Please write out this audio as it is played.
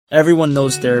Everyone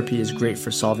knows therapy is great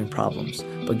for solving problems,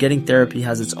 but getting therapy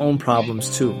has its own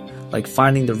problems too, like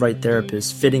finding the right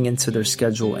therapist, fitting into their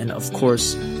schedule, and of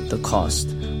course, the cost.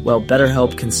 Well,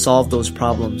 BetterHelp can solve those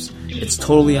problems. It's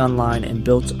totally online and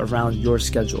built around your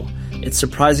schedule. It's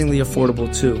surprisingly affordable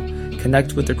too.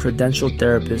 Connect with a credentialed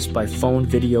therapist by phone,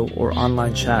 video, or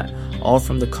online chat, all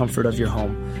from the comfort of your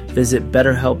home. Visit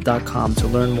BetterHelp.com to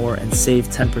learn more and save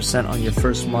 10% on your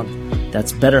first month.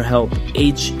 That's BetterHelp,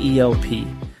 H-E-L-P.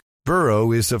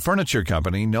 Burrow is a furniture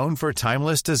company known for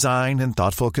timeless design and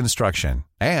thoughtful construction,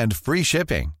 and free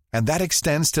shipping, and that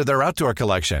extends to their outdoor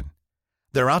collection.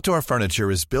 Their outdoor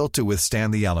furniture is built to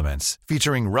withstand the elements,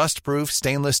 featuring rust-proof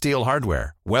stainless steel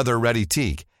hardware, weather-ready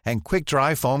teak, and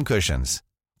quick-dry foam cushions.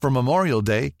 For Memorial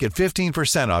Day, get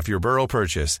 15% off your Burrow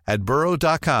purchase at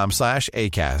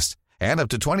burrow.com/ACAST and up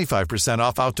to 25%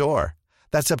 off outdoor.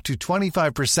 That's up to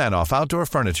 25% off outdoor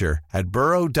furniture at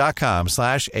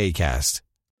burrow.com/ACAST.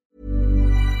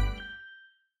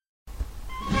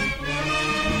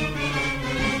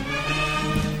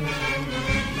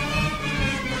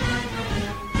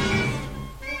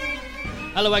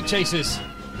 Hello, Egg Chasers.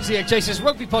 It's the Egg Chasers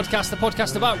Rugby Podcast, the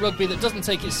podcast about rugby that doesn't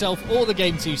take itself or the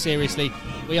game too seriously.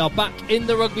 We are back in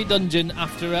the rugby dungeon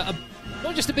after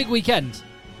not just a big weekend,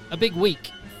 a big week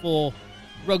for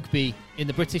rugby in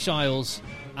the British Isles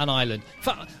and Ireland. In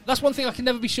fact, that's one thing I can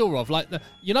never be sure of. Like the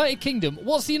United Kingdom,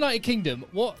 what's the United Kingdom?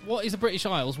 What is the British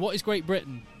Isles? What is Great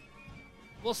Britain?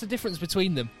 What's the difference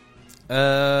between them?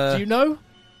 Do you know?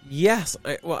 Yes.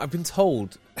 I've been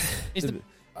told.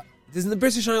 Doesn't the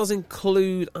British Isles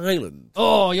include Ireland?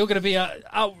 Oh, you're going to be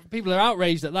people are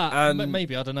outraged at that.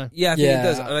 Maybe, I don't know. Yeah, I think it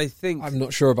does. And I think I'm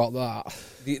not sure about that.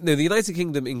 The United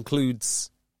Kingdom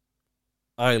includes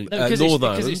Ireland, Northern Ireland.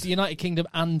 Because it's the United Kingdom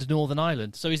and Northern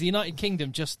Ireland. So is the United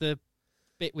Kingdom just the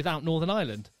bit without Northern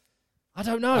Ireland? I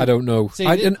don't know. See,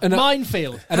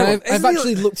 minefield. And I've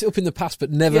actually looked it up in the past,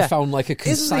 but never found like a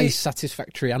concise,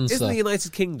 satisfactory answer. Isn't the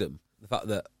United Kingdom the fact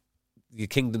that the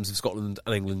kingdoms of Scotland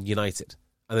and England united?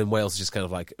 And then Wales is just kind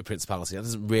of like a principality. That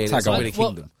doesn't really, it's not really a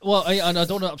kingdom. Well, I don't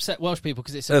want to upset Welsh people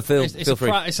because it's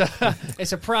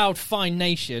a proud, fine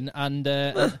nation, and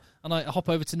I hop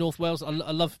over to North Wales. I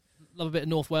love a bit of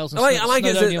North Wales. And I like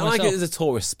it as a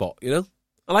tourist spot. You know,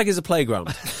 I like it as a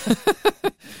playground.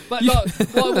 but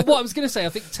what I was going to say, I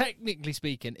think technically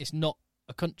speaking, it's not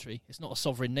a country. It's not a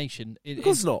sovereign nation. Of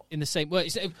course not. In the same way.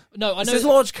 No, I know. It's a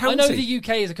large county. I know the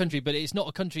UK is a country, but it's not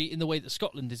a country in the way that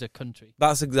Scotland is a country.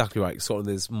 That's exactly right. Scotland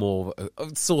is more a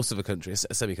sort of a country,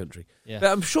 a semi-country. Yeah.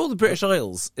 But I'm sure the British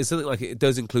Isles is something like it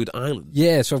does include Ireland.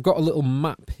 Yeah, so I've got a little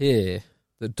map here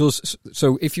that does.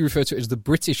 So if you refer to it as the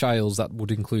British Isles, that would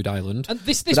include Ireland. And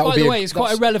this by the way, is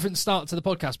quite a relevant start to the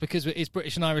podcast because it's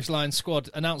British and Irish Lions squad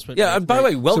announcement. Yeah, and by the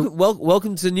way,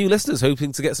 welcome to new listeners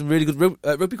hoping to get some really good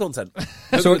rugby content.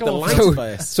 So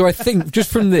I think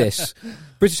just from this,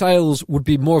 British Isles would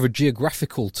be more of a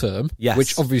geographical term,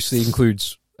 which obviously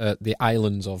includes the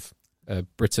islands of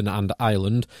Britain and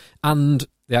Ireland and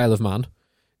the Isle of Man.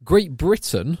 Great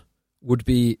Britain would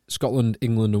be Scotland,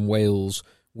 England and Wales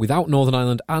without Northern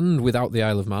Ireland and without the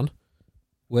Isle of Man,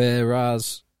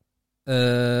 whereas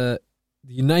the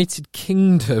United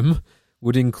Kingdom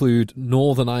would include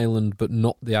Northern Ireland but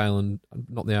not the Isle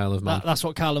of Man. That's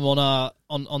what Callum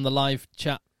on the live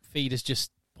chat feed has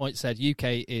just said.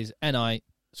 UK is NI,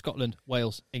 Scotland,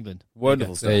 Wales, England.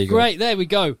 Wonderful stuff. Great, there we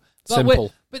go.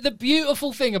 Simple. But the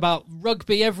beautiful thing about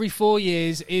rugby every 4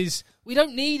 years is we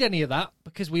don't need any of that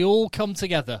because we all come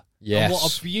together. Yes. And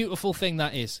what a beautiful thing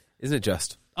that is. Isn't it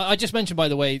just? I just mentioned, by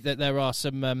the way, that there are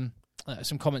some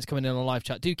comments coming in on live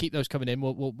chat. Do keep those coming in.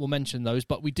 We'll mention those.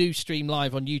 But we do stream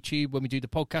live on YouTube when we do the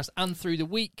podcast and through the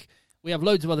week. We have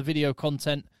loads of other video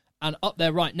content. And up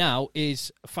there right now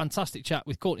is a fantastic chat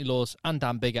with Courtney Laws and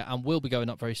Dan Bigger. And we'll be going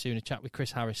up very soon, a chat with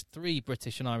Chris Harris, 3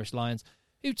 British and Irish Lions,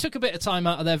 who took a bit of time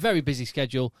out of their very busy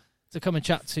schedule to come and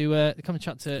chat to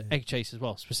Egg Chase as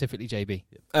well, specifically JB.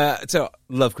 So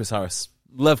love Chris Harris.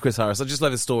 I just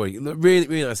love his story. Really,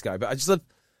 really nice guy. But I just love,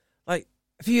 like,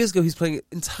 a few years ago, he was playing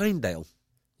in Tynedale.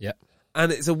 Yeah.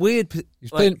 And it's a weird... He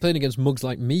was playing against mugs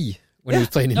like me when he was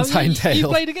playing in Tynedale. You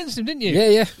played against him, didn't you?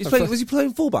 Yeah. Was he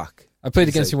playing fullback? I played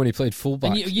against him when he played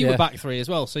fullback. And you were back 3 as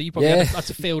well, so you probably had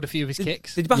to field a few of his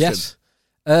kicks. Did you bash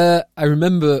him? I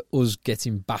remember us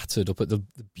getting battered up at the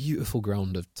beautiful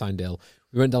ground of Tynedale.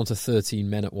 We went down to 13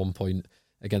 men at one point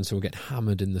against him. We were getting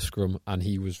hammered in the scrum, and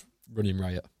he was running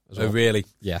riot as well. Oh, really?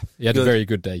 Yeah. He had a very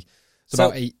good day. It's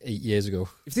about 8 years ago.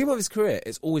 If you think about his career,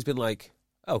 it's always been like,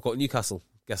 oh, got Newcastle,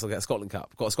 guess I'll get a Scotland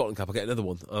cap. Got a Scotland cap, I'll get another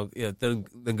one.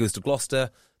 Then goes to Gloucester,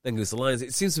 then goes to Lions.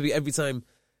 It seems to be every time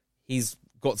he's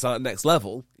got to that next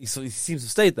level, he seems to have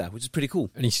stayed there, which is pretty cool.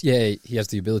 And he has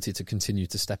the ability to continue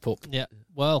to step up. Yeah,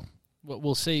 well,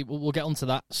 we'll see. We'll get onto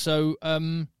that. So,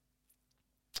 so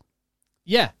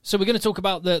we're going to talk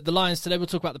about the Lions today. We'll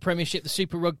talk about the Premiership, the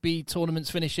Super Rugby tournaments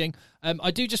finishing.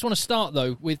 I do just want to start,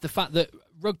 though, with the fact that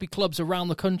rugby clubs around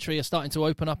the country are starting to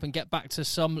open up and get back to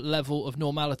some level of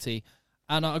normality.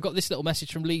 And I got this little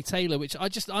message from Lee Taylor, which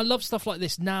I love stuff like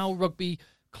this. Now rugby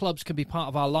clubs can be part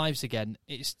of our lives again.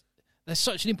 They're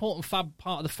such an important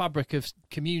part of the fabric of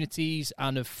communities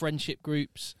and of friendship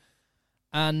groups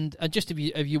and just of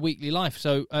your weekly life.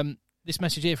 So this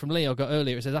message here from Lee I got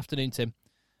earlier, it says, "Afternoon, Tim.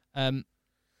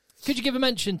 Could you give a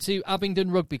mention to Abingdon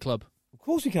Rugby Club?" Of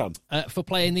course we can. For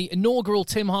playing the inaugural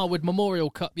Tim Harwood Memorial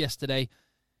Cup yesterday.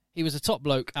 He was a top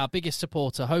bloke, our biggest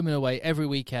supporter, home and away every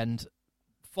weekend,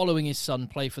 following his son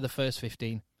play for the first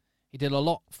 15. He did a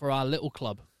lot for our little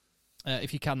club.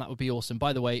 If you can, that would be awesome.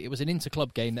 By the way, it was an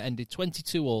inter-club game that ended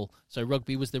 22-all, so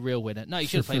rugby was the real winner. No, you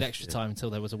should have played extra time until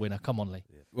there was a winner. Come on, Lee.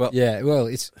 Well,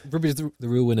 it's rugby's the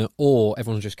real winner, or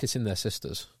everyone's just kissing their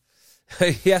sisters.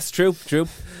 Yes, true.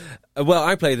 Well,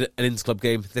 I played an inter-club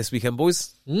game this weekend,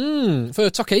 boys. For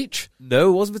Tock H? No,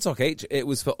 it wasn't for Tock H. It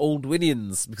was for Old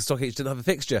Winians, because Tock H didn't have a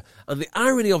fixture. And the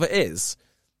irony of it is,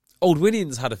 Old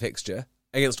Winians had a fixture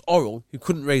against Orrell, who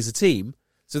couldn't raise a team,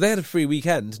 so they had a free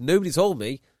weekend. Nobody told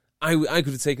me. I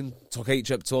could have taken Tock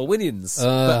H up to Old Winians,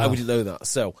 but I didn't know that.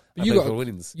 So I played for Old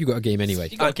Winians. You got a game anyway.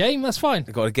 You got a game, that's fine.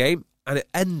 I got a game, and it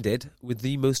ended with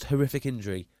the most horrific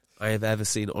injury I have ever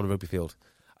seen on a rugby field.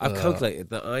 I've calculated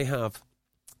that I have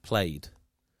played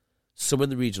somewhere in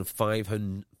the region of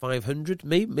 500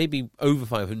 maybe over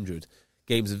 500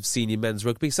 games of senior men's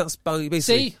rugby. So that's basically...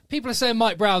 See, people are saying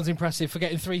Mike Brown's impressive for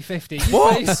getting 350.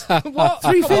 What? What?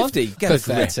 350? Get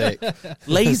Pathetic.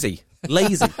 Lazy. Well,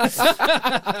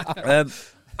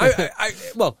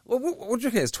 what do you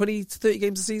reckon it is? 20 to 30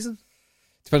 games a season?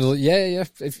 Depends on, yeah.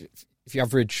 If you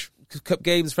average... Cup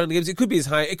games, friendly games, it could be as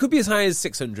high as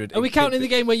 600. Are we counting the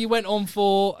game where you went on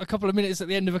for a couple of minutes at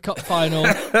the end of a cup final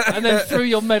and then threw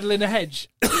your medal in a hedge?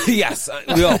 Yes,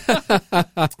 we are.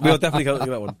 We are definitely counting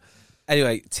that one.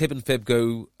 Anyway, Tib and Fib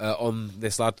go on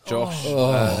this lad, Josh.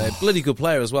 Bloody good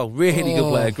player as well. Really good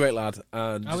player, great lad.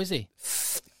 And how is he?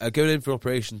 Going in for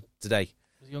operation today.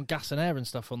 Was he on gas and air and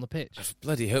stuff on the pitch?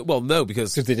 Bloody hell. Well, no,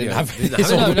 because they didn't have it.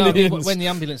 No, when the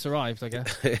ambulance arrived, I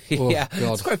guess. Yeah,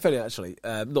 it's quite funny actually.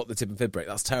 Not the Tib and Fib break,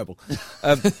 that's terrible.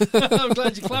 I'm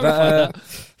glad you clarified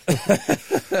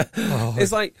that.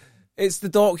 It's like, it's the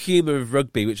dark humour of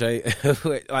rugby, which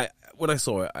like, when I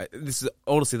saw it, this is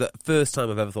honestly the first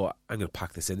time I've ever thought, I'm going to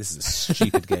pack this in. This is a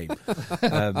stupid game.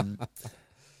 And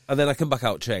then I come back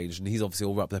out changed, and he's obviously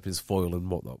all wrapped up in his foil and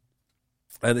whatnot.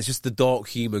 And it's just the dark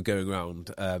humour going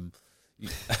around. I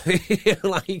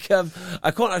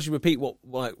can't actually repeat what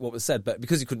was said, but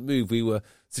because he couldn't move, we were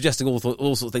suggesting all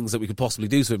sorts of things that we could possibly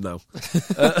do to him now.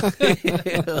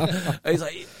 And he's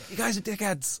like, "You guys are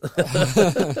dickheads."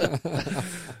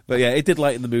 But yeah, it did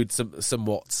lighten the mood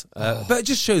somewhat. But it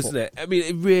just shows, doesn't it? I mean,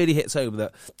 it really hits home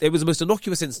that it was the most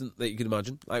innocuous incident that you could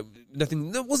imagine. Like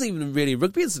nothing. There wasn't even really a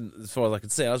rugby incident, as far as I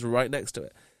could say. I was right next to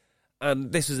it.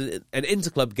 And this was an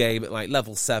inter-club game at like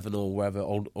level 7 or wherever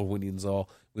Old Winians are,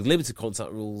 with limited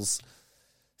contact rules.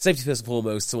 Safety first and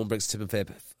foremost, someone breaks Tib and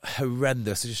Fib.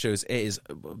 Horrendous. It just shows it is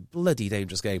a bloody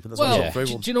dangerous game. And that's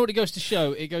do you know what it goes to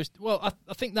show? It goes, I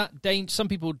think that some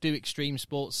people do extreme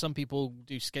sports, some people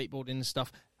do skateboarding and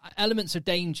stuff. Elements of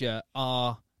danger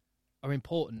are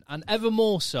important, and ever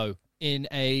more so in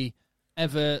a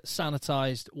ever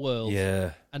sanitised world.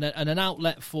 Yeah. And an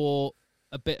outlet for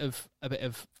a bit of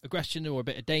aggression or a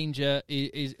bit of danger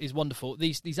is wonderful.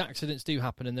 These accidents do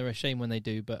happen, and they're a shame when they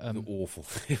do. But awful.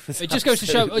 It just goes to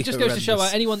show. It just goes to show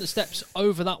anyone that steps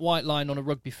over that white line on a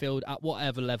rugby field at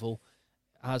whatever level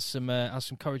has some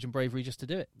courage and bravery just to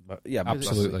do it. Yeah,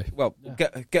 absolutely. Well,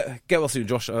 get well soon,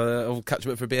 Josh. I'll catch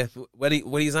him up for a beer when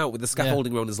he's out with the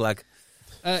scaffolding around his leg.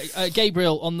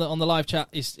 Gabriel on the live chat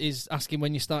is asking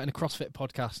when you're starting a CrossFit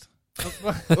podcast.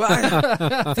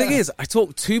 The thing is, I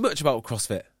talk too much about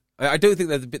CrossFit. I don't think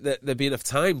there'd be enough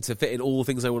time to fit in all the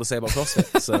things I want to say about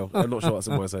CrossFit, so I'm not sure that's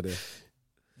a wise idea.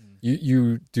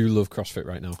 You do love CrossFit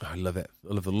right now. I love it.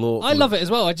 I love the law. I love it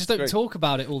as well. I just don't talk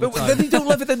about it all the time. But then you don't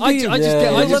love it, then do you? I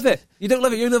love it. You don't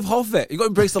love it. You don't love half of it. You've got to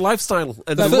embrace the lifestyle.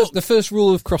 And the first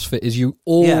rule of CrossFit is you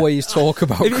always talk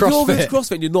about if CrossFit. If you're going to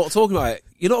CrossFit and you're not talking about it,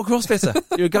 you're not a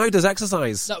CrossFitter. You're a guy who does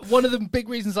exercise. No, one of the big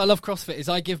reasons I love CrossFit is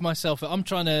I give myself... I'm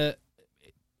trying to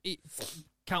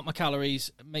count my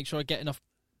calories, make sure I get enough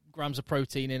grams of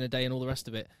protein in a day and all the rest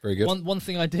of it. Very good. One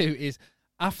thing I do is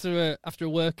after a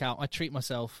workout, I treat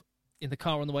myself in the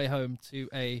car on the way home to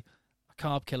a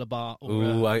carb killer bar. Or,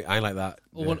 Ooh, I like that.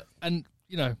 Or and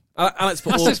you know, I like to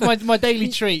put that's just my daily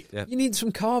treat. Yeah. You need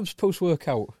some carbs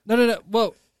post-workout. No.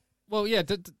 Well, yeah.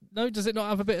 No, does it not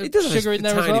have a bit It does of have sugar a in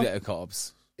there as tiny well? bit of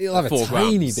carbs. It'll have 4 a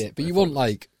tiny grams. bit, but you want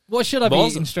like... What should I be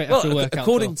eating straight after a workout?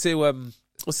 According to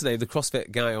what's the name, the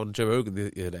CrossFit guy on Joe Rogan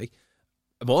the other day,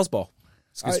 a Mars bar.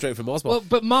 It's going straight from Mars bar. Well,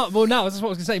 but now that's what I was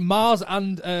going to say. Mars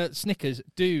and Snickers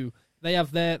do. They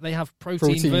have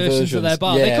protein versions of their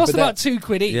bar. Yeah, they cost but about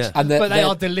 £2 each, Yeah. And but they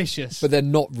are delicious. But they're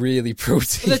not really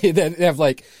protein.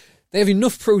 They have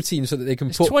enough protein so that they can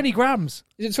It's put... 20 grams.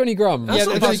 Is it 20 grams?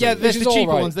 Yeah, there's the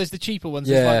cheaper right. ones. There's the cheaper ones.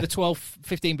 Yeah. There's like the 12,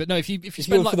 15. But no, if you spend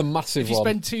go like for the massive if you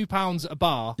one. spend £2 a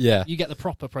bar, Yeah. you get the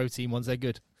proper protein ones. They're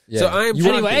good. Yeah. So I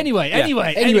am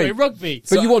Anyway, rugby.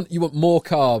 But you want more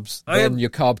carbs than your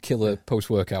carb killer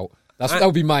post-workout. That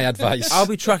would be my advice. I'll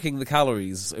be tracking the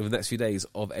calories over the next few days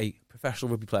of a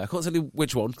professional rugby player. I can't tell you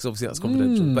which one because obviously that's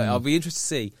confidential. But I'll be interested to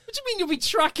see. What do you mean you'll be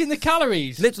tracking the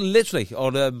calories? Literally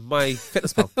on my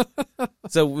fitness pal.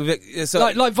 so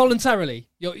like voluntarily.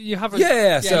 You haven't.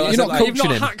 Yeah. So you're not You've coaching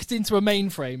not him. hacked into a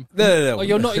mainframe. No. Or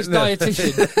you're not his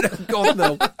dietitian. God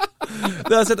no.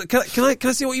 No, I said, can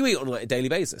I see what you eat on like a daily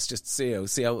basis? Just to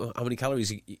see how many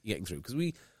calories you're getting through because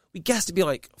we guessed it'd be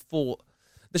like 4.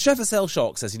 The chef at Sail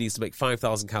Shark says he needs to make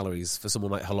 5,000 calories for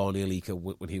someone like Halani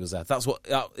Alika when he was there.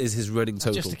 That is his running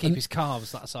total. Just to keep his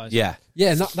carbs that size. Yeah.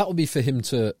 Yeah, and that would be for him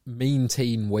to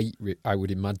maintain weight, I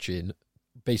would imagine,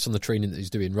 based on the training that he's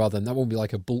doing, rather than that won't be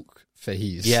like a bulk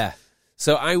phase. Yeah.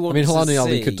 So Halani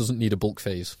Alika doesn't need a bulk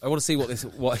phase. I want to see he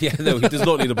does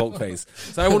not need a bulk phase.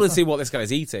 So I want to see what this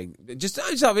guy's eating. Just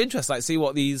out of interest, like see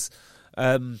what these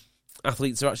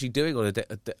athletes are actually doing on a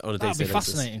day-to-day basis. That'd be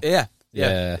fascinating.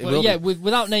 Yeah. Well,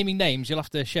 without naming names, you'll have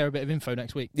to share a bit of info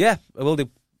next week. Yeah, I will do.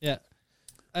 Yeah.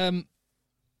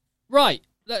 Right.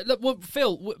 Look,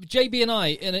 Phil, JB and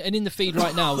I, and in the feed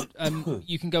right now,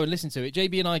 you can go and listen to it.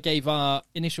 JB and I gave our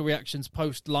initial reactions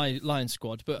post Lion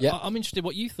Squad, but I'm interested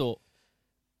what you thought.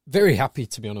 Very happy,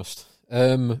 to be honest.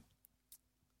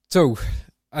 So,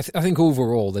 I think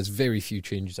overall, there's very few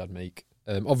changes I'd make.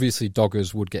 Obviously,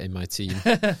 Doggers would get in my team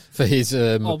for his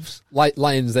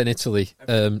Lions then Italy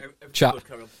chat.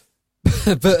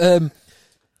 But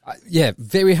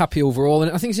very happy overall,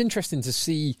 and I think it's interesting to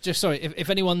see. Just sorry, if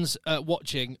anyone's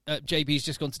watching, JB's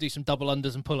just gone to do some double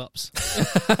unders and pull-ups.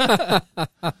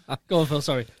 Go on, Phil.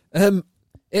 Sorry. I think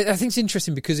it's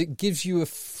interesting because it gives you a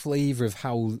flavour of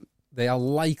how they are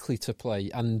likely to play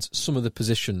and some of the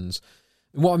positions.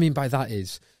 And what I mean by that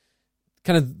is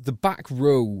kind of the back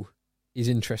row is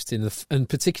interesting, and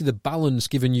particularly the balance,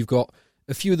 given you've got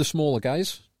a few of the smaller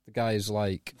guys, the guys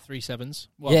like 3-7s.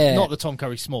 Well, not the Tom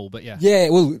Curry small, but yeah. Yeah,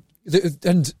 well,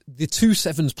 and the 2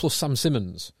 7s plus Sam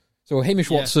Simmons. So Hamish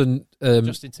Watson,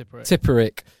 Justin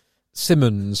Tipperick,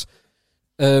 Simmons,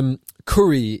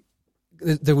 Curry.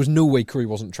 There was no way Curry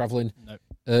wasn't travelling.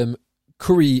 No.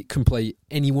 Curry can play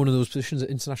any one of those positions at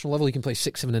international level. He can play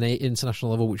 6, 7, and 8 at international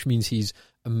level, which means he's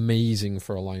amazing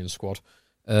for a Lions squad.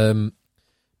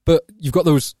 But you've got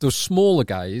those smaller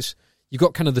guys. You've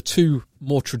got kind of the 2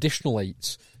 more traditional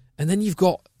 8s. And then you've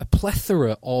got a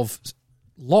plethora of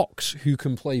locks who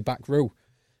can play back row.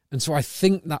 And so I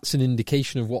think that's an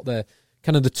indication of what their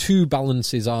kind of the 2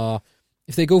 balances are.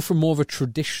 If they go for more of a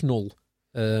traditional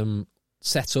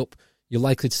setup, you're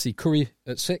likely to see Curry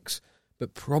at 6.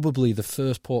 But probably the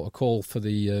first port of call for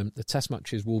the test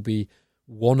matches will be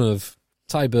one of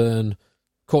Tyburn,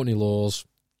 Courtney Laws,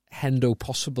 Hendo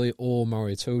possibly, or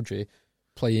Mario Toji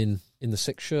playing in the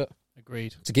 6 shirt.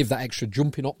 Agreed. To give that extra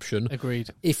jumping option. Agreed.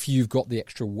 If you've got the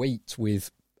extra weight with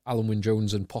Alan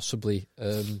Wynne-Jones and possibly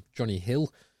Johnny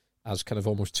Hill as kind of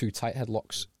almost 2 tight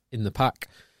headlocks in the pack.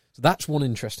 So that's one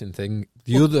interesting thing.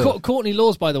 Courtney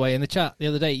Laws, by the way, in the chat the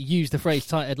other day, used the phrase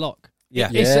tight headlock. Yeah.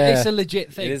 It's a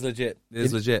legit thing. It is legit.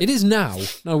 Legit. It is now.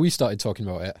 No, we started talking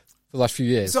about it for the last few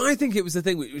years. So I think it was the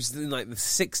thing which was in like the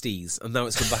 60s, and now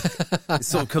it's come back. It's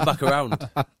sort of come back around.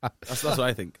 That's what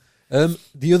I think.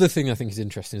 The other thing I think is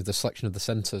interesting is the selection of the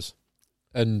centres.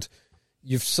 And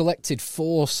you've selected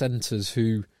 4 centres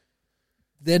who,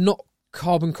 they're not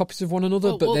carbon copies of one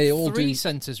another, but they all 3 do... 3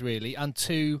 centres, really, and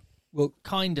 2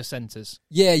 kind of centres.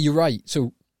 Yeah, you're right.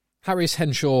 So Harris,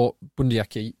 Henshaw,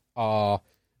 Bundyaki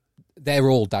they're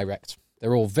all direct.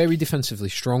 They're all very defensively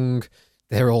strong.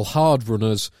 They're all hard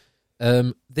runners.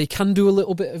 They can do a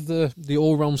little bit of the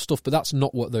all-round stuff, but that's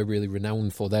not what they're really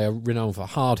renowned for. They're renowned for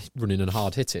hard running and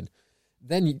hard hitting.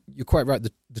 Then you're quite right,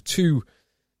 the 2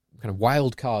 kind of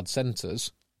wild card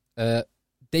centres,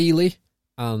 Daly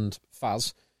and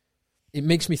Faz, it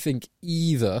makes me think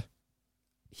either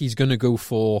he's going to go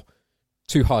for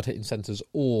 2 hard hitting centres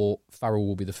or Farrell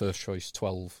will be the first choice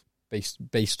 12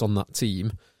 based on that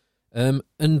team.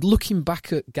 And looking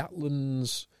back at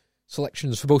Gatland's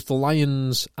selections for both the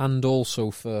Lions and also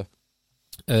for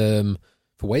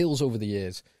Wales over the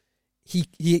years,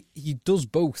 he does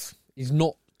both. He's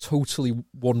not totally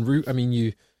one route. I mean,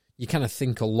 you kind of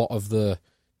think a lot of the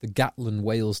Gatland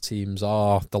Wales teams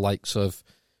are the likes of,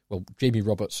 well, Jamie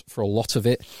Roberts for a lot of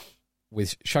it,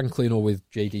 with Shanklin or with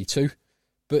JD too.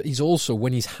 But he's also,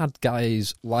 when he's had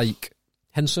guys like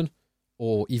Henson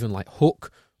or even like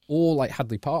Hook or like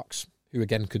Hadley Parks, who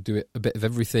again could do a bit of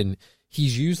everything,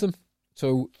 he's used them.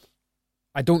 So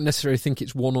I don't necessarily think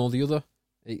it's one or the other.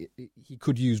 He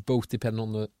could use both depending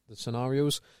on the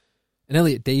scenarios. And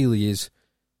Elliot Daly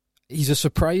he's a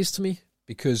surprise to me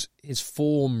because his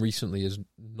form recently has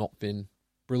not been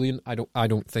brilliant. I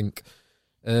don't think,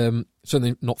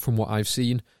 certainly not from what I've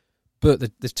seen. But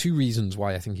there's two reasons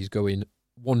why I think he's going.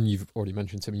 One, you've already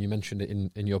mentioned, Tim, you mentioned it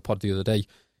in your pod the other day.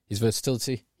 His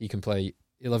versatility. He can play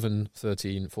 11,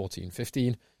 13, 14,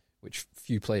 15, which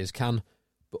few players can.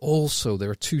 But also,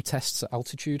 there are two tests at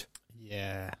altitude.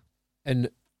 Yeah. And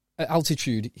at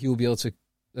altitude, he will be able to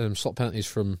slot penalties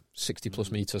from 60-plus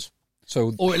metres.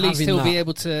 So, or at least he'll be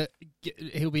able to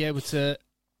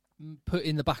put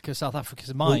in the back of South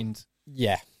Africa's mind. Well,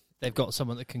 yeah. They've got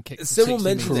someone that can kick. Someone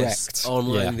mentioned this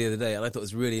online the other day, and I thought it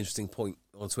was a really interesting point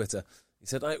on Twitter. He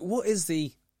said, what is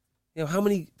the, how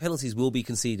many penalties will be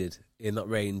conceded in that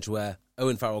range where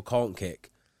Owen Farrell can't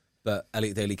kick, but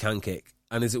Elliot Daly can kick?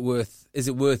 And is it worth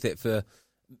it for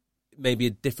maybe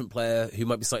a different player who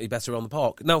might be slightly better on the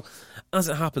park? Now, as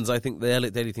it happens, I think the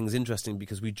Elliot Daly thing is interesting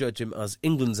because we judge him as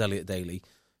England's Elliot Daly,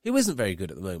 who isn't very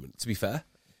good at the moment, to be fair.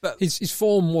 But his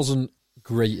form wasn't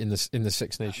great in the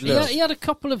Six Nations. Yeah, he had a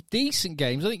couple of decent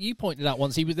games. I think you pointed out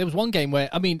once there was one game where,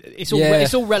 I mean, it's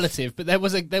all relative, but there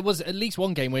was at least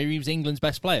one game where he was England's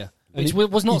best player, which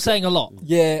was not saying a lot.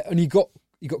 Yeah, and he got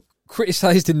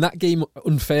criticised in that game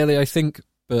unfairly, I think,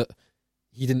 but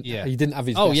he didn't have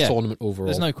his best tournament overall.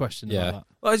 There's no question about that.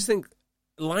 Well, I just think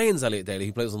Lions Elliot Daly,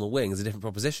 who plays on the wing, is a different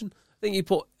proposition. I think you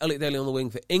put Elliot Daly on the wing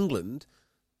for England,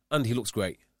 and he looks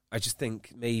great. I just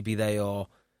think maybe they are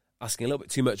asking a little bit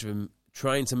too much of him,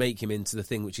 trying to make him into the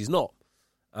thing which he's not.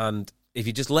 And if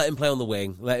you just let him play on the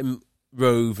wing, let him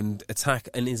rove and attack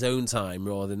in his own time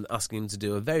rather than asking him to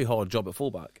do a very hard job at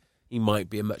fullback, he might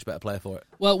be a much better player for it.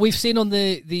 Well, we've seen on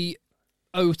the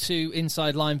O2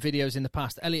 Inside Line videos in the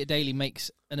past, Elliot Daly makes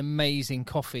an amazing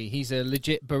coffee. He's a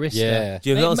legit barista. Yeah. Do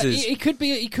you know who else he could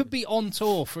be on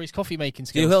tour for his coffee making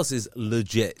skills. Do you know who else is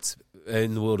legit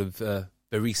in the world of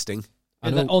baristing?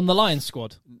 On the Lions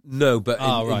squad? No, but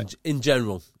in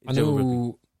general. I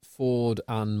know Ford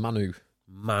and Manu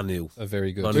are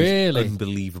very good. Manu's really?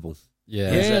 Unbelievable.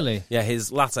 Yeah. Really?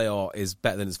 His latte art is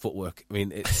better than his footwork. I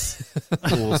mean, it's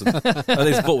awesome. And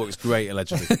his footwork's great,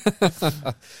 allegedly.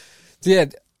 So yeah,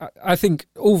 I think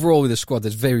overall with the squad,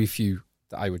 there's very few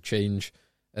that I would change.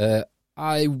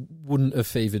 I wouldn't have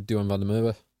favoured Duan van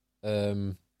der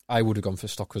Merwe. I would have gone for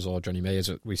Stockers or Johnny May,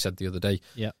 as we said the other day.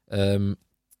 Yeah.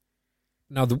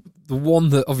 Now, the one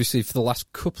that obviously for the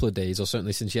last couple of days, or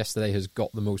certainly since yesterday, has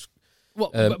got the most.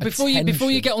 Well, before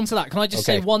you get onto that, can I just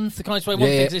say one? Can I say one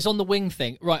thing? 'Cause it's on the wing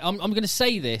thing, right? I'm going to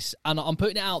say this, and I'm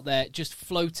putting it out there, just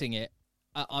floating it.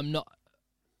 I'm not.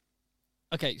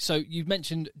 Okay, so you've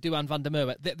mentioned Duan van der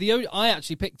Merwe. I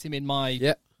actually picked him in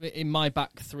my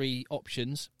back three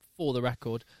options for the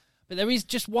record, but there is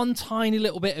just one tiny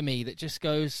little bit of me that just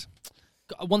goes.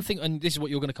 One thing, and this is what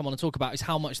you're going to come on and talk about, is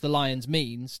how much the Lions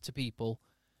means to people.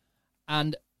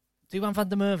 And Duan van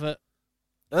der Merwe,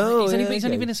 he's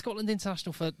only been a Scotland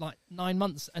international for like 9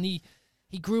 months, and he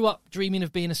grew up dreaming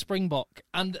of being a Springbok.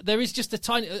 And there is just a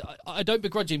tiny, I don't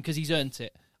begrudge him because he's earned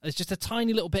it. There's just a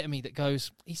tiny little bit of me that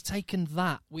goes, he's taken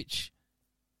that, which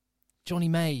Johnny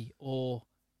May or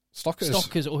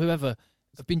Stockers or whoever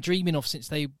have been dreaming of since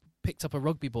they picked up a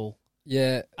rugby ball.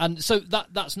 Yeah. And so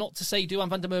that's not to say Duan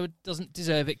van der Merwe doesn't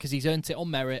deserve it because he's earned it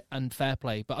on merit and fair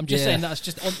play. But I'm just saying that's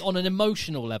just on an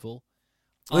emotional level.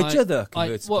 Which other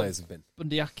converted players have been?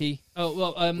 Bundiaki.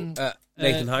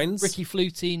 Nathan Hines. Ricky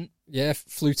Flutie. Yeah,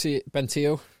 Flutie,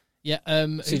 Bentio. Yeah.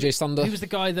 CJ Stander. Who was the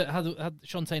guy that had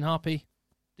Shantaine Harpy?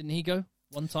 Didn't he go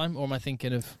one time? Or am I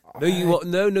thinking of... No,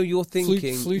 you're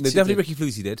thinking... Flutie definitely Ricky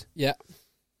Flutie did. Yeah.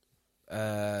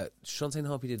 Shantaine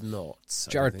Harpy did not.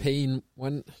 Jared Payne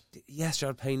went. Yes,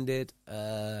 Jared Payne did.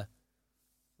 There's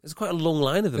quite a long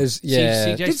line of them.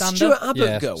 CJ Did Stander? Stuart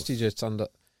Abbott go? CJ Stander.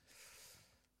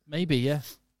 Maybe, yeah.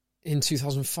 In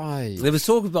 2005. There was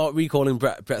talk about recalling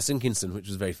Brett Sinkinson, which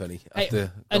was very funny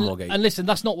after Gilmore-gate. And listen,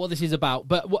 that's not what this is about,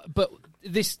 but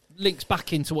this links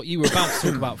back into what you were about to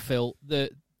talk about, Phil. The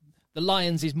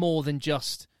Lions is more than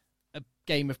just a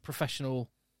game of professional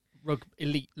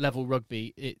elite level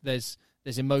rugby, there's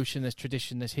emotion, there's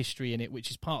tradition, there's history in it, which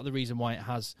is part of the reason why it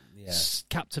has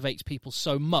captivates people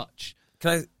so much.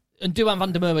 And Duhan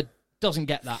van der Merwe doesn't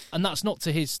get that, and that's not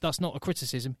a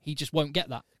criticism. He just won't get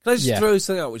that. Can I just throw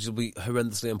something out which will be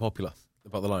horrendously unpopular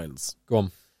about the Lions? Go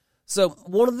on. So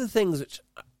one of the things which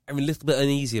I'm a little bit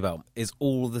uneasy about is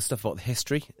all of the stuff about the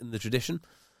history and the tradition,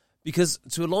 because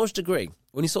to a large degree,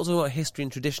 when you start talking about history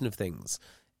and tradition of things,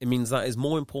 it means that is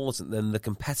more important than the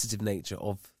competitive nature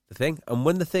of the thing. And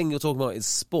when the thing you're talking about is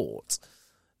sport,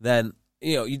 then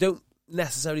you don't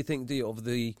necessarily think, do you, of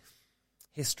the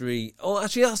history. Oh,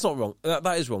 actually, that's not wrong.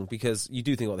 That is wrong, because you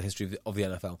do think about the history of the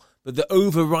NFL. But the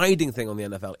overriding thing on the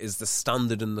NFL is the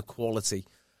standard and the quality.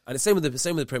 And it's same with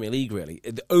the Premier League, really.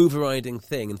 The overriding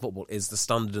thing in football is the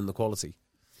standard and the quality.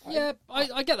 Yeah,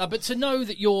 I get that. But to know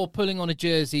that you're pulling on a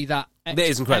jersey that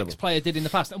X player did in the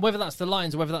past, and whether that's the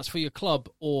Lions or whether that's for your club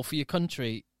or for your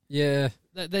country, that's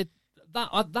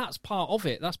part of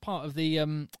it. That's part of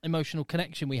the emotional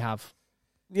connection we have.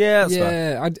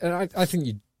 Yeah, I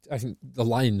think the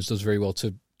Lions does very well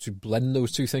to blend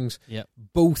those two things. Yeah,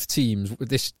 both teams,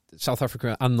 this South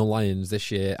Africa and the Lions this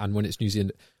year, and when it's New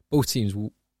Zealand, both teams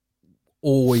will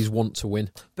always want to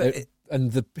win,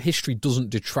 and the history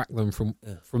doesn't detract them from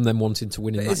them wanting to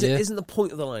win in that year. Isn't the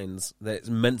point of the Lions that it's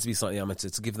meant to be slightly amateur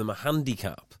to give them a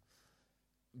handicap?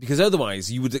 Because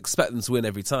otherwise, you would expect them to win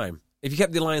every time. If you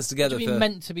kept the Lions together, what do you mean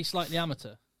meant to be slightly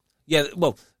amateur? Yeah,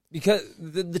 well, because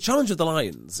the challenge of the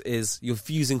Lions is you're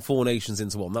fusing four nations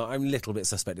into one. Now, I'm a little bit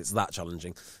suspect it's that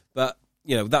challenging, but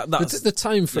that's the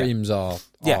time frames are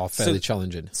fairly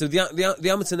challenging. So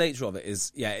the amateur nature of it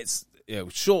is it's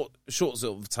short sort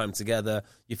of time together.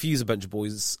 You fuse a bunch of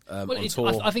boys on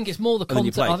tour. I think it's more the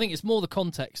context. I think it's more the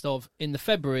context of in the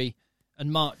February and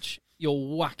March you're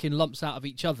whacking lumps out of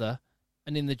each other,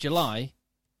 and in the July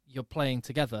you're playing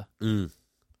together. Mm.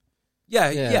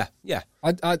 Yeah.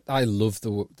 I love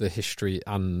the history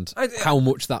and how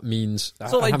much that means.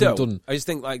 That's all I just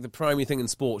think like the primary thing in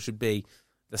sport should be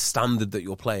the standard that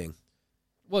you're playing.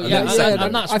 Well,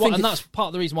 and that's part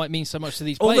of the reason why it means so much to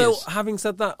these players. Although, having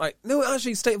said that,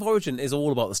 actually, State of Origin is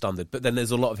all about the standard, but then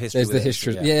there's a lot of history. There's the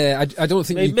history. Yeah, I don't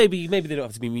think maybe they don't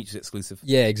have to be mutually exclusive.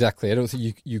 Yeah, exactly. I don't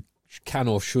think you can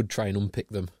or should try and unpick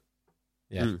them.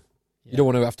 Yeah. Mm. You don't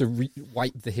want to have to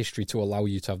wipe the history to allow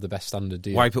you to have the best standard, do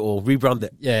you? Wipe it all, rebrand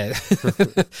it. Yeah.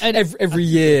 And every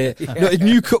year. Yeah.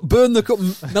 New cup, burn the cup,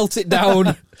 melt it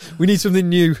down. We need something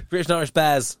new. British and Irish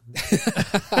Bears.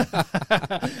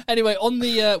 Anyway, on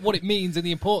the what it means and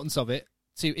the importance of it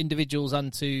to individuals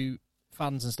and to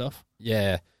fans and stuff.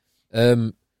 Yeah.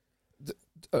 One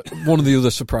of the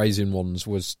other surprising ones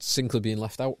was Sinclair being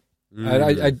left out.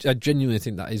 I genuinely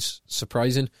think that is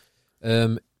surprising.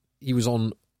 He was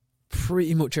on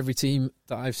pretty much every team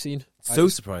that I've seen. So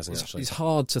surprising, actually. It's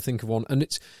hard to think of one. And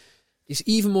it's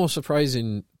even more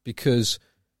surprising because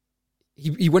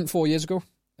he went 4 years ago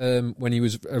when he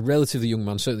was a relatively young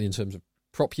man, certainly in terms of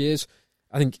prop years.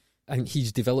 I think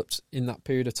he's developed in that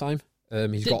period of time.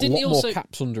 He's got a lot more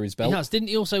caps under his belt. He has. Didn't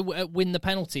he also win the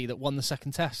penalty that won the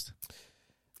second test?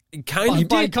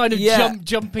 By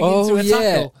jumping into a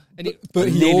tackle. And but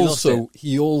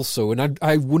he also, and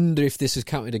I wonder if this is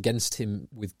counted against him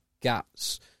with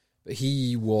Gats, but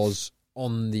he was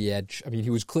on the edge. I mean,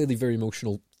 he was clearly very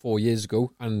emotional 4 years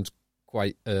ago and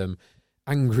quite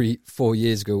angry 4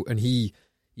 years ago, and he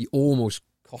almost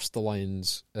cost the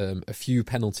Lions a few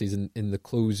penalties in the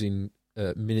closing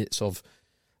minutes of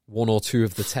one or two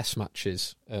of the test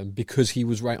matches because he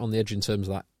was right on the edge in terms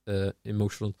of that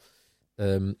emotional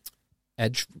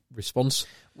edge response.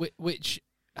 Which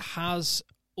has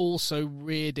also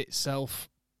reared itself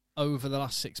over the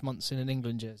last 6 months in an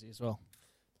England jersey as well.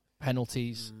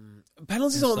 Penalties.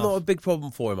 Penalties are not a big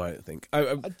problem for him, I don't think.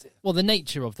 Well, the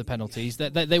nature of the penalties,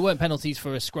 they weren't penalties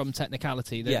for a scrum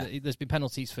technicality. There's been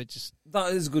penalties for just...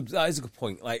 That is a good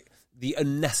point. Like, the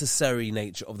unnecessary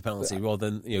nature of the penalty rather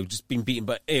than, just being beaten.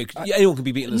 But anyone can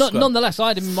be beaten in a scrum. Nonetheless, I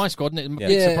had him in my squad, and it's a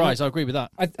big surprise. I agree with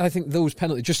that. I think those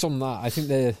penalties, just on that, I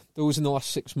think those in the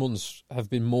last 6 months have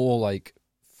been more like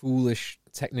foolish,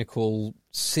 technical,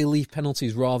 silly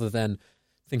penalties rather than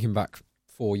thinking back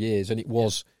 4 years. And it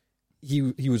was...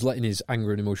 He was letting his anger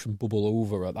and emotion bubble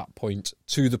over at that point,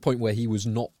 to the point where he was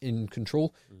not in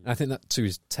control. And I think that, to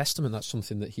his testament, that's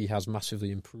something that he has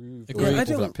massively improved over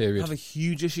that period. I have a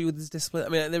huge issue with his discipline. I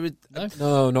mean,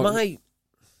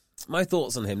 my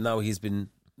thoughts on him now he's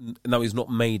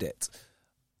not made it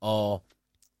are,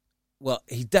 well,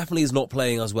 he definitely is not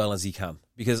playing as well as he can,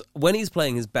 because when he's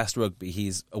playing his best rugby,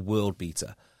 he's a world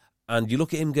beater. And you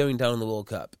look at him going down in the World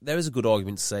Cup, there is a good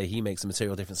argument to say he makes a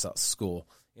material difference to that score.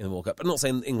 in the World Cup. I'm not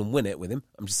saying England win it with him.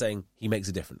 I'm just saying he makes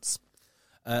a difference.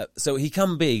 So he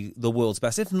can be the world's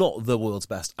best, if not the world's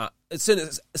best, at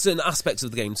certain aspects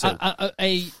of the game too.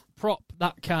 A prop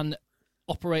that can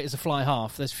operate as a fly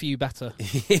half, there's few better.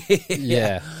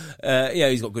 Yeah.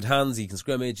 He's got good hands, he can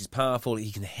scrimmage, he's powerful,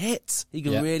 he can hit, he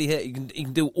can really hit, he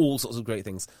can do all sorts of great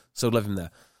things. So love him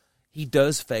there. He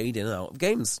does fade in and out of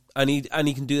games, and he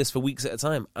can do this for weeks at a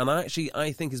time. And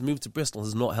I think his move to Bristol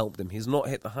has not helped him. He's not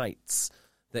hit the heights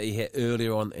that he hit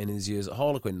earlier on in his years at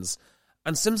Harlequins.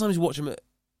 And sometimes you watch him at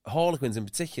Harlequins in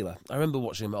particular. I remember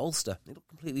watching him at Ulster. He looked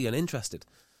completely uninterested.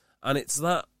 And it's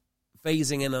that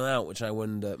phasing in and out which I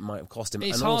wonder might have cost him.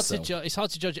 It's hard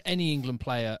to judge any England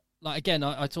player. Like, again,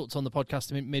 I talked on the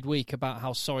podcast midweek about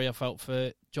how sorry I felt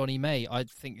for Johnny May. I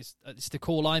think it's the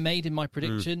call I made in my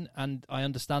prediction, and I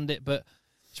understand it, but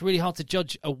it's really hard to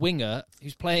judge a winger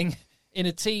who's playing in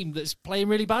a team that's playing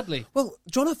really badly. Well,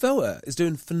 John Afoa is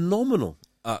doing phenomenal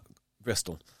at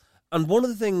Bristol. And one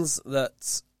of the things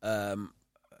that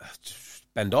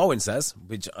Ben Darwin says,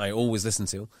 which I always listen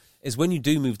to, is when you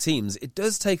do move teams, it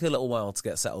does take a little while to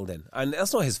get settled in, and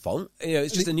that's not his fault.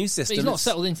 It's just a new system. But he's not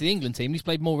settled into the England team. He's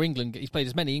played He's played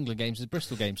as many England games as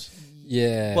Bristol games.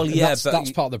 Yeah, well, yeah, that's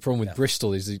part of the problem with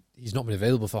Bristol is he's not been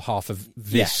available for half of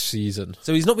this season.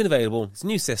 So he's not been available. It's a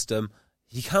new system.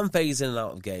 He can phase in and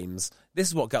out of games. This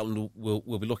is what Gatland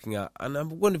will be looking at, and I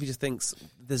wonder if he just thinks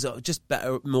there's just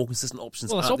better, more consistent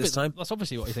options at this time. That's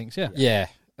obviously what he thinks. Yeah,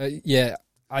 yeah.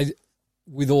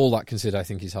 With all that considered, I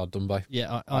think he's hard done by.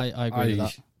 Yeah, I agree with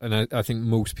that. And I think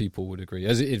most people would agree.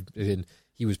 As in,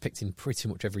 he was picked in pretty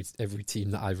much every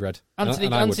team that I've read.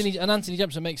 Anthony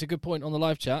Jepson makes a good point on the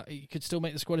live chat. He could still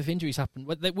make the squad if injuries happen,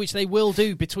 which they will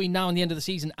do between now and the end of the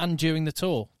season and during the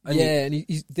tour. And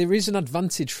there is an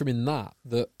advantage from in that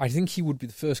I think he would be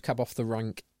the first cab off the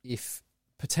rank if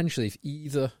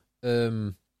either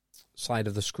side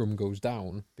of the scrum goes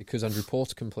down, because Andrew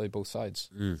Porter can play both sides.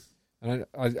 And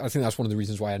I think that's one of the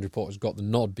reasons why Andrew Porter's got the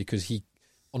nod, because he,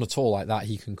 on a tour like that,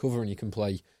 he can cover and he can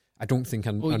play. I don't think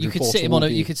Andrew Porter you could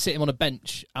sit him on a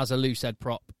bench as a loose head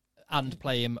prop and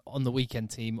play him on the weekend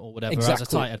team or whatever as a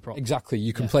tight head prop. Exactly,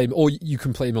 you can play him, or you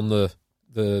can play him on the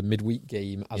midweek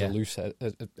game as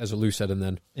a loose head, and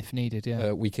then if needed,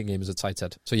 weekend game as a tight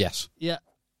head. So yes,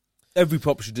 every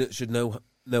prop should know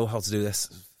how to do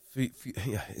this.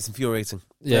 It's infuriating.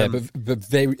 Yeah, but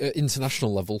very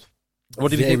international level. What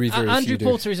do you think? Andrew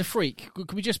Porter is a freak.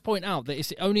 Can we just point out that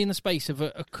it's only in the space of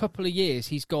a couple of years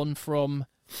he's gone from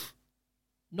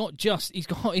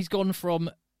he's gone from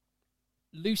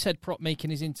loose head prop making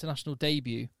his international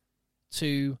debut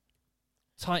to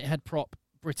tight head prop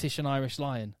British and Irish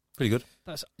Lion. Pretty good.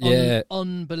 That's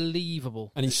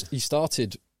unbelievable. And he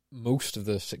started most of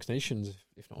the Six Nations,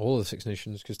 if not all of the Six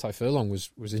Nations, because Ty Furlong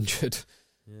was injured.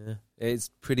 Yeah, it's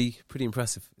pretty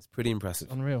impressive. It's pretty impressive.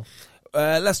 Unreal.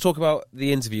 Let's talk about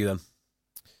the interview then.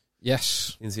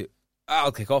 Yes.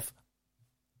 I'll kick off.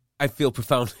 I feel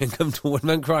profoundly uncomfortable when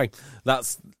men cry. That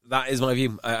is my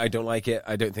view. I don't like it.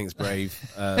 I don't think it's brave.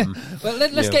 Well,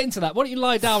 let's get into that. Why don't you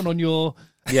lie down on your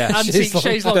antique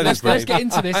chaise longue? Let's get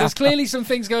into this. There's clearly some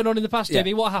things going on in the past,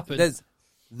 Jimmy. What happened? There's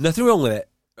nothing wrong with it.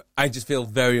 I just feel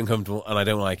very uncomfortable and I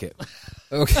don't like it.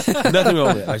 Okay. Nothing wrong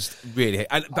with it. I just really hate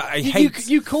it. But I hate...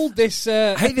 You called this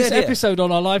episode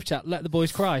on our live chat, Let the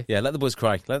Boys Cry. Yeah, let the boys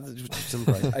cry. Let them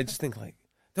cry. I just think,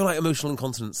 don't like emotional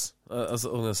incontinence. That's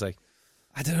what I'm going to say.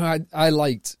 I don't know.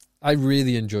 I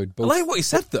really enjoyed both. I like what you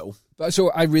said, though.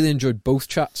 So I really enjoyed both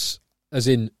chats, as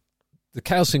in the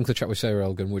Kyle Sinclair chat with Sarah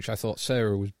Elgin, which I thought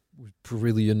Sarah was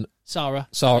brilliant. Sarah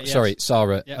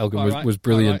Elgin was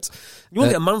brilliant. Right. You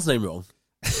won't get a man's name wrong.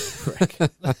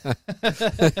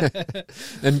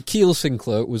 And Keel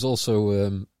Sinclair was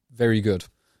also very good.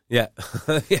 Yeah,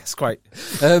 yes, quite.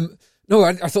 No,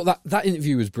 I thought that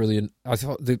interview was brilliant. I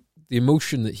thought the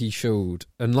emotion that he showed,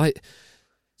 and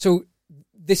so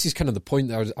this is kind of the point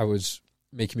that I was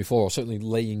making before, or certainly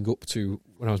laying up to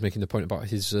when I was making the point about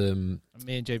his. Me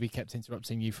and JB kept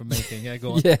interrupting you from making. Yeah,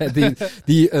 go on. Yeah,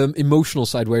 the emotional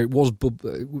side where it was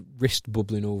wrist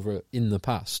bubbling over in the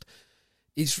past.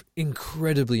 It's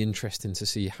incredibly interesting to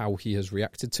see how he has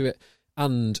reacted to it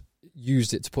and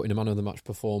used it to put in a man of the match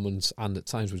performance, and at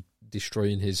times was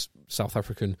destroying his South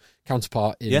African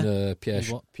counterpart in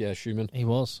Pierre Schumann. He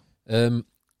was.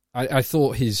 I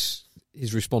thought his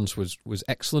response was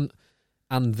excellent,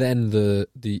 and then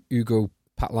the Ugo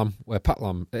Patlam, where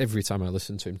Patlam, every time I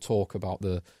listen to him talk about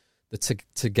the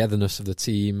togetherness of the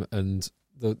team and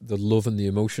the love and the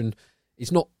emotion.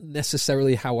 It's not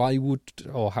necessarily how I would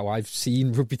or how I've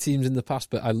seen rugby teams in the past,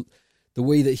 but the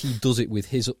way that he does it with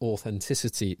his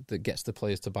authenticity that gets the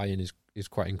players to buy in is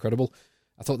quite incredible.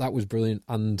 I thought that was brilliant.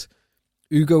 And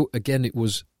Ugo, again, it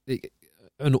was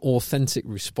an authentic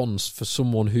response for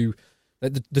someone who,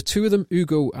 like the two of them,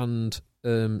 Ugo and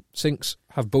Sinks,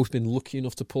 have both been lucky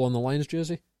enough to pull on the Lions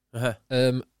jersey.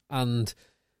 And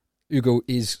Ugo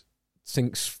is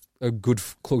Sinks' a good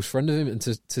close friend of him, and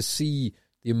to see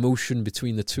the emotion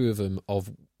between the two of them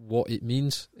of what it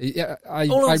means, I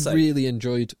really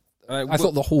enjoyed. I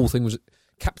thought the whole thing was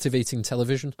captivating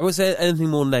television. I won't say anything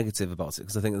more negative about it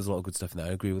because I think there's a lot of good stuff in there.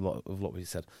 I agree with a lot of what we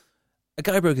said. A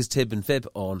guy broke his tib and fib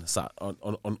on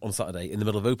Saturday in the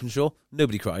middle of Openshaw.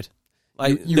 Nobody cried.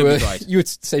 Nobody cried. You were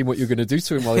saying what you were going to do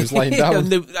to him while he was lying down.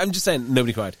 No, I'm just saying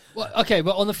nobody cried. Well, okay,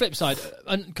 but on the flip side,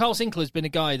 and Carl Sinclair's been a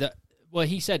guy that, well,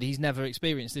 he said he's never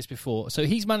experienced this before. So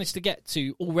he's managed to get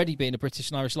to already being a British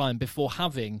and Irish Lion before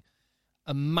having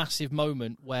a massive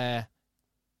moment where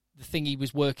the thing he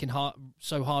was working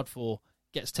so hard for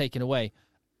gets taken away.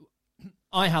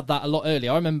 I had that a lot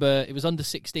earlier. I remember it was under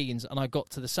 16s and I got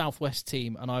to the Southwest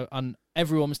team and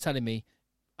everyone was telling me,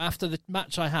 after the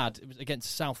match I had, it was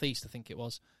against South East, I think it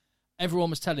was, everyone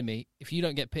was telling me, if you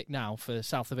don't get picked now for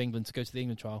South of England to go to the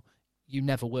England trial, you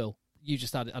never will. You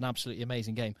just had an absolutely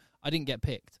amazing game. I didn't get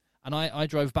picked. And I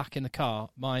drove back in the car.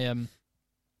 My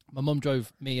mum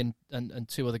drove me and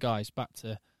two other guys back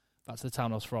to the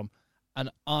town I was from. And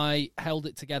I held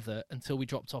it together until we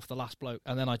dropped off the last bloke,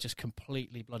 and then I just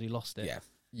completely bloody lost it.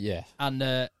 Yeah. And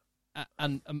my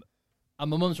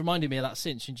mum's reminded me of that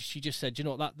since, and she just said, "You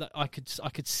know what? That I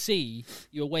could see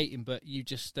you were waiting, but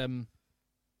it's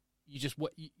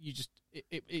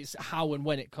how and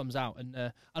when it comes out."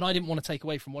 And I didn't want to take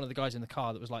away from one of the guys in the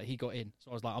car that was like, he got in,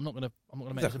 so I was like, I'm not gonna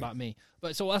make this about me.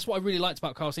 But so that's what I really liked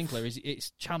about Carl Sinclair is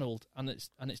it's channeled and it's.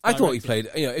 I thought he played.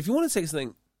 If you want to take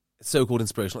something so-called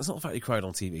inspirational, it's not the fact he cried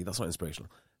on TV. That's not inspirational.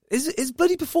 His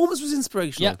bloody performance was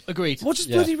inspirational. Yeah, agreed. Watch his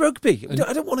bloody rugby.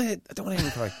 I don't want to hear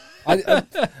him cry.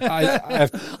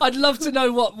 I'd love to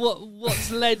know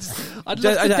what's led. I'd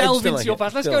love to delve into your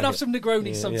past. Let's go and have some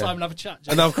Negronis sometime and have a chat.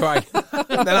 Jack. And I'll cry.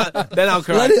 then I'll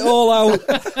cry. Let it all out.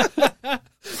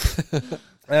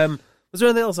 Was there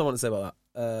anything else I want to say about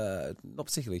that? Not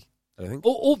particularly, I don't think.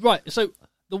 All right. So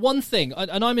the one thing,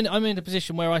 and I'm in a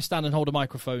position where I stand and hold a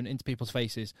microphone into people's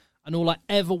faces, and all I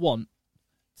ever want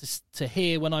to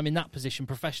hear when I'm in that position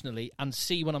professionally and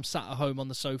see when I'm sat at home on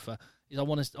the sofa is I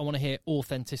want to hear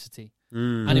authenticity.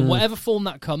 And in whatever form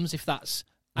that comes, if that's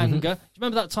anger. Do you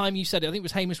remember that time you said it? I think it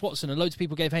was Hamish Watson, and loads of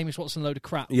people gave Hamish Watson a load of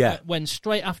crap. Yeah. When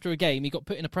straight after a game, he got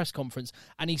put in a press conference,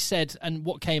 and he said, and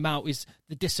what came out is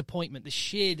the disappointment, the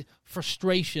sheer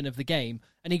frustration of the game,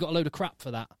 and he got a load of crap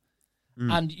for that.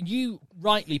 And you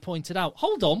rightly pointed out,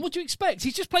 hold on, what do you expect?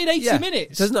 He's just played 80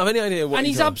 minutes. Doesn't have any idea what and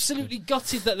he's absolutely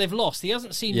gutted that they've lost. He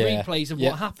hasn't seen replays of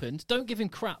what happened. Don't give him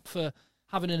crap for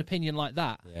having an opinion like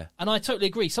that. Yeah. And I totally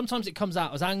agree. Sometimes it comes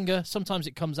out as anger. Sometimes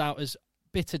it comes out as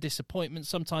bitter disappointment.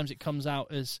 Sometimes it comes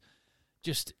out as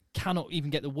just cannot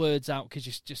even get the words out because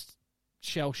you're just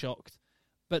shell-shocked.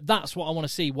 But that's what I want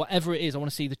to see. Whatever it is, I want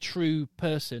to see the true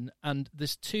person. And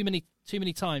there's too many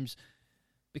times,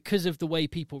 because of the way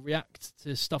people react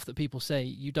to stuff that people say,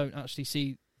 you don't actually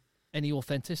see any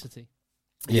authenticity.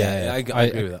 Yeah, I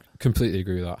agree with that. Completely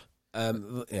agree with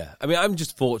that. Yeah, I mean, I'm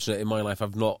just fortunate in my life.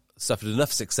 I've not suffered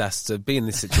enough success to be in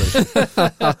this situation.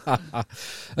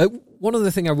 One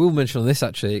other thing I will mention on this,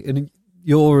 actually, and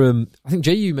your, I think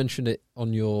Jay, you mentioned it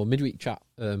on your midweek chat,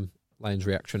 Lions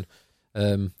reaction.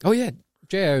 Oh yeah,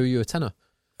 Jay, I owe you a tenner.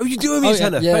 Oh, you do owe me a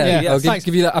tenner? Yeah. I'll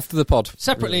give you that after the pod.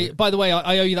 Separately, by the way,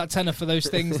 I owe you that tenner for those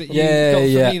things that you got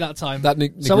for me that time.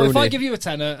 So if I give you a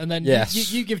tenner and then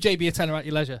you give JB a tenner at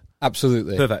your leisure.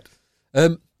 Absolutely. Perfect.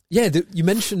 You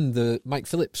mentioned the Mike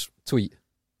Phillips tweet,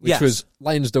 which was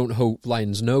Lions don't hope,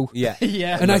 Lions know. Yeah.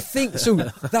 Yeah. And I think, so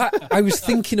that, I was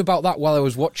thinking about that while I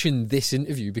was watching this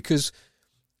interview, because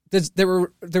there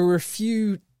were a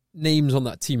few names on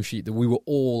that team sheet that we were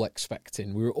all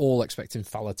expecting. We were all expecting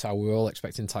Faletau. We were all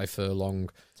expecting Ty Furlong.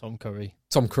 Tom Curry,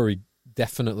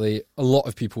 definitely. A lot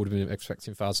of people would have been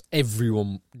expecting Faz.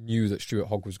 Everyone knew that Stuart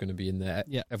Hogg was going to be in there.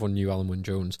 Yeah. Everyone knew Alan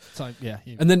Wynne-Jones.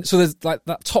 And then, so there's like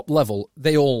that top level,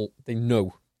 they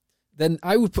know. Then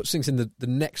I would put things in the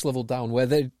next level down where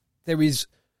they're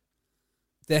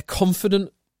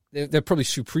confident. They're probably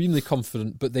supremely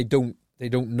confident, but they don't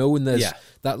know, and there's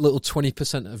that little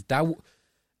 20% of doubt.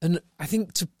 And I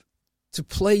think to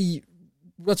play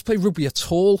rugby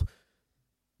at all,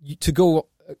 to go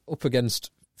up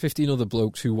against 15 other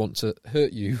blokes who want to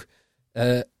hurt you,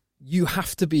 you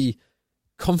have to be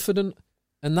confident.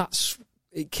 And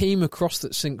it came across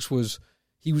that Sinks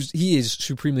he is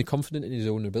supremely confident in his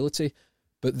own ability,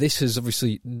 but this has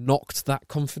obviously knocked that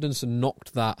confidence and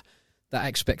knocked that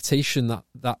expectation,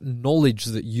 that knowledge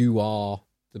that you are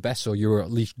the best, or you're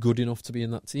at least good enough to be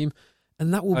in that team.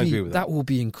 And that will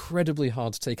be incredibly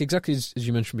hard to take. Exactly as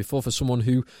you mentioned before, for someone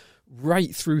who,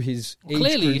 right through his age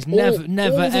clearly group, he's never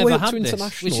ever had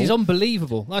this, which is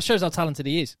unbelievable. That shows how talented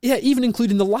he is. Yeah, even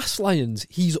including the last Lions,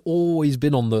 he's always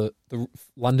been on the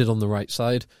landed on the right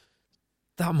side.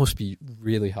 That must be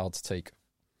really hard to take.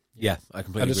 Yeah, I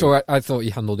completely agree. So I thought he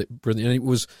handled it brilliantly.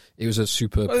 And it was a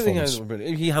superb performance.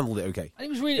 He handled it okay. And it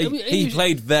was really. He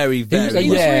played very, very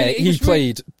well. He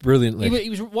played brilliantly. He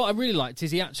was. What I really liked is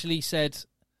he actually said,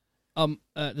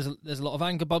 "There's a lot of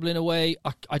anger bubbling away.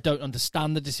 I don't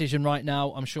understand the decision right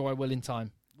now. I'm sure I will in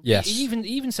time." Yes. He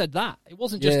even said that. It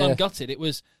wasn't just I'm gutted. It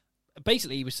was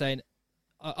basically he was saying,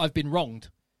 "I've been wronged."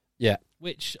 Yeah.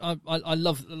 Which I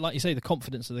love, like you say, the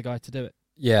confidence of the guy to do it.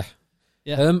 Yeah.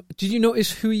 Yeah. Did you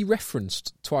notice who he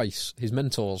referenced twice? His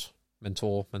mentors.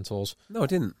 No, I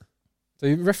didn't. So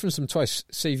he referenced them twice.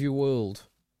 Save Your World.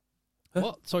 Huh?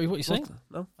 What? Sorry, what are you saying?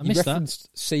 No. I missed that. He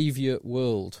referenced Save Your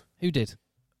World. Who did?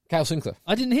 Kyle Sinclair.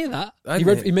 I didn't hear that.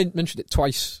 He mentioned it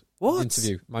twice. What? In the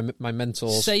interview. My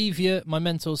mentors. My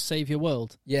mentors save your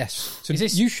world. Yes. So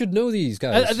you should know these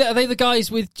guys. Are they the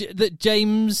guys with that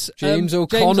James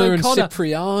O'Connor and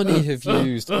Cipriani have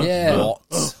used? Yeah.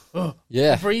 What?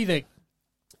 Yeah. Breathing.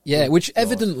 Yeah, which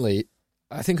evidently,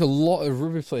 I think a lot of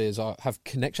rugby players have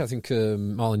connection. I think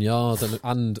Marlon Yard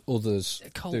and others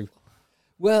do.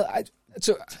 Well, I think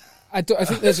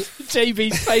there's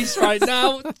JB's face right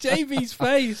now. JB's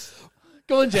face.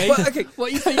 Go on, Jay. Well, okay.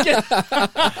 What are you thinking?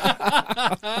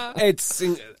 It's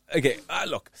okay.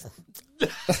 Look,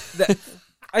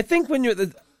 I think when you're at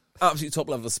the absolute top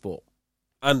level of sport,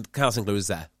 and Carl Sinclair is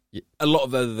there, a lot of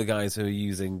the guys who are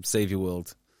using Save Your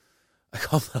World, I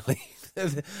can't believe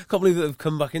that they've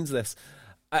come back into this.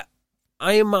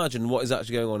 I imagine what is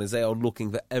actually going on is they are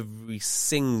looking for every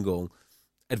single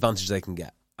advantage they can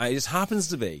get. It just happens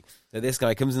to be that this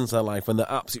guy comes into their life when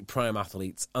they're absolute prime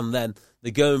athletes, and then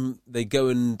they go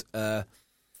and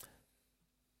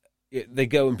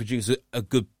produce a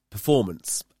good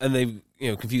performance, and they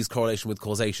confuse correlation with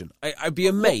causation. I'd be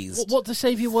amazed. What does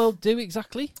Save Your World do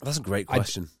exactly? That's a great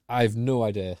question. I have no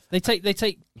idea. They take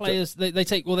players. They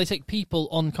take people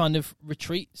on kind of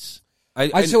retreats.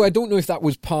 So I don't know if that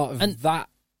was part of that.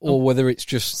 Or whether it's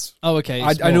just... Oh, okay.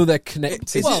 I know they're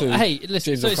connected to... hey,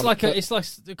 listen, so it's like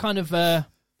the kind of...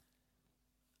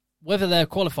 whether they're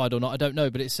qualified or not, I don't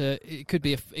know, but it could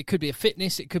be a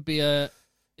fitness, it could be a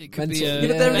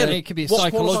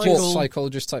psychological...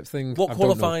 Psychologist type thing. What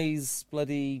qualifies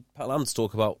bloody Pat Lam to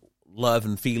talk about love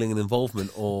and feeling and involvement,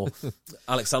 or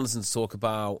Alex Anderson to talk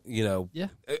about, the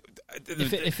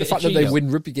fact that they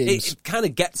win rugby games. It kind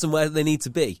of gets them where they need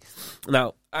to be.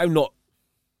 Now, I'm not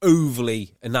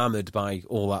overly enamoured by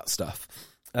all that stuff,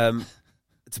 to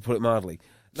put it mildly.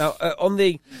 Now, on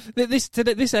this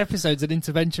episode's an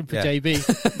intervention for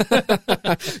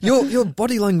JB. Your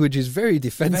body language is very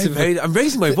defensive. I'm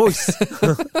raising my voice.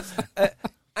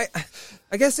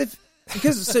 I guess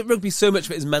because rugby, so much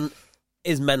of it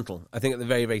is mental. I think at the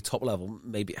very, very top level,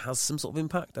 maybe it has some sort of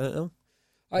impact. I don't know.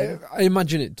 I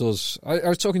imagine it does. I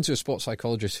was talking to a sports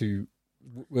psychologist who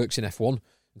works in F1.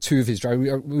 Two of his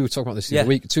drivers, we were talking about this the other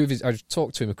week. I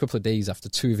talked to him a couple of days after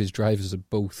two of his drivers had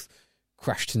both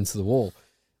crashed into the wall,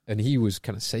 and he was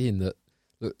kind of saying that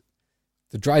the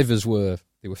drivers were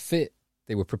fit,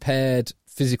 they were prepared,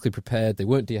 physically prepared, they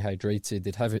weren't dehydrated,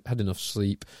 they'd had enough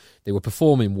sleep, they were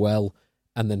performing well,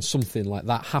 and then something like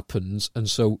that happens, and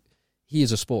so he,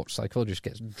 as a sports psychologist,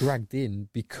 gets dragged in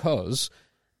because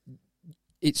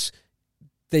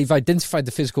they've identified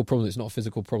the physical problem. It's not a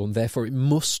physical problem, therefore it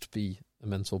must be a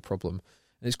mental problem.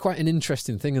 And it's quite an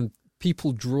interesting thing, and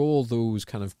people draw those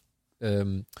kind of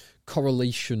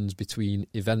correlations between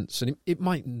events, and it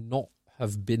might not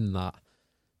have been that.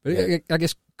 But I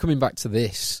guess coming back to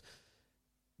this,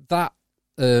 that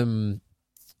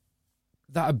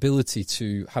ability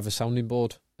to have a sounding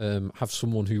board, have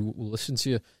someone who will listen to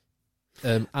you,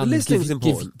 and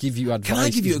give you advice. Can I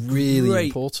give you is really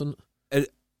important.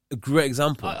 A great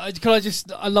example. I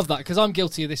love that, because I'm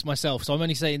guilty of this myself, so I'm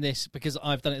only saying this because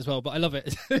I've done it as well, but I love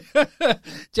it.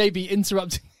 JB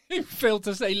interrupting Phil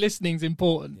to say listening's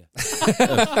important.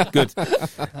 Yeah. Good.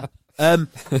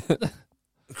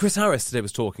 Chris Harris today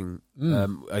was talking.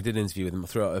 I did an interview with him. I'll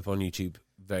throw it up on YouTube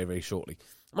very, very shortly.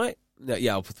 I'll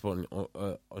put it on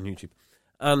YouTube.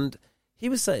 And he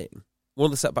was saying one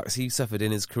of the setbacks he suffered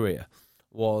in his career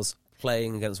was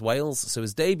playing against Wales. So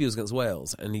his debut was against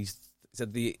Wales, and he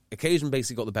said the occasion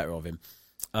basically got the better of him,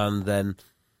 and then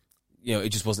it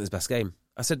just wasn't his best game.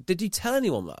 I said, did you tell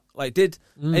anyone that? Like, did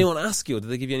anyone ask you, or did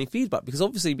they give you any feedback? Because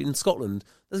obviously in Scotland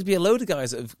there's going to be a load of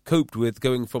guys that have coped with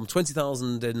going from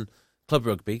 20,000 in club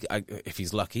rugby, if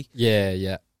he's lucky.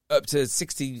 Yeah. Up to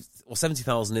 60 or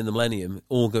 70,000 in the Millennium,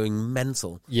 all going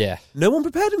mental. Yeah. No one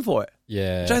prepared him for it.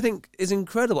 Yeah. Which I think is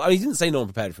incredible. I mean, he didn't say no one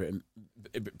prepared him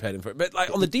for it, but like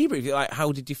on the debrief, like,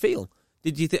 how did you feel?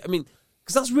 Did you think? I mean,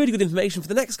 because that's really good information for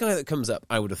the next guy that comes up,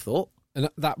 I would have thought. And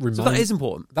that is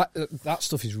important. That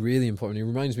stuff is really important. It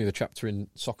reminds me of a chapter in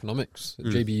Soccernomics that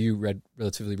JBU read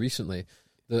relatively recently.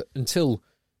 That until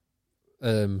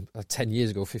 10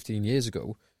 years ago, 15 years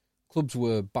ago, clubs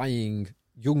were buying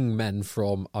young men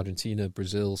from Argentina,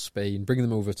 Brazil, Spain, bringing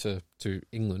them over to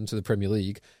England, to the Premier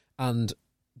League, and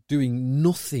doing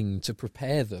nothing to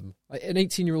prepare them. Like an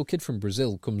 18-year-old kid from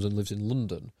Brazil comes and lives in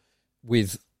London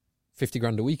with 50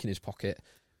 grand a week in his pocket,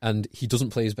 and he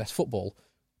doesn't play his best football.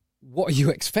 What are you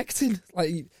expecting?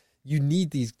 Like, you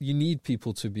need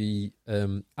people to be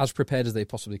as prepared as they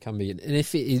possibly can be. And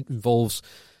if it involves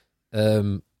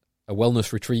a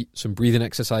wellness retreat, some breathing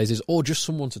exercises, or just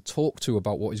someone to talk to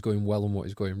about what is going well and what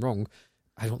is going wrong,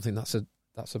 I don't think that's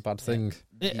a bad thing.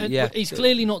 He's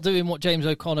clearly not doing what James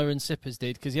O'Connor and Sippers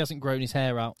did, because he hasn't grown his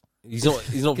hair out. He's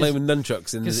not playing with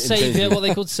nunchucks in Saviour, what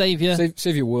they called Saviour.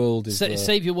 Saviour World is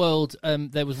Saviour World.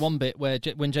 There was one bit where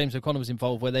when James O'Connor was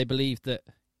involved, where they believed that,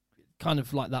 kind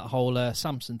of like that whole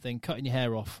Samson thing, cutting your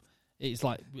hair off. It's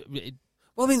like,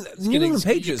 well, I mean, New England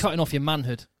Patriots cutting off your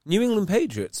manhood. New England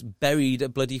Patriots buried a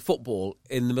bloody football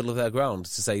in the middle of their ground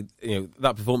to say,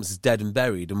 that performance is dead and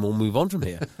buried, and we'll move on from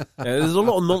here. There's a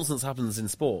lot of nonsense happens in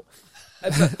sport.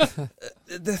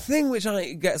 The thing which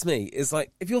gets me is,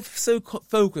 like, if you're so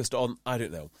focused on, I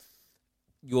don't know,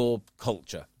 your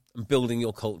culture and building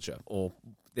your culture, or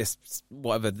this,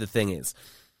 whatever the thing is,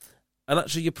 and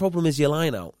actually your problem is your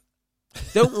line out.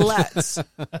 Don't let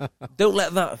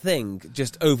that thing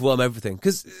just overwhelm everything,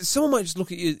 because someone might just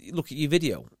look at your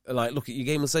video, like look at your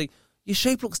game and say your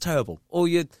shape looks terrible, or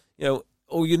you're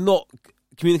not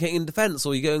communicating in defence,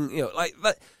 or you're going, like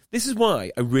that. This is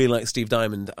why I really like Steve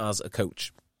Diamond as a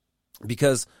coach,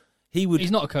 because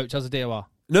he's not a coach as a DOR.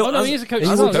 No, he is a coach.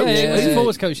 He's a coach. Yeah, he's a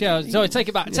forwards coach. Yeah, sorry, take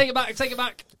it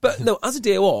back. But no, as a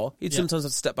DOR, he'd sometimes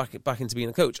have to step back into being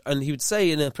a coach, and he would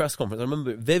say in a press conference, I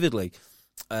remember it vividly.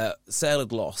 Sale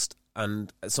had lost,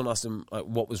 and someone asked him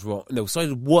what was wrong. No, Sale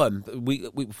had won the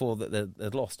week before that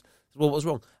they'd lost. Well, what was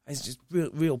wrong? And it's just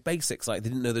real basics. Like, they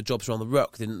didn't know the jobs around the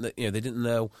ruck. They didn't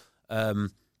know.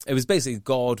 It was basically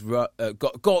guarding up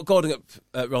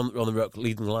around the ruck,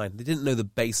 leading the line. They didn't know the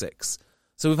basics,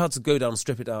 so we've had to go down,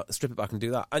 strip it back, and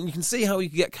do that. And you can see how you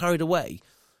can get carried away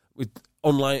with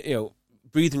online,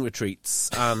 breathing retreats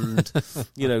and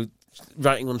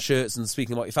writing on shirts and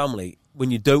speaking about your family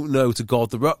when you don't know to guard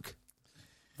the ruck.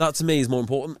 That, to me, is more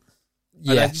important.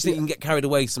 Yeah, and I just think you can get carried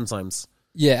away sometimes.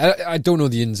 Yeah, I don't know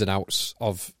the ins and outs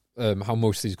of how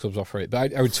most of these clubs operate,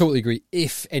 but I would totally agree.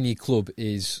 If any club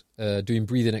is doing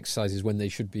breathing exercises when they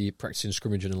should be practicing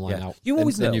scrimmaging and line out, you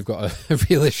always know. Then you've got a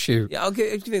real issue. Yeah, I'll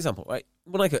give you an example. Right,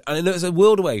 when I coach, and I know it's a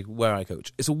world away where I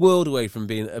coach. It's a world away from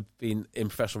being in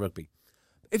professional rugby.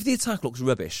 If the attack looks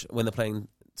rubbish when they're playing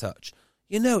touch,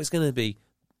 it's going to be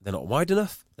they're not wide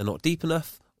enough, they're not deep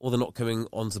enough, or they're not coming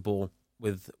onto the ball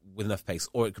with enough pace,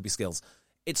 or it could be skills.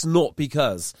 It's not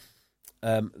because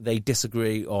they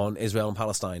disagree on Israel and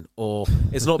Palestine, or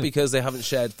it's not because they haven't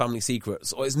shared family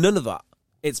secrets, or it's none of that.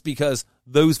 It's because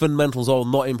those fundamentals are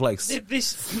not in place.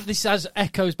 This has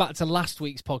echoes back to last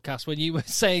week's podcast when you were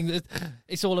saying that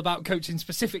it's all about coaching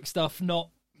specific stuff,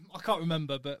 I can't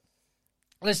remember, but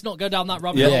let's not go down that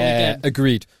rabbit hole again.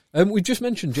 Agreed. We just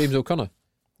mentioned James O'Connor.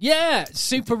 Yeah,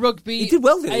 Super Rugby he did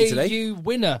well, didn't he, today? AU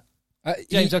winner.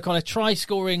 James O'Connor,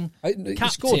 try-scoring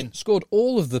captain. Scored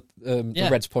all of the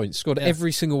Reds points. Scored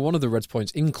every single one of the Reds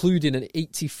points, including an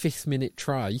 85th minute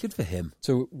try. Good for him.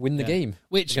 To win the game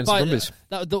against the Brumbies.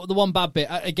 The one bad bit,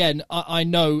 again, I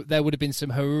know there would have been some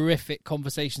horrific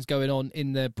conversations going on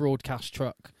in the broadcast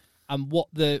truck. And what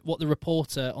the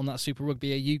reporter on that Super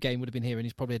Rugby AU game would have been hearing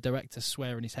is probably a director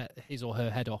swearing his or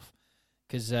her head off.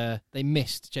 Because they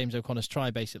missed James O'Connor's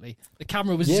try, basically. The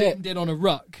camera was zoomed in on a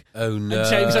ruck. Oh, no. And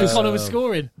James O'Connor was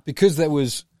scoring. Because it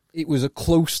was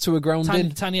close to a ground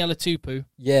in. Taniela Tupu.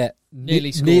 Yeah.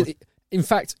 Nearly scored. In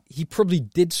fact, he probably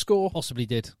did score. Possibly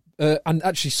did. And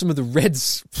actually, some of the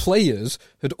Reds players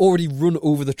had already run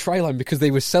over the try line because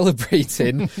they were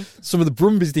celebrating. Some of the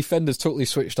Brumbies defenders totally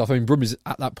switched off. I mean, Brumbies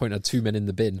at that point had 2 men in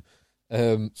the bin.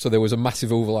 So there was a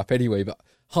massive overlap anyway, but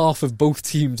half of both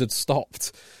teams had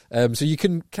stopped. So you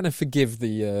can kind of forgive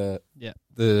the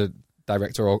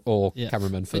director or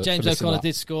cameraman for James for O'Connor that.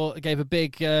 did score. Gave a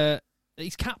big...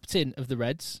 he's captain of the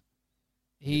Reds.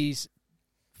 He's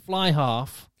fly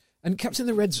half. And captain of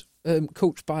the Reds,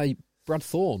 coached by Brad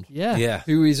Thorne. Yeah.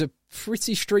 Who is a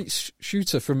pretty straight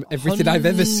shooter from everything I've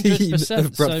ever seen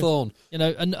of Brett Thorne. You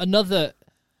know,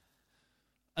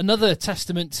 another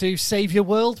testament to save your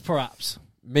world, perhaps.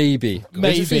 Maybe.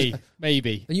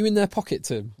 Maybe. Are you in their pocket,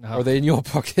 Tim? No. Or are they in your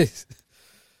pocket?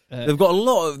 They've got a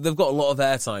lot of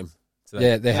airtime.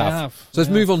 Yeah, they have. So let's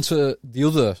move on to the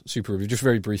other Super Rugby, just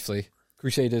very briefly.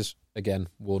 Crusaders, again,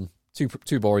 won.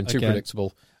 Too boring, too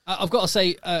predictable. I've got to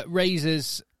say,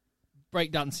 Razor's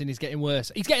breakdancing is getting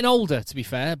worse. He's getting older, to be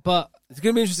fair, but it's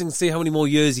going to be interesting to see how many more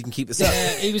years he can keep this up.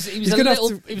 He was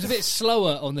a bit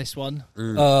slower on this one.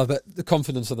 But the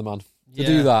confidence of the man to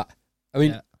do that. I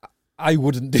mean, I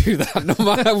wouldn't do that no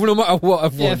matter what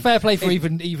I've won. Yeah, fair play for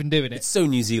even doing it. It's so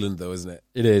New Zealand, though, isn't it?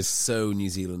 It is so New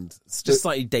Zealand. It's just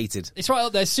slightly dated. It's right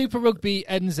up there. Super Rugby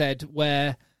NZ,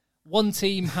 where one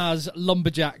team has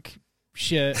lumberjack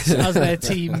shirts as their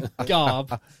team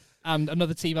garb, and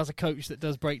another team has a coach that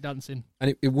does breakdancing.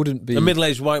 And it wouldn't be a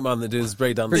middle-aged white man that does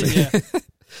breakdancing.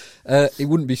 It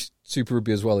wouldn't be Super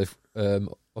Rugby as well if,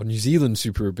 or New Zealand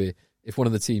Super Rugby, if one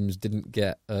of the teams didn't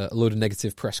get a load of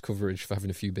negative press coverage for having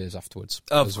a few beers afterwards.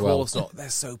 Of course not. They're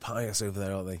so pious over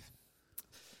there, aren't they?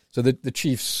 So the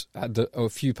Chiefs had a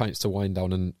few pints to wind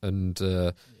down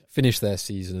and finish their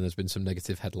season, and there's been some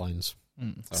negative headlines.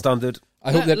 So. Standard.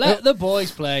 Let the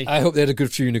boys play. I hope they had a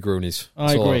good few Negronis.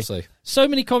 I agree. So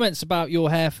many comments about your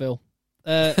hair, Phil.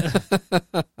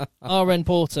 RN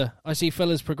Porter. I see Phil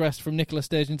has progressed from Nicola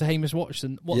Sturgeon to Hamish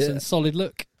Watson. Solid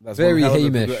look. That's very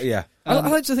Hamish. Yeah. I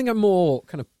like to think I'm more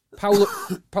kind of Paolo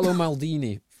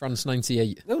Maldini, France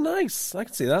 98. Oh, nice. I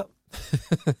can see that.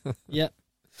 Yeah.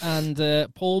 And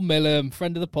Paul Millam,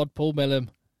 friend of the pod, Paul Millam,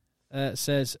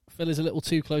 says Phil is a little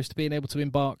too close to being able to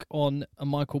embark on a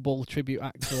Michael Ball tribute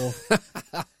act tour.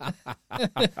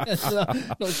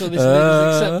 Not sure this is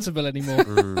acceptable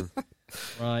anymore.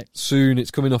 Right. Soon,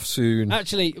 it's coming off soon.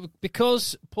 Actually,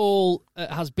 because Paul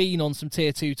has been on some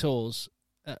Tier 2 tours,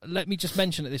 let me just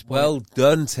mention at this point. Well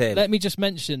done, Tim. Let me just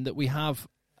mention that we have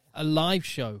a live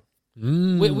show.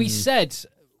 We said,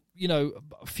 a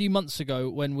few months ago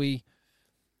when we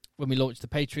launched the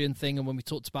Patreon thing and when we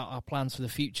talked about our plans for the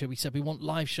future, we said we want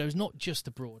live shows, not just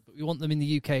abroad, but we want them in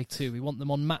the UK too. We want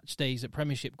them on match days at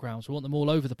Premiership grounds. We want them all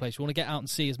over the place. We want to get out and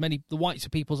see the whites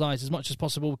of people's eyes as much as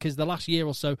possible, because the last year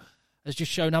or so has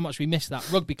just shown how much we miss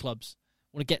that. Rugby clubs.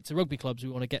 We want to get to rugby clubs. We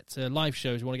want to get to live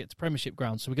shows. We want to get to Premiership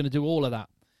grounds. So we're going to do all of that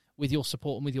with your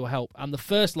support and with your help. And the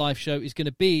first live show is going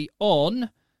to be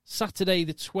on Saturday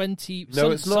the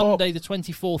Sunday the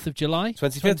 24th of July.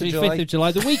 25th of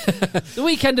July. The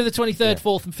weekend of the 23rd,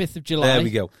 4th and 5th of July. There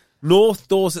we go. North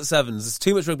Dorset Sevens. There's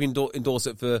too much rugby in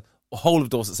Dorset for the whole of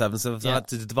Dorset Sevens, so I had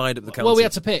to divide up the county. Well, we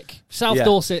had to pick. South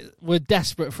Dorset were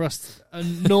desperate for us.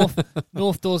 And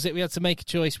North Dorset, we had to make a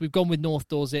choice. We've gone with North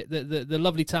Dorset, the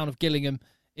lovely town of Gillingham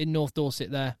in North Dorset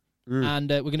there. And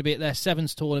we're going to be at their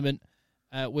Sevens tournament.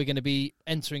 We're going to be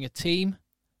entering a team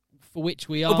for which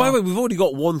we are. Oh, by the way, we've already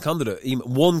got one candidate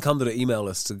email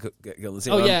us to get on the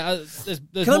team. Oh, yeah. There's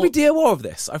Can I be DOR of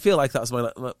this? I feel like that's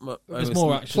my there's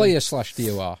more, actually.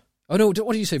 Player/DOR. Oh, no,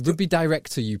 what do you say? Rugby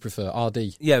director you prefer?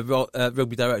 RD? Yeah,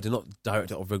 rugby director, not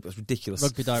director of rugby. That's ridiculous.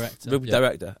 Rugby director. Rugby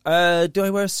director. Do I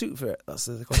wear a suit for it? That's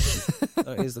the question.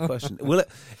 That is the question.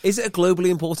 Is it a globally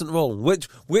important role? Which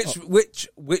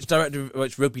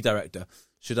rugby director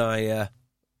should I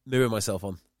mirror myself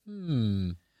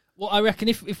on? Well, I reckon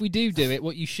if we do it,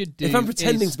 what you should do. If I'm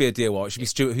pretending to be a DOR, it should be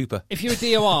Stuart Hooper. If you're a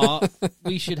DOR,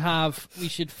 we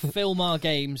should film our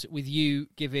games with you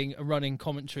giving a running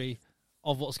commentary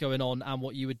of what's going on and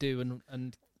what you would do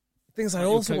and things. I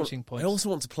also want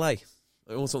to play.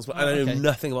 I know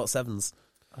nothing about sevens.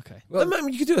 Okay. Well, I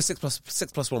mean, you could do a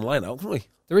 6+1 line out, couldn't we?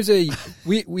 There is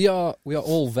we are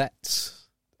all vets.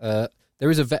 There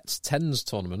is a vets 10s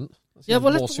tournament. Yeah,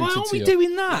 well, why aren't we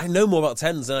doing that? I know more about 10s than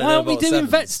I know about sevens. Why aren't we doing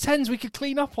vets 10s? We could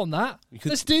clean up on that.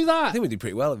 Let's do that. I think we do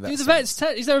pretty well in vets. Do the vets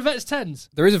 10s. Is there a vets 10s?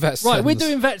 There is a vets 10s. Right, we're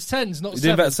doing vets 10s, not 7s. We're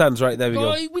doing vets 10s, right, there we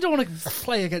go. We don't want to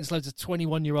play against loads of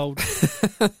 21-year-old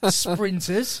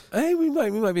sprinters. Hey, we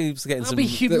might be able to get in That'd be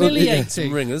humiliating.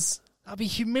 Some ringers. That'd be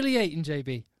humiliating,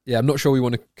 JB. Yeah, I'm not sure we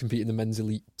want to compete in the men's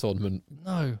elite tournament.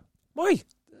 No. Why?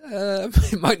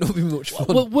 It might not be much fun.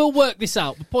 We'll work this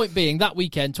out. The point being, that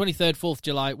weekend, 23rd, 4th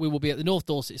July, we will be at the North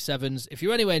Dorset Sevens. If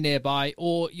you're anywhere nearby,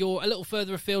 or you're a little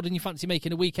further afield and you fancy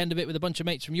making a weekend of it with a bunch of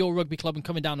mates from your rugby club and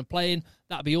coming down and playing,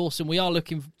 that'd be awesome. We are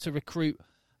looking to recruit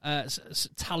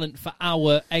talent for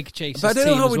our Egg Chasers. But I don't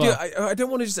know how we well. do it. I don't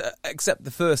want to just accept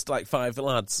the first 5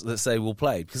 lads that say we'll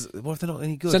play, because what if they're not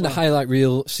any good? Send a highlight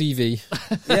reel CV.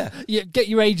 Yeah, get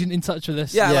your agent in touch with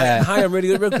us. Yeah. Hi, I'm really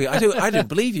good at rugby. I don't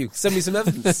believe you. Send me some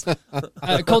evidence.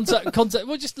 Contact.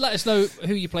 Well, just let us know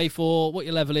who you play for, what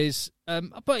your level is.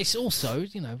 But it's also,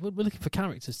 we're looking for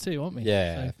characters too, aren't we?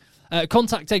 Yeah. So,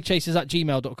 contact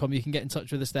eggchasers@gmail.com. You can get in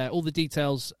touch with us there. All the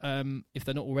details, if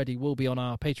they're not already, will be on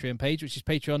our Patreon page, which is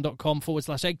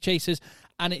patreon.com/eggchasers.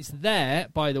 And it's there,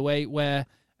 by the way, where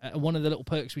one of the little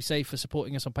perks we say for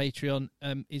supporting us on Patreon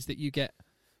is that you get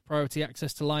priority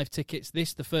access to live tickets.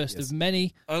 This, the first of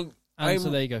many. So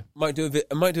there you go. I might do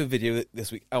a video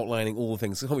this week outlining all the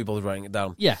things. I can't be bothered writing it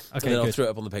down. Yeah, okay, and then I'll good. throw it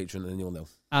up on the Patreon, and then you'll know.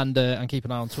 And keep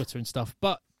an eye on Twitter and stuff.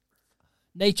 But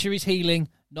nature is healing.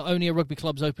 Not only are rugby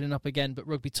clubs opening up again, but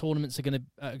rugby tournaments are going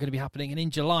to be happening. And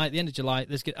in July, at the end of July,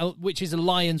 which is a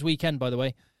Lions weekend, by the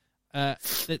way,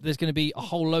 there's going to be a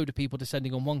whole load of people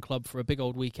descending on one club for a big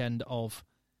old weekend of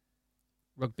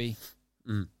rugby,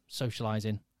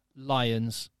 socialising,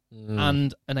 Lions,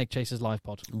 and an Egg Chasers live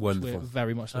pod. Wonderful. We're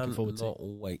very much looking forward to.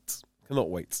 Cannot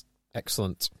wait.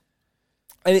 Excellent.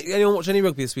 Anyone watch any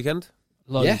rugby this weekend?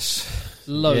 Loads. Yes.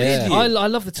 Loads. Yeah. I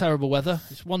love the terrible weather.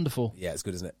 It's wonderful. Yeah, it's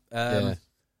good, isn't it?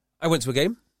 I went to a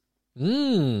game.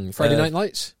 Friday Night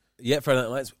Lights. Yeah, Friday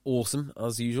Night Lights. Awesome,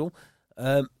 as usual.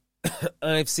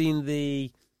 I've seen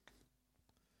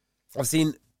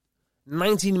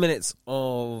 19 minutes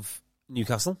of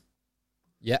Newcastle.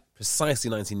 Yeah. Precisely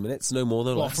 19 minutes, no more,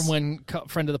 no less. From when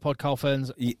friend of the pod, Carl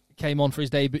Ferns, came on for his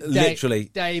debut.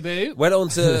 Literally. Debut. Went on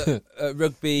to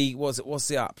rugby, what's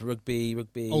the app? Rugby.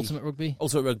 Ultimate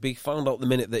Rugby. Found out the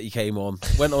minute that he came on.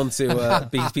 Went on to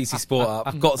PC Sport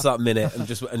app, got to that minute and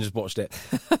just watched it.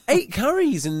 8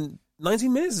 carries in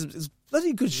 19 minutes is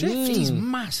bloody good shit. He's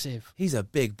massive. He's a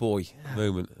big boy at the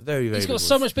moment. Very, very He's got big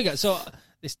so boy. much bigger. So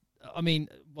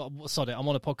sorry, I'm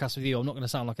on a podcast with you. I'm not going to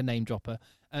sound like a name dropper.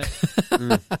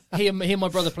 He and my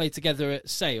brother played together at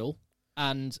Sale,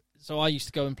 and so I used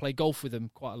to go and play golf with them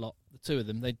quite a lot. The two of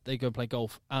them, they go and play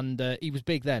golf, and he was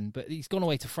big then, but he's gone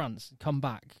away to France and come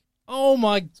back. Oh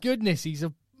my goodness, he's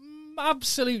an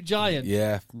absolute giant.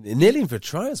 Yeah, nearly in for a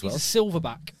try as well. He's a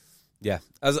silverback. Yeah,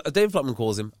 as Dave Flatman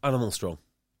calls him, animal strong.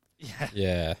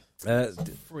 Yeah.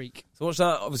 Freak. So watch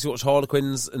that. Obviously watch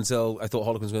Harlequins until I thought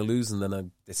Harlequins were going to lose, and then I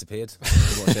disappeared.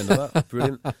 Watch the end of that.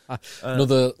 Brilliant.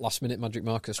 Another last-minute Magic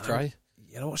Marcus try.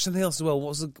 Yeah, I watched something else as well.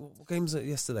 What game was it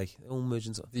yesterday? All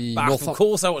merging. Bath. Of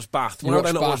course I watched Bath. Why did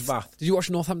I not watch Bath? Did you watch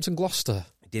Northampton Gloucester?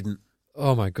 I didn't.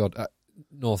 Oh my God.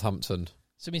 Northampton.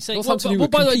 So Northampton were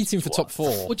competing for top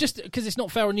 4. Well, just because it's not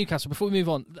fair on Newcastle, before we move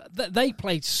on, they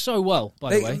played so well,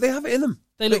 by the way. They have it in them.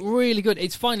 They look really good.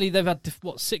 It's finally, they've had,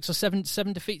 6 or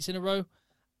 7 defeats in a row,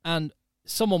 and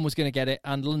someone was going to get it,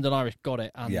 and London Irish got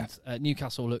it, and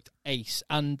Newcastle looked ace,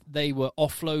 and they were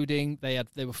offloading,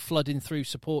 they were flooding through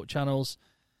support channels.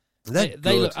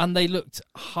 They looked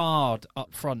hard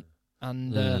up front,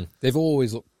 and they've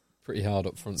always looked pretty hard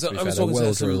up front. So I was talking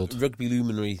to some rugby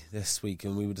luminary this week,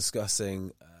 and we were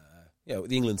discussing, the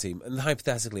England team, and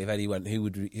hypothetically, if Eddie went, who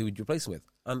would you replace him with?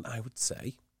 And I would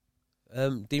say,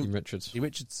 Dean Richards,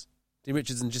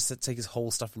 and just take his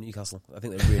whole stuff from Newcastle. I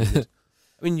think they're really good.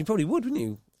 I mean, you probably would, wouldn't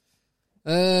you?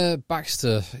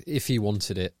 Baxter, if he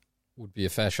wanted it, would be a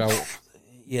fair shout.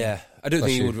 Yeah, I don't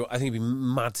think he would. I think he'd be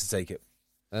mad to take it.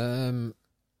 I'm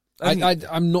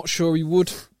not sure he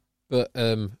would, but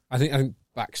I think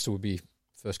Baxter would be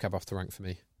first cab off the rank for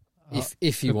me.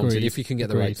 If he wanted, if he can get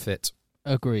the right fit.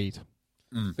 Agreed.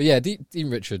 But yeah, Dean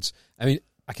Richards. I mean,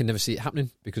 I can never see it happening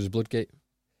because of Bloodgate.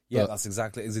 Yeah, it's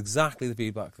exactly the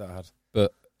feedback that I had.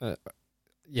 But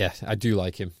yeah, I do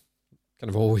like him. Kind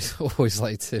of always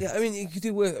liked him. Yeah, I mean, you could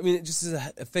do work. I mean, just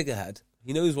as a figurehead,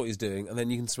 he knows what he's doing, and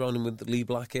then you can surround him with Lee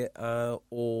Blackett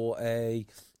or a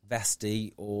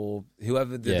Vesty or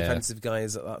whoever the defensive guy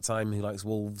is at that time who likes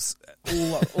Wolves.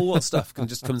 All that stuff can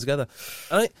just come together.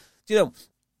 And I'm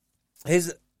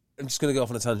just going to go off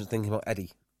on a tangent thinking about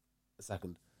Eddie a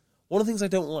second. One of the things I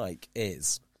don't like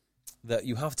is that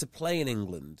you have to play in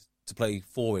England to play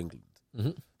for England.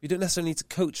 Mm-hmm. You don't necessarily need to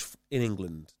coach in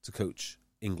England to coach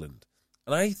England.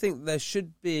 And I think there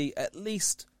should be at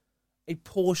least a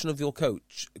portion of your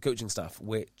coaching staff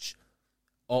which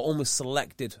are almost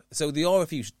selected. So the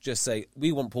RFU should just say,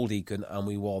 we want Paul Deacon and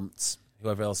we want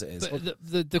whoever else it is. But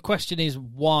the question is,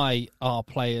 why are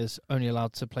players only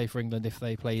allowed to play for England if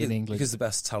they play in England? Because the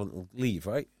best talent will leave,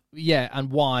 right? Yeah,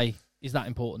 and why is that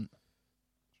important?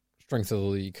 Strength of the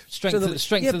league. Strength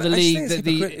of the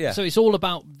league. So it's all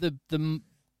about the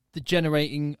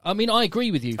generating. I mean, I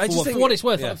agree with you. For what it's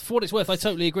worth, I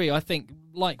totally agree. I think,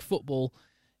 like football,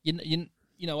 you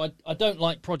I don't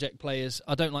like project players.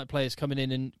 I don't like players coming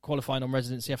in and qualifying on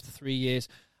residency after 3 years.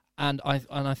 And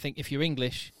I think if you're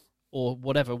English or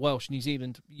whatever, Welsh, New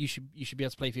Zealand, you should be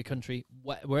able to play for your country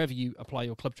wherever you apply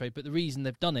your club trade. But the reason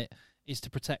they've done it is to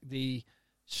protect the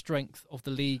strength of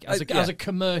the league as a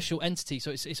commercial entity.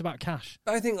 So it's about cash.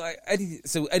 I think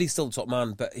Eddie's still the top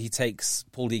man, but he takes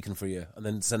Paul Deacon for a year and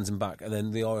then sends him back, and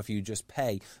then the RFU just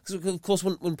pay. Because of course,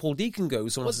 when Paul Deacon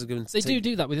goes, someone else is going to. They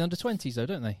do that with the under-20s, though,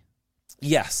 don't they?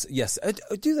 Yes.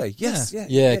 Do they? Yes.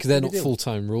 Yeah, because they're not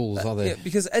full-time rules, are they? Yeah,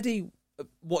 because Eddie,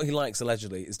 what he likes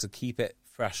allegedly is to keep it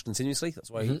fresh continuously.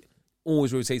 That's why he's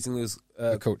always rotating those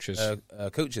coaches.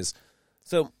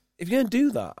 So if you're going to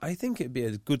do that, I think it'd be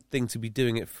a good thing to be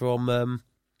doing it from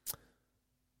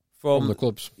the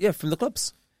clubs. Yeah, from the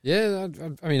clubs. Yeah,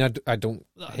 I mean, I don't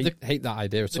hate that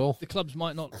idea at all. The clubs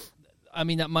might not. I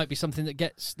mean, that might be something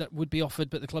that would be offered,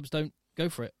 but the clubs don't go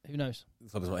for it. Who knows? The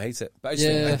clubs might hate it. But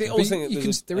I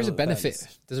think there is a benefit.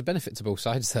 There's a benefit to both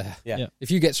sides there. Yeah. If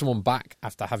you get someone back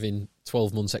after having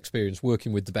 12 months experience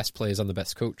working with the best players and the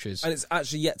best coaches. And it's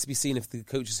actually yet to be seen if the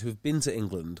coaches who have been to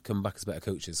England come back as better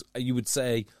coaches. You would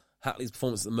say Hatley's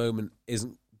performance at the moment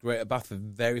isn't great at Bath for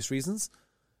various reasons.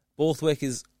 Borthwick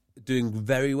is doing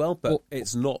very well, but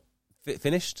it's not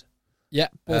finished. Yeah,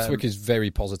 Borthwick is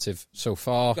very positive so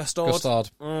far.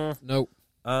 Gustard. No.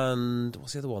 And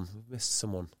what's the other one? We've missed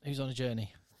someone. Who's on a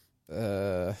journey?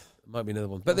 Might be another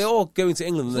one. But they're all going to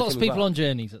England. There's lots of people on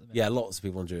journeys at the minute. Yeah, lots of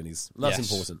people on journeys. That's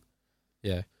important.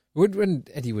 Yeah. When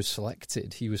Eddie was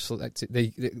selected, the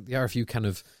RFU kind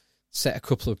of set a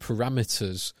couple of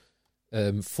parameters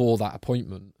for that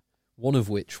appointment, one of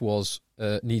which was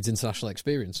needs international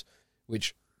experience,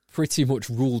 which pretty much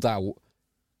ruled out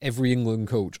every England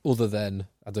coach other than,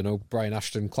 I don't know, Brian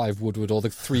Ashton, Clive Woodward, or the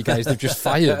three guys they've just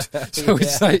fired. So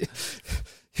it's like,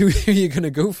 who are you going to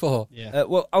go for? Yeah.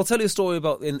 Well, I'll tell you a story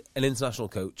about an international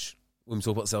coach when we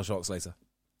talk about Sale Sharks later.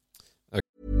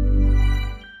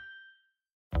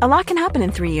 A lot can happen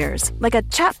in 3 years, like a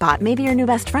chatbot may be your new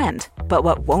best friend. But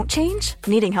what won't change?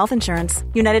 Needing health insurance.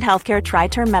 United Healthcare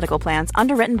Tri-Term Medical Plans,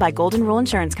 underwritten by Golden Rule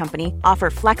Insurance Company, offer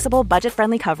flexible,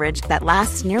 budget-friendly coverage that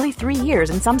lasts nearly 3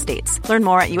 years in some states. Learn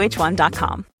more at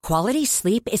uh1.com. Quality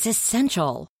sleep is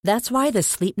essential. That's why the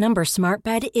Sleep Number Smart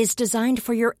Bed is designed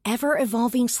for your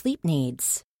ever-evolving sleep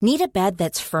needs. Need a bed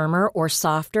that's firmer or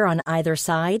softer on either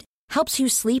side? Helps you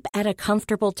sleep at a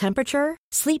comfortable temperature?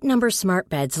 Sleep Number Smart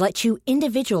Beds let you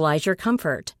individualize your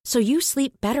comfort, so you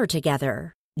sleep better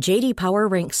together. J.D. Power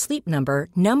ranks Sleep Number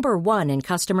number 1 in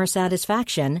customer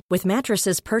satisfaction with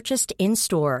mattresses purchased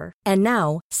in-store. And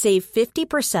now, save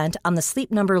 50% on the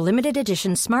Sleep Number Limited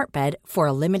Edition Smart Bed for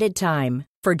a limited time.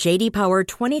 For J.D. Power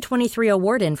 2023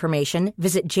 award information,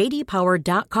 visit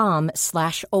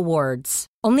jdpower.com/awards.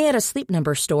 Only at a Sleep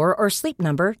Number store or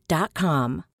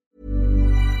sleepnumber.com.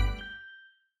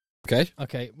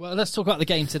 Okay. Well, let's talk about the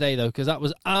game today, though, because that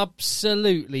was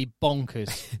absolutely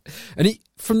bonkers. And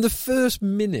from the first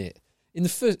minute, there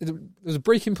was a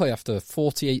breaking play after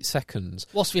 48 seconds.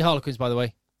 Wasps v Harlequins, by the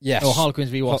way. Yes. Or Harlequins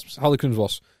v Wasps. Harlequins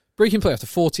Wasps. Breaking play after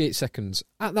 48 seconds.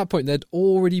 At that point, there'd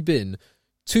already been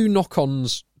 2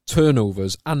 knock-ons,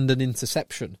 turnovers, and an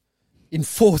interception in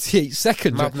 48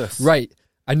 seconds. Madness. Right.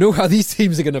 I know how these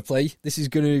teams are going to play. This is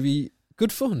going to be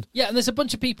good fun. Yeah, and there's a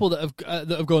bunch of people that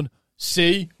have gone,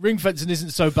 see, ring fencing isn't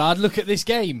so bad. Look at this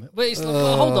game. But it's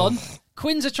hold on.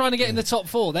 Quins are trying to get in the top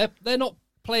 4. They're not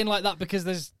playing like that because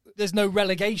there's no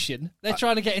relegation. They're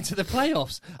trying to get into the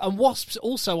playoffs. And Wasps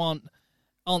also aren't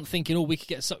thinking, we could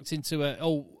get sucked into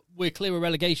we're clear of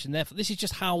relegation. Therefore, this is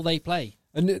just how they play.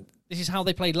 And this is how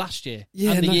they played last year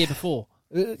and the year before.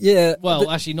 Well,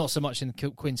 actually, not so much in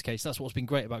Quins' case. That's what's been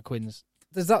great about Quins.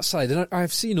 There's that side, and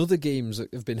I've seen other games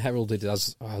that have been heralded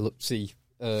as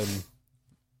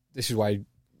this is why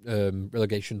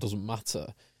relegation doesn't matter.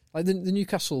 Like the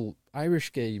Newcastle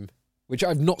Irish game, which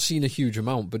I've not seen a huge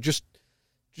amount, but just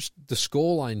the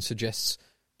scoreline suggests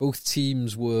both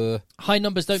teams were high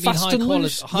numbers don't mean high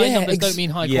quality. High numbers don't mean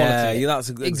high quality. Yeah, that's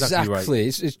exactly right.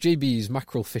 It's JB's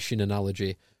mackerel fishing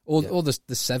analogy, or the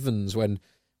sevens when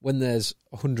there's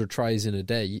 100 tries in a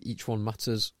day, each one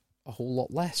matters a whole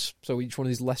lot less. So each one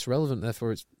is less relevant.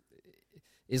 Therefore,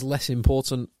 is less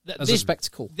important as a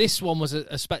spectacle. This one was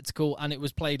a spectacle, and it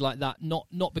was played like that, not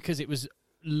because it was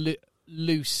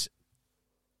loose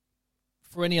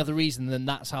for any other reason than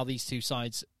that's how these two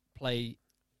sides play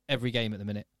every game at the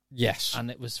minute. Yes.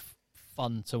 And it was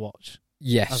fun to watch.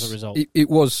 Yes. As a result. It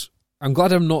was. I'm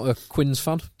glad I'm not a Quins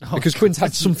fan, because Quins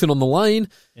had something on the line.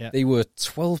 Yeah. They were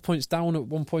 12 points down at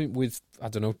one point with,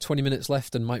 20 minutes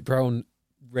left, and Mike Brown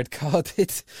red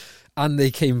carded, and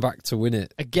they came back to win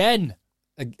it. Again.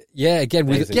 Again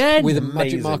with a Magic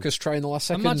Amazing. Marcus try in the last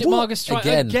second. A Magic Marcus try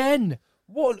again.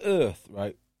 What on earth,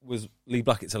 right, was Lee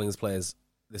Blackett telling his players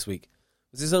this week?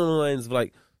 Was this on the lines of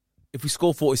like, if we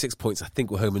score 46 points, I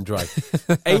think we're home and dry.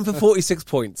 Aim for 46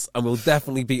 points, and we'll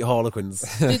definitely beat Harlequins.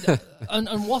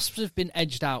 And Wasps have been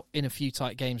edged out in a few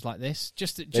tight games like this.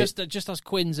 Just as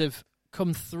Quins have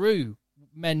come through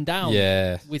men down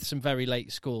with some very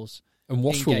late scores. And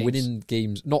Wasps were winning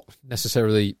games, not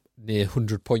necessarily near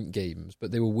 100-point games,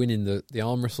 but they were winning the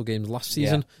arm wrestle games last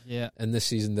season. Yeah. And this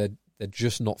season they're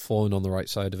just not falling on the right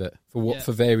side of it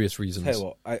for various reasons. Tell you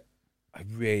what, I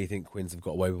really think Quins have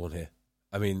got away with one here.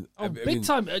 I mean, big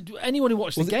time. Anyone who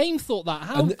watched the game thought that.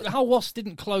 How Wasps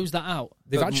didn't close that out?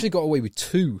 They've actually got away with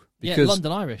two. Because,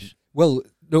 London Irish. Well,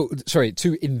 no, sorry,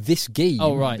 two in this game.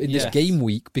 Oh, right. In this game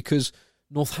week, because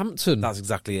Northampton. That's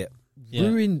exactly it.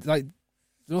 Ruined,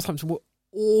 Northampton were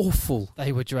awful.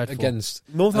 They were dreadful. Against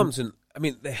Northampton, I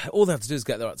mean, all they have to do is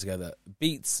get their act together.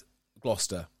 Beats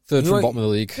Gloucester. Third from bottom of the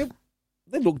league.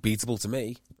 They look beatable to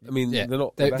me. I mean, they're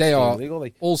not. They are. League, are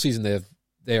they? All season,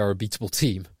 they are a beatable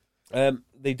team.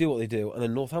 They do what they do, and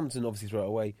then Northampton obviously throw it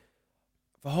away.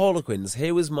 For Harlequins,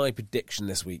 here was my prediction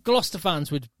this week. Gloucester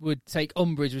fans would take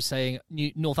umbrage with saying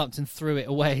Northampton threw it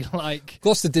away. Like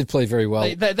Gloucester did play very well.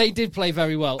 They did play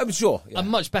very well. I'm sure, and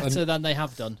much better than they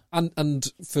have done. And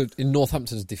in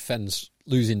Northampton's defence,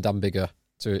 losing Dan Bigger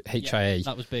to HIA,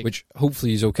 that was big. Which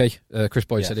hopefully he's okay. Chris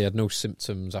Boyd said he had no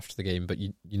symptoms after the game, but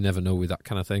you never know with that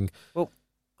kind of thing. Well,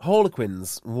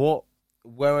 Harlequins,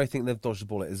 where I think they've dodged the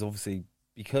bullet is obviously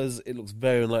because it looks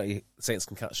very unlikely Saints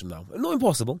can catch them now. Not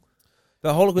impossible,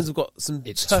 but Harlequins have got some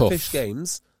toughish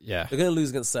games. Yeah, they're going to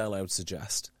lose against Sale, I would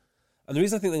suggest. And the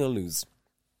reason I think they're going to lose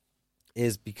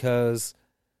is because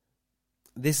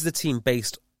this is a team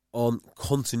based on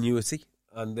continuity,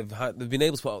 and they've been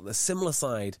able to put out a similar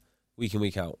side week in,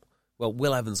 week out. Well,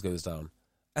 Will Evans goes down,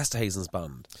 Esther Hazen's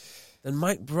banned, then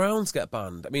Mike Brown's get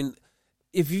banned. I mean,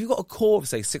 if you've got a core of,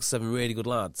 say, 6 or 7 really good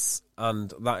lads,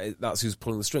 and that's who's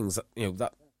pulling the strings,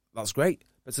 that's great.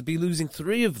 But to be losing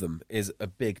 3 of them is a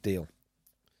big deal.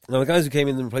 Now, the guys who came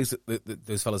in and replaced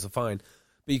those fellas are fine,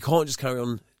 but you can't just carry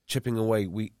on chipping away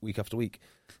week after week.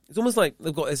 It's almost like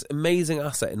they've got this amazing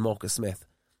asset in Marcus Smith,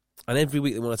 and every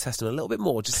week they want to test him a little bit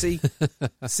more to see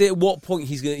at what point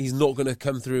he's not going to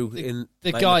come through.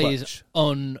 The guy is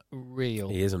unreal.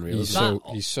 He is unreal.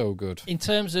 He's so good in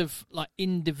terms of like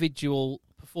individual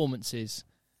performances.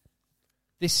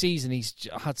 This season he's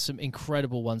had some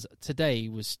incredible ones. Today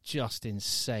was just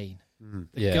insane.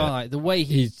 The guy, the way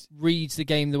he reads the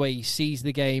game, the way he sees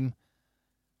the game.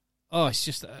 Oh,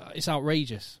 it's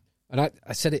outrageous. And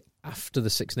I said it after the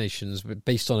Six Nations, but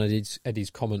based on Eddie's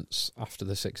comments after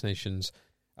the Six Nations,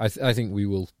 I think we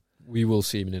will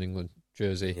see him in an England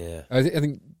jersey. Yeah, I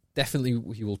think definitely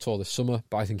he will tour this summer,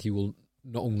 but I think he will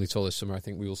not only tour this summer. I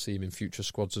think we will see him in future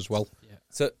squads as well. Yeah.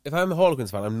 So if I'm a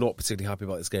Harlequins fan, I'm not particularly happy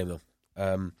about this game though.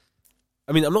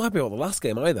 I mean, I'm not happy about the last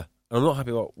game either, and I'm not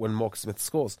happy about when Marcus Smith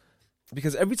scores,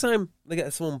 because every time they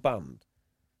get someone banned,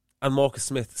 and Marcus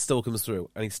Smith still comes through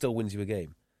and he still wins you a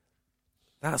game.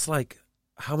 That's like,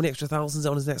 how many extra thousands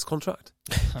on his next contract?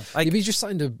 He's just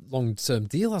signed a long-term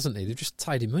deal, hasn't he? They've just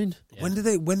tied him in. Yeah. When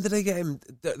did they get him?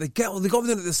 They got him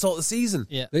at the start of the season.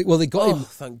 Yeah. They got him.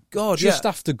 Thank God. Just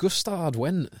after Gustard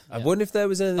went. I wonder if there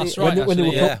was any. That's right. When they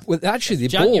were up, actually, they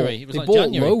January. It was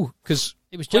January. Low because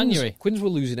it was January. Quins were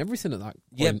losing everything at that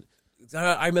point. Yeah.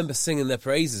 I remember singing their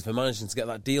praises for managing to get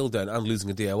that deal done and losing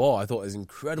a DOR. I thought it was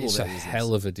incredible. It's a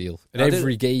hell of a deal. In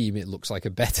every game, it looks like a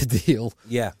better deal.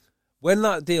 Yeah. When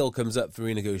that deal comes up for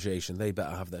renegotiation, they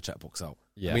better have their checkbooks out.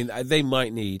 Yeah. I mean, they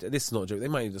might need, this is not a joke, they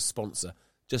might need a sponsor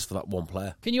just for that one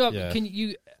player. Can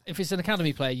you, if it's an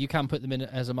academy player, you can put them in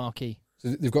as a marquee.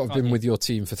 So they've got to have been with your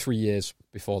team for 3 years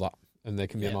before that, and they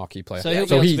can be a marquee player. So he'll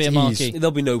be able to be a marquee.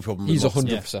 There'll be no problem. He's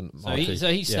 100% marquee.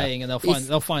 So he's staying, and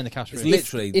they'll find the cash.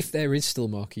 Literally, if there is still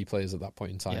marquee players at that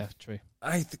point in time. Yeah, true.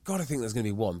 I think there's going to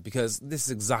be one, because this is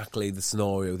exactly the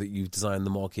scenario that you've designed the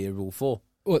marquee rule for.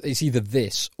 Well, it's either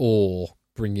this or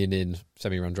bringing in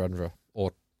Semi Randrandra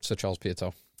or Sir Charles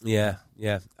Piatow. Yeah.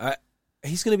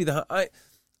 He's going to be I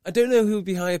don't know who would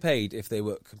be higher paid if they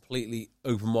were completely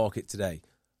open market today,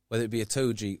 whether it be a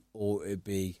Toji or it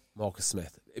be Marcus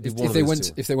Smith.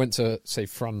 If they went to, say,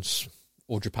 France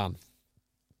or Japan,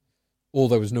 or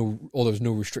there was no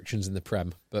restrictions in the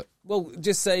Prem, but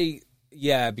just say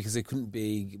because they couldn't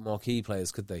be marquee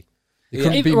players, could they? They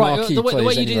couldn't be marquee players. The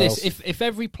way you do this, else. if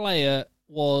every player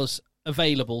was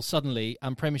available suddenly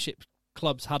and Premiership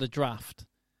clubs had a draft,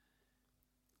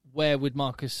 where would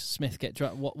Marcus Smith get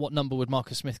drafted? What number would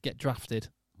Marcus Smith get drafted?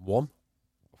 1.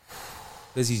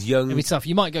 Because he's young. It'd be tough.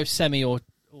 You might go Semi or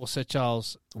or Sir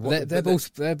Charles. They're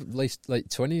both late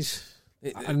 20s,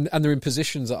 and they're in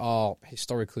positions that are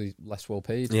historically less well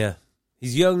paid. Yeah,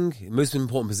 he's young, most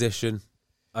important position,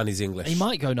 and he's English. He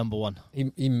might go number one.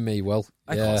 He may well.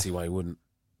 I can't see why he wouldn't.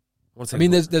 I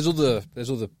mean, there's other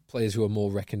players who are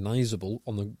more recognisable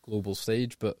on the global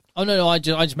stage, but I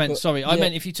just meant I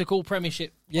meant if you took all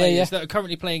Premiership players that are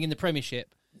currently playing in the Premiership,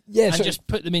 and just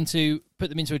put them into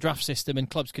a draft system, and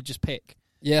clubs could just pick.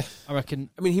 Yeah, I reckon.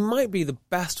 I mean, he might be the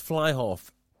best fly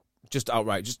half, just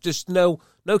outright. Just no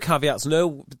caveats,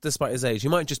 despite his age. He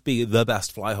might just be the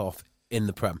best fly half in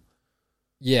the Prem.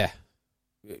 Yeah,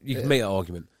 you can make that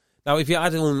argument. Now, if you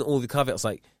add on all the caveats,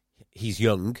 like he's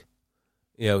young,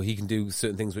 he can do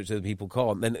certain things which other people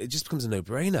can't, then it just becomes a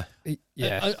no-brainer.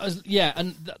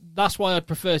 And that's why I'd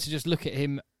prefer to just look at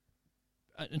him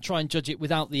and try and judge it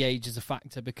without the age as a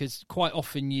factor, because quite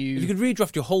often if you could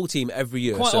redraft your whole team every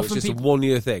year, quite so often it's just a 1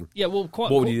 year thing. Yeah, well, what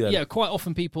would you do then? Quite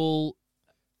often people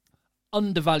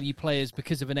undervalue players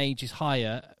because of an age is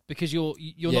higher, because you're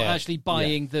not actually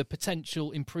buying the potential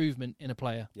improvement in a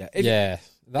player. Yeah,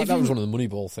 that was one of the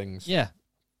Moneyball things. Yeah,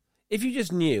 if you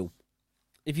just knew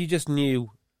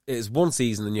it's one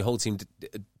season and your whole team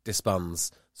disbands,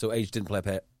 so age didn't play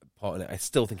a part in it, I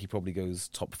still think he probably goes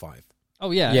top 5. Oh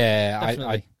yeah, yeah,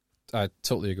 I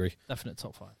totally agree. Definite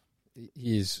top 5.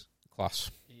 He is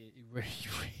class. He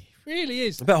really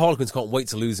is. I bet Harlequins can't wait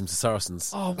to lose him to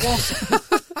Saracens. Oh, what?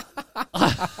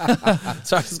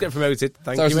 Saracens get promoted.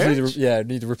 Thank Saracens you.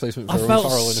 Need a replacement for I Owen felt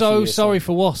Farrell so sorry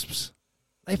for Wasps.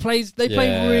 They played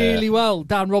really well.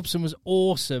 Dan Robson was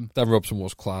awesome. Dan Robson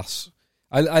was class.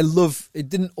 I love. It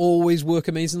didn't always work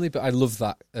amazingly, but I love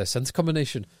that centre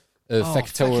combination of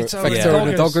Fekitoa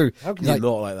and Odogwu. How can you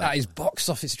not like that? That is box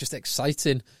office. It's just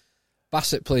exciting.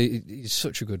 Bassett he's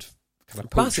such a good kind of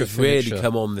poacher Bassett's finisher. really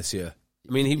come on this year.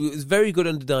 I mean, he was very good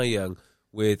under Dai Young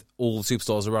with all the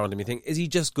superstars around him. You think, is he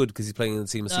just good because he's playing in the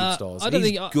team of superstars?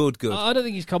 He's good. I don't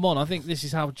think he's come on. I think this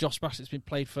is how Josh Bassett's been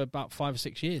played for about 5 or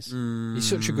 6 years. He's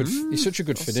such a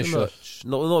good finisher. So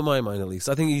not in my mind, at least.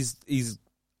 I think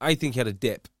I think he had a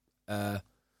dip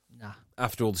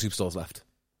after all the superstars left.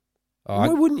 Why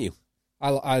wouldn't you?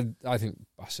 I think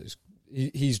Bassett's.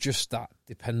 He's just that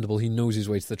dependable. He knows his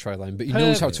way to the try line, but he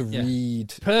knows how to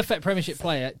read. Perfect Premiership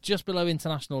player, just below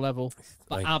international level,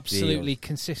 but absolutely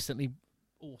consistently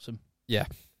awesome. Yeah.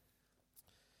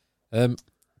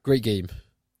 Great game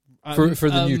for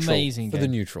the neutral. Amazing for game. the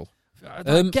neutral.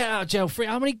 Get out of jail free.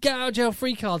 How many get out of jail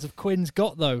free cards have Quinn's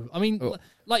got though? I mean,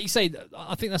 like you say,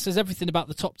 I think that says everything about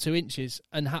the top 2 inches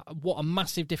and what a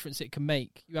massive difference it can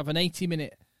make. You have an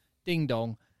 80-minute ding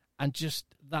dong and just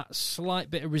that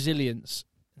slight bit of resilience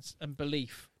and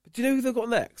belief. But do you know who they've got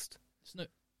next?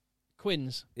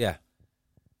 Quinn's. Yeah,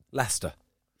 Leicester.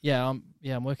 Yeah,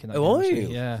 I'm working that. Oh, are game, you?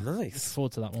 Yeah, Nice. Looking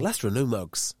forward to that one. Leicester are no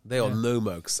mugs. They are no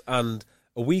mugs, and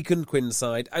a weakened Quinn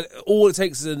side. All it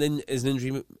takes is an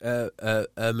injury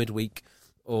midweek,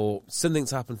 or something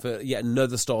to happen for yet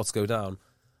another star to go down.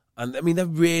 And I mean, I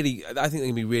think they're going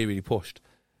to be really, really pushed.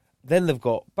 Then they've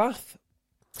got Bath.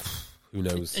 Who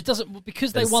knows? It doesn't,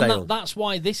 because they won that. That's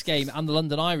why this game and the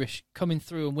London Irish coming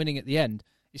through and winning at the end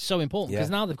is so important, because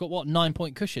now they've got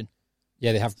 9-point cushion.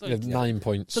 Yeah, they have 9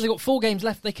 points. So they've got 4 games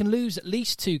left. They can lose at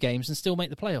least 2 games and still make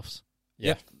the playoffs.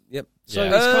 Yeah. Yep. So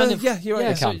it's kind of you're right.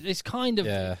 Yeah, so it's kind of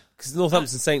because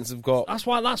Northampton Saints have got. That's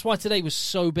why today was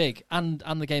so big, and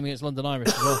the game against London Irish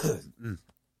as well.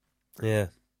 Yeah.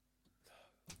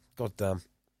 God damn.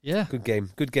 Yeah. Good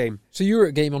game. So you were at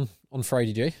a game on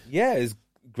Friday, Jay? Yeah, it was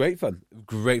great fun.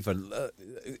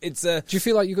 It's. Do you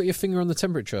feel like you got your finger on the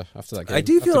temperature after that game? I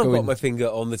do feel I've got my finger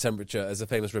on the temperature, as a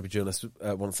famous rugby journalist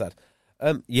once said.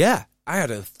 Yeah, I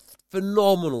had a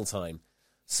phenomenal time.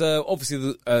 So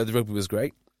obviously the rugby was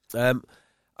great. I'm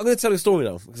going to tell you a story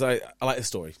now because I like the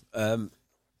story.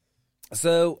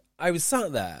 So I was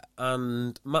sat there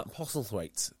and Matt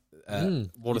Postlethwaite,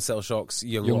 one of Cell Shock's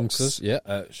youngsters,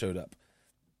 showed up.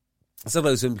 I said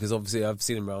hello to him because obviously I've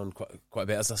seen him around quite a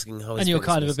bit. I was asking how his and you're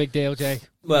kind was. of a big deal, Jay.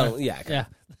 Well, yeah. Yeah.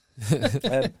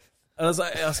 And I was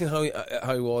like, asking how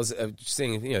he was, just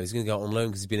saying if he's going to go out on loan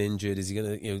because he's been injured. Is he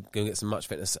going to go and get some match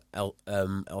fitness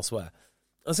elsewhere?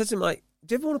 I said to him, like,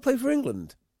 do you ever want to play for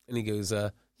England? And he goes,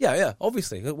 yeah,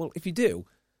 obviously. I go, well, if you do,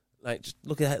 like, just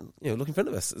look ahead, look in front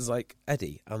of us. There's like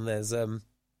Eddie and there's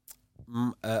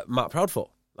Matt Proudfoot,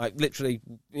 like literally,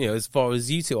 as far as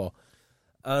you two are.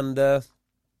 And I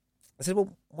said,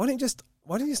 well, why don't you just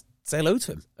say hello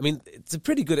to him? I mean, it's a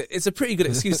pretty good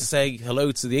excuse to say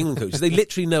hello to the England coaches. They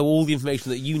literally know all the information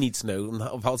that you need to know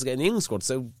of how to get in the England squad.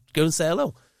 So go and say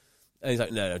hello. And he's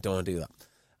like, no, don't want to do that.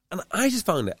 And I just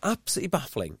found it absolutely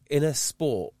baffling in a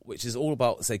sport which is all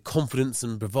about, say, confidence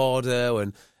and bravado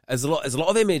and there's a lot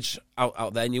of image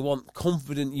out there, and you want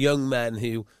confident young men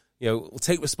who will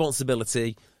take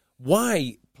responsibility.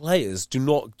 Why players do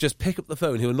not just pick up the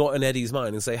phone who are not in Eddie's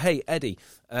mind and say, "Hey, Eddie,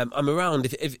 I'm around.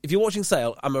 If you're watching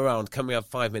Sale, I'm around. Can we have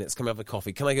 5 minutes? Can we have a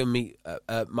coffee? Can I go meet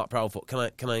Matt Proudfoot?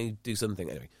 Can I do something?"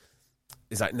 Anyway,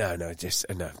 he's like, "No, just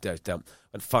no, don't."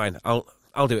 But fine,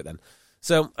 I'll do it then.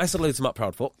 So I said hello to Matt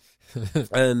Proudfoot,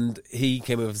 and he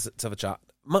came over to have a chat.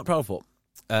 Matt Proudfoot.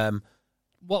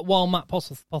 While Matt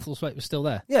Postlethwaite was still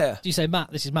there? Yeah. Do you say,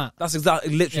 Matt, this is Matt? That's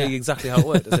exactly how it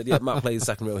worked. I said, yeah, Matt plays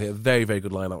second row here. Very, very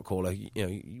good line-out caller.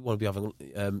 You want to be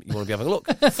having a look.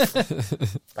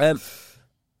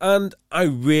 And I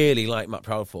really like Matt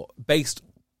Proudfoot, based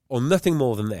on nothing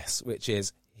more than this, which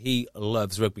is he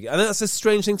loves rugby. And that's a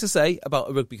strange thing to say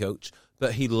about a rugby coach,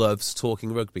 but he loves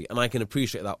talking rugby, and I can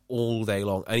appreciate that all day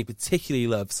long. And he particularly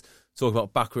loves talking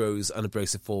about back rows and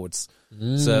abrasive forwards.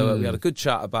 So we had a good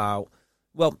chat about...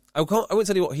 Well, I won't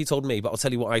tell you what he told me, but I'll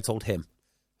tell you what I told him.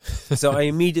 So I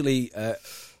immediately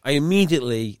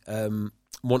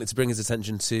wanted to bring his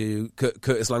attention to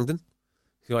Curtis Langdon,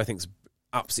 who I think is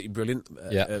absolutely brilliant.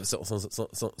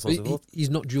 He's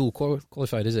not dual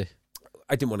qualified, is he?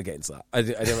 I didn't want to get into that. I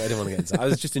didn't want to get into that. I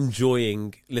was just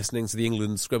enjoying listening to the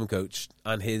England scrum coach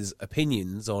and his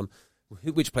opinions on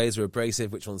which players are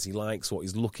abrasive, which ones he likes, what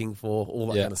he's looking for, all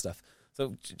that kind of stuff.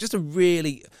 So just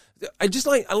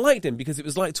I liked him because it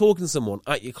was like talking to someone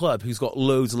at your club who's got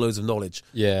loads and loads of knowledge.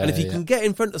 Yeah. And if you can get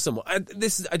in front of someone, I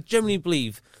genuinely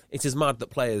believe it is mad that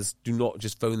players do not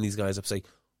just phone these guys up and say,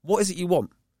 "What is it you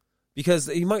want?" Because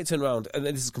he might turn around, and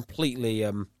this is completely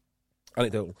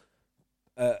anecdotal.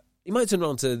 He might turn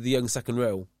around to the young second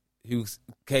row who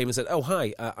came and said, "Oh,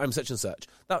 hi, I'm such and such."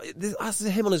 That's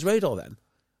him on his radar then.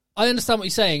 I understand what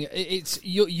you're saying.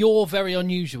 You're very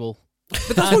unusual.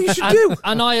 But that's what you should do.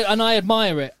 And I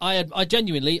admire it. I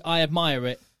genuinely admire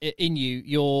it in you.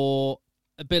 Your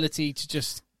ability to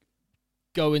just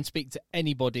go and speak to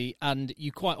anybody, and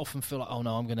you quite often feel like, oh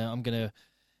no, I'm gonna.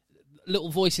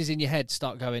 Little voices in your head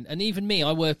start going, and even me,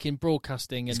 I work in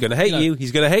broadcasting. And, he's gonna hate you.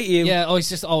 He's gonna hate you. Yeah. Oh, it's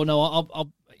just. Oh no,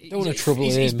 I'll don't want to trouble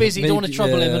him. He's busy. Don't want to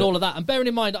trouble him, and all of that. And bearing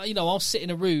in mind, I'll sit in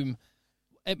a room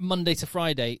Monday to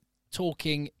Friday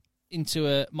talking into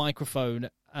a microphone,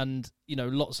 and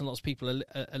lots and lots of people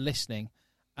are listening,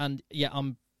 and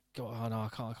I'm going, oh no, I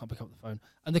can't pick up the phone.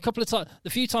 And the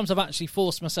few times I've actually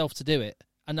forced myself to do it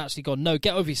and actually gone, no,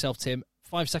 get over yourself, Tim.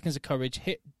 5 seconds of courage,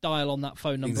 hit dial on that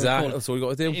phone number. Exactly, that's all you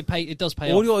got to do. It does pay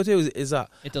off. All you got to do is that.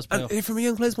 It does pay off. And from a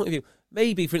young player's point of view,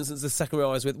 maybe, for instance, the second row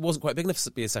I was with wasn't quite big enough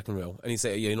to be a second row, and you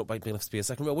say, you're not big enough to be a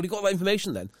second row. Well, you got that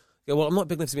information then. You go, well, I'm not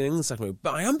big enough to be in England second row,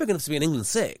 but I am big enough to be in England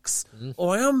 6,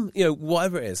 or I am,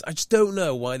 whatever it is. I just don't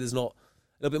know why there's not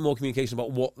a little bit more communication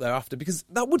about what they're after, because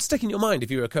that would stick in your mind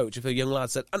if you were a coach, if a young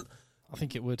lad said... And I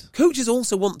think it would. Coaches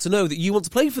also want to know that you want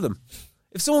to play for them.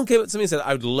 If someone came up to me and said,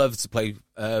 "I would love to play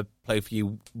for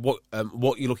you. What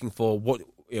you're looking for? What do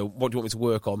you want me to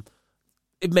work on?"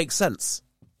 It makes sense.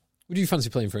 Would you fancy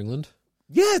playing for England?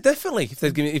 Yeah, definitely. If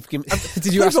they'd give me,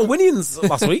 did you ask for Winians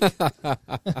last week?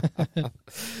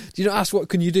 Do you not ask what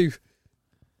can you do?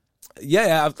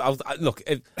 Yeah. Look,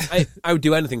 I would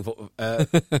do anything for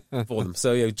them.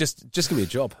 So just give me a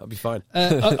job. I'll be fine.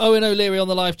 Owen O'Leary on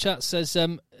the live chat says,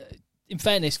 in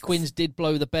fairness, Quins did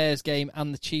blow the Bears game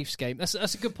and the Chiefs game. That's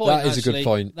a good point. That is a good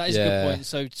point. That is a good point.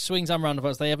 So swings and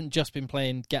roundabouts, they haven't just been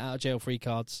playing get out of jail free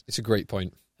cards. It's a great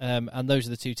point. And those are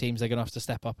the two teams they're going to have to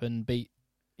step up and beat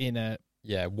in a...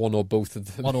 Yeah, one or both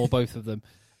of them. One or both of them.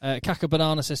 Kaka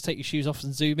Banana says, take your shoes off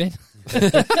and zoom in.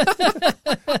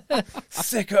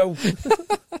 Sicko.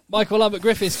 Michael Lambert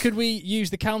Griffiths, could we use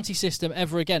the county system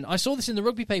ever again? I saw this in the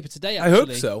rugby paper today, actually. I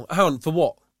hope so. Hang on, for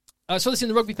what? I saw this in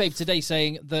the rugby paper today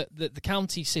saying that the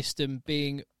county system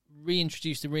being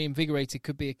reintroduced and reinvigorated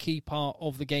could be a key part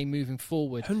of the game moving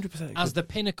forward. 100%. As the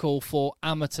pinnacle for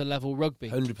amateur level rugby.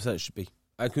 100% should be.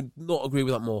 I could not agree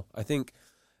with that more. I think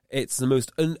it's the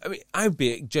most... I'd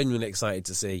be genuinely excited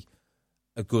to see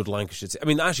a good Lancashire team. I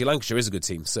mean, actually, Lancashire is a good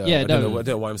team, so I don't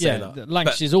know why I'm saying that.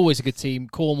 Lancashire's always a good team.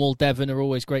 Cornwall, Devon are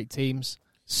always great teams.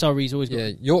 Surrey's always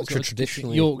good. Yeah, Yorkshire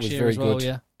traditionally was very good.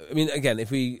 Yeah. I mean, again,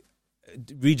 if we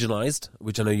regionalised,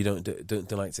 which I know you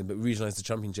don't like to, but regionalised the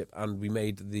championship, and we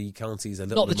made the counties a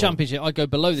little not bit the championship. I'd go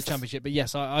below the championship, but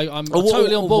yes, I'm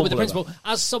totally on board with the principle.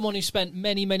 As someone who spent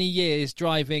many years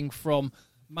driving from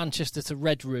Manchester to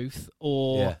Redruth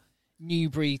or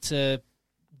Newbury to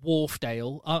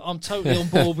Wharfdale, I'm totally on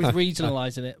board with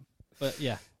regionalising it. But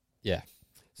yeah.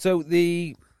 So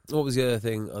what was the other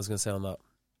thing I was going to say on that?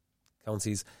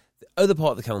 Counties. The other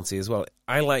part of the county as well,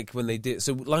 I like when they did...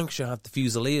 So Lancashire had the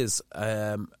Fusiliers.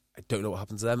 I don't know what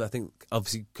happened to them. I think,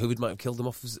 obviously, COVID might have killed them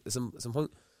off at some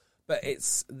point. but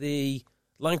it's the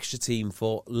Lancashire team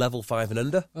for level 5 and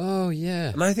under. Oh, yeah.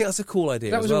 And I think that's a cool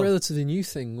idea. That was a relatively new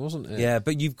thing, wasn't it? Yeah,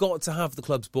 but you've got to have the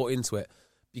clubs bought into it,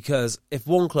 because if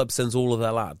one club sends all of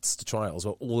their lads to trials,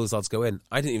 or all those lads go in,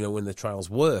 I didn't even know when the trials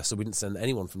were, so we didn't send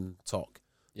anyone from TOC.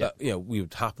 Yeah. But, we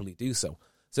would happily do so.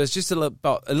 So it's just a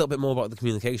little bit more about the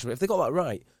communication. But if they got that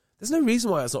right, there's no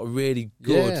reason why it's not a really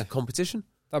good competition.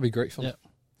 That'd be great fun. Yeah.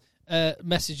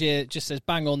 Message here just says,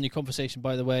 bang on your conversation,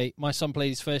 by the way. My son played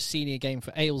his first senior game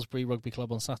for Aylesbury Rugby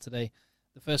Club on Saturday.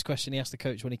 The first question he asked the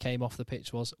coach when he came off the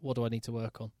pitch was, what do I need to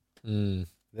work on?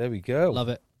 There we go. Love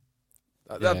it.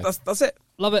 That's it.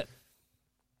 Love it.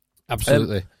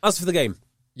 Absolutely. As for the game.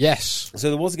 Yes. So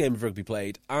there was a game of rugby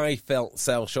played. I felt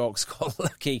Sale Sharks got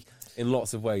lucky in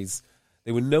lots of ways.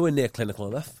 They were nowhere near clinical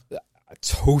enough. I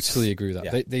totally agree with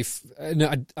that.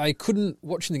 Yeah. I couldn't,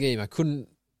 watching the game, I couldn't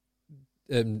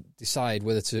decide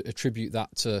whether to attribute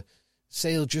that to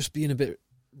Sale just being a bit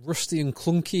rusty and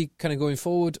clunky kind of going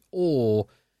forward, or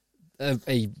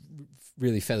a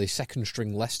really fairly second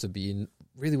string Leicester being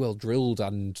really well drilled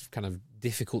and kind of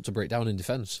difficult to break down in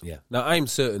defence. Yeah. Now, I'm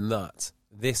certain that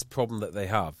this problem that they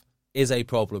have is a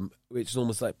problem which is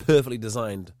almost like perfectly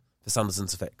designed for Sanderson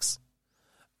to fix.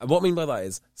 And what I mean by that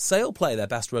is Sale play their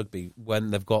best rugby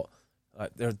when they've got,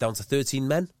 they're down to 13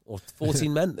 men or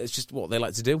 14 men. It's just what they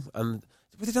like to do. And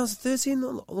were they down to 13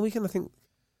 on the weekend? I think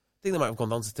they might have gone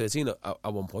down to 13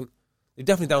 at one point. They're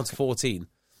definitely down to 14,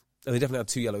 and they definitely had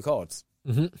 2 yellow cards.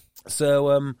 Mm-hmm.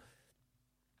 So,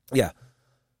 yeah.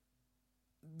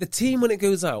 The team, when it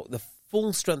goes out, the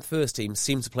full-strength first team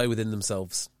seem to play within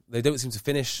themselves. They don't seem to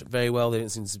finish very well. They don't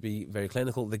seem to be very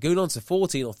clinical. They go on to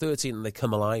 14 or 13 and they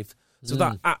come alive. So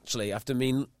that actually, after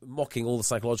me mocking all the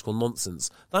psychological nonsense,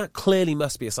 that clearly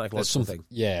must be a psychological thing.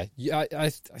 Yeah,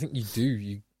 I think you do.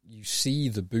 You see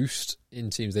the boost in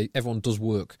teams. Everyone does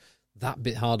work that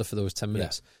bit harder for those 10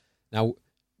 minutes. Yeah. Now,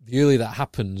 the earlier that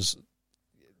happens,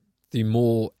 the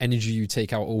more energy you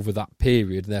take out over that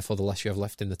period, therefore the less you have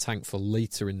left in the tank for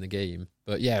later in the game.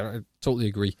 But yeah, I totally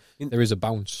agree. There is a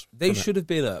bounce. They should have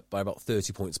been up by about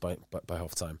 30 points by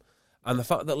half time. And the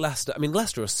fact that Leicester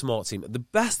are a smart team. The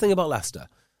best thing about Leicester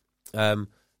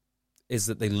is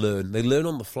that they learn. They learn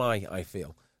on the fly, I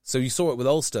feel. So you saw it with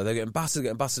Ulster. They're getting battered,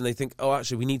 and they think, oh,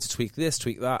 actually, we need to tweak this,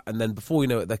 tweak that. And then before you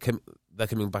know it, they're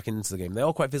coming back into the game. They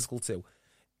are quite physical too.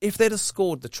 If they'd have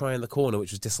scored the try in the corner, which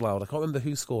was disallowed, I can't remember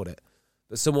who scored it,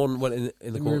 but someone went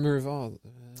in the corner.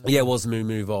 Yeah, it was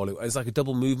Mumu Valu. It's like a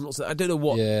double movement. I don't know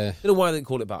what. Yeah. I don't know why they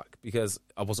called it back, because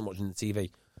I wasn't watching the TV.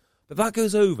 But that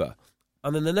goes over.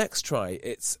 And then the next try,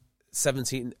 it's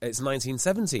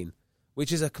 1917,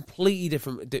 which is a completely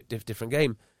different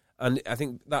game. And I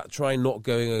think that try not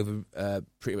going over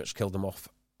pretty much killed them off.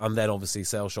 And then obviously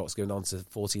Sale Sharks going on to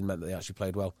 14 meant that they actually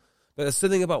played well. But there's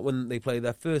something about when they play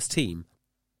their first team,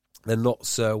 they're not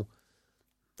so,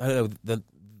 I don't know,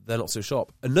 they're not so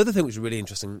sharp. Another thing which is really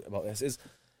interesting about this is,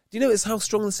 do you notice how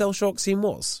strong the Sale Sharks team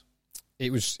was?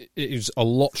 It was a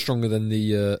lot stronger than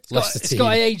the Leicester team.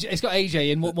 It's got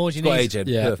AJ in. What more do you need? It's got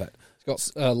AJ, perfect.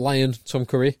 It's got Lyon, Tom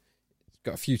Curry. It's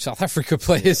got a few South Africa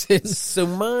players in. So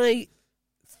my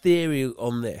theory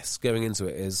on this, going into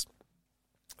it, is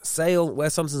Sale,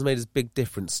 where Samson's made his big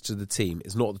difference to the team,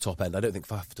 is not at the top end. I don't think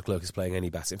Faf de Klerk is playing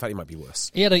any better. In fact, he might be worse.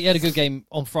 He had a good game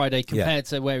on Friday compared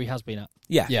to where he has been at.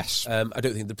 Yeah. Yes. I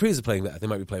don't think the Prees are playing better. They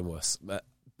might be playing worse.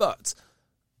 But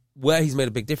where he's made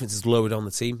a big difference is lower down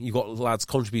the team. You've got lads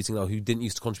contributing now who didn't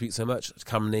used to contribute so much.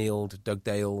 Cam Neal, Doug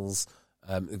Dales.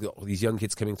 You've got these young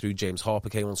kids coming through. James Harper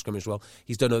came on scrimmage as well.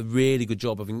 He's done a really good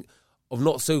job of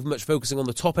not so much focusing on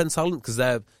the top end talent, because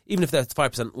even if they're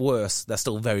 5% worse, they're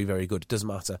still very, very good. It doesn't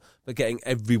matter. But getting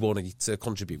everybody to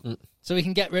contribute. So we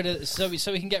can get rid of the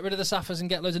Saffers and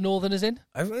get loads of Northerners in.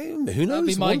 Who knows? That'd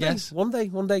be my guess. One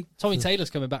day. Tommy Taylor's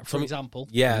coming back, for example.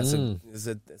 Yeah, it's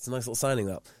a nice little signing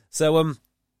that. So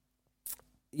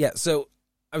so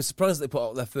I was surprised that they put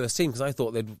out their first team, because I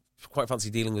thought they'd quite fancy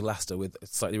dealing with Leicester with a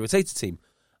slightly rotated team.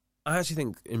 I actually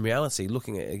think, in reality,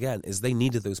 looking at it again, is they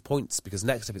needed those points, because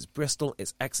next up it's Bristol,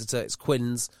 it's Exeter, it's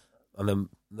Quins, and then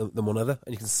one other.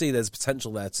 And you can see there's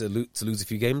potential there to lose a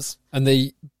few games.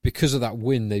 And because of that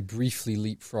win, they briefly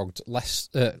leapfrogged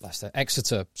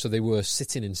Exeter, so they were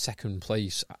sitting in second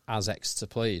place as Exeter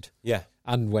played. Yeah.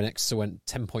 And when Exeter went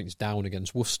 10 points down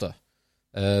against Worcester,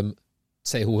 Sale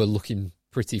were looking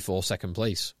pretty for second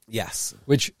place. Yes.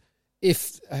 Which,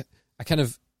 if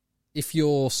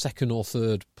you're second or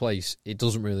third place, it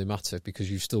doesn't really matter,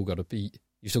 because you've still got to beat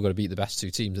the best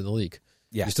two teams in the league.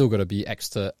 Yeah. You've still got to beat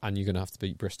Exeter, and you're going to have to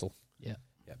beat Bristol. Yeah.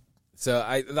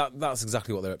 So that's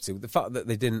exactly what they're up to. The fact that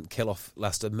they didn't kill off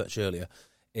Leicester much earlier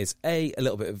is a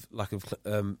little bit of lack of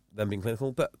them being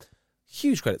clinical, but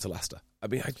huge credit to Leicester. I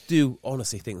mean, I do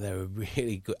honestly think they're a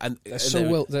really good, and they're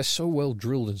so well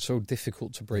drilled and so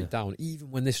difficult to break down.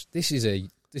 Even when this is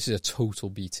a total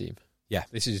B team. Yeah,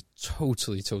 this is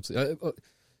totally.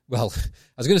 Well,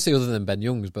 I was going to say other than Ben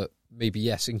Young's, but maybe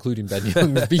yes, including Ben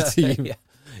Young's B team.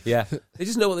 Yeah, they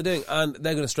just know what they're doing, and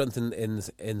they're going to strengthen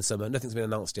in summer. Nothing's been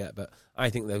announced yet, but I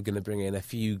think they're going to bring in a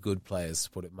few good players, to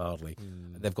put it mildly.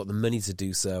 They've got the money to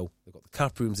do so. They've got the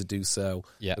cap room to do so.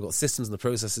 Yeah. They've got systems and the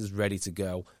processes ready to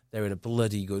go. They're in a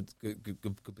bloody good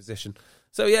position.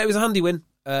 So yeah, it was a handy win.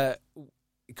 It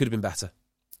could have been better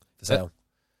for Sale.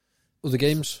 Other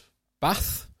games,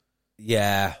 Bath.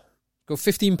 Yeah, got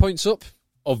 15 points up.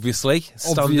 Obviously.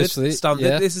 Standard.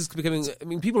 Yeah. This is becoming. I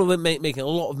mean, people are making a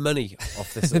lot of money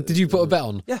off this. Did you put a bet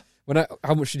on? Yeah.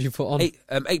 How much did you put on?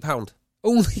 £8.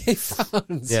 Only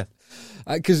 £8. Yeah.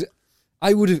 Because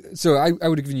I would have. So I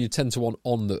would have given you 10-1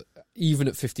 on that. Even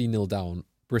at 15-0 down,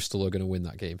 Bristol are going to win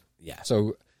that game. Yeah.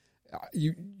 So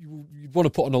you want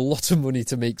to put on a lot of money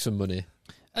to make some money.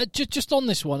 Just on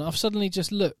this one, I've suddenly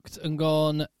just looked and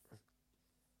gone.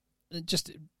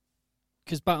 Just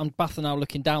because Bath are now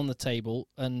looking down the table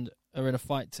and are in a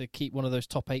fight to keep one of those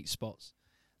top 8 spots.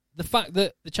 The fact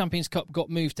that the Champions Cup got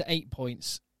moved to 8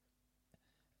 points,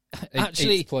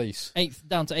 actually 8th place,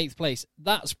 down to 8th place,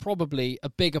 that's probably a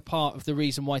bigger part of the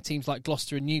reason why teams like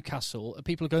Gloucester and Newcastle,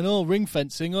 people are going, oh, ring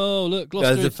fencing, oh, look,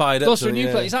 Gloucester and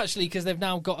Newcastle. It's actually because they've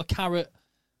now got a carrot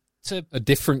to... A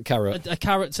different carrot. A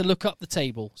carrot to look up the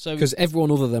table. Because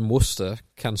everyone other than Worcester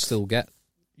can still get...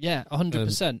 Yeah,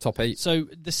 100%. Top 8. So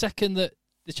the second that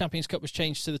the Champions Cup was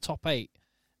changed to the top 8,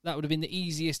 that would have been the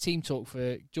easiest team talk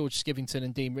for George Skivington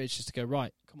and Dean Richards to go,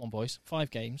 right, come on, boys, 5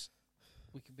 games.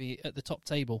 We can be at the top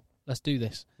table. Let's do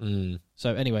this.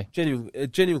 So anyway.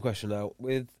 Genuine question now.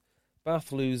 With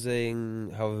Bath losing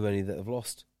however many that have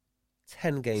lost,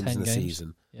 10 games in the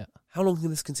season. Yeah. How long can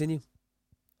this continue?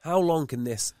 How long can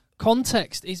this...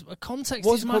 Context is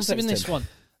massive in this one.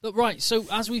 Look, right, so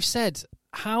as we've said,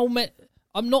 how many...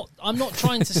 I'm not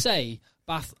trying to say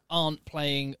Bath aren't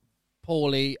playing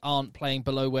poorly, aren't playing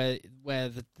below where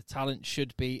the talent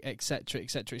should be, etc.,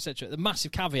 etc., etc. The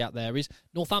massive caveat there is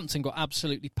Northampton got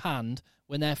absolutely panned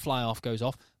when their fly-half goes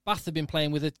off. Bath have been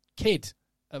playing with a kid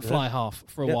at fly-half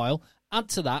for a while. Add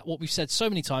to that what we've said so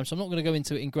many times, so I'm not going to go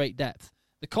into it in great depth.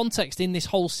 The context in this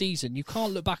whole season, you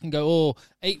can't look back and go,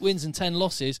 8 wins and 10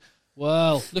 losses.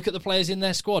 Well, look at the players in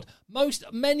their squad.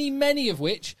 Many of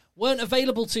which weren't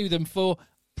available to them for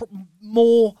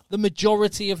the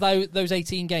majority of those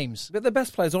 18 games. But the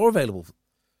best players are available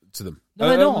to them. No,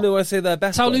 they're not. No, I say their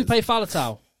best Taulupe players.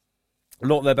 Faletau.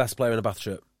 Not their best player in a Bath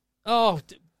shirt. Oh,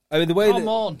 I mean, the way come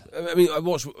on.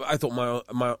 I thought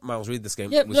Miles Reid this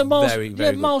game was very,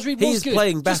 very good. Miles Reid was good. He's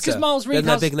playing better than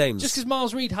their big names. Just because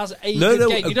Miles Reid has a good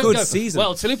game. You don't go, season.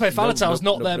 Well, Taulupe Faletau's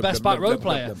not their best back row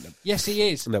player. Yes, he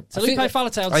is. Taulupe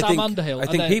Faletau and Sam Underhill. I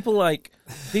think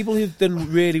people who've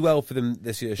done really well for them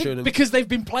this year, because they've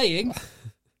been playing.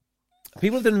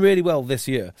 People have done really well this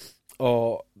year,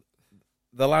 or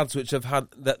the lads which they've had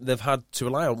to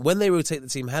rely on. When they rotate the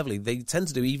team heavily, they tend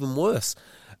to do even worse.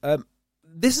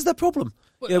 This is their problem.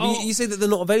 You say that they're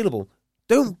not available.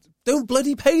 Don't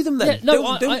bloody pay them then.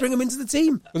 Yeah, don't bring them into the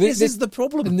team. This is the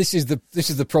problem. And this is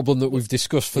the problem that we've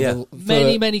discussed for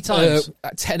many times.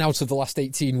 10 out of the last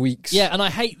 18 weeks. Yeah, and I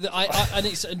hate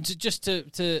that. Just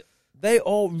to they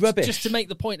are rubbish. Just to make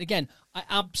the point again, I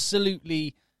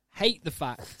absolutely hate the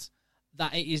fact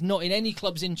that it is not in any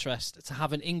club's interest to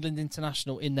have an England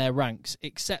international in their ranks,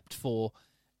 except for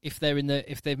if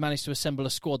they've managed to assemble a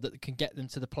squad that can get them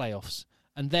to the playoffs,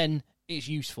 and then it's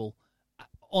useful.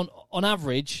 On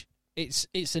average,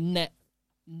 it's a net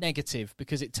negative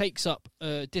because it takes up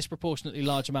a disproportionately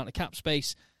large amount of cap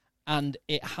space, and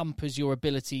it hampers your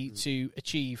ability to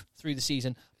achieve through the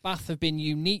season. Bath have been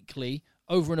uniquely,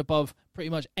 over and above pretty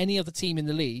much any other team in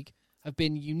the league, have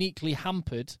been uniquely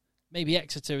hampered. Maybe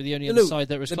Exeter are the only other side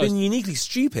that was close. They've been uniquely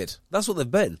stupid. That's what they've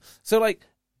been. So,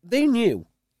 they knew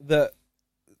that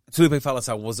Taulupe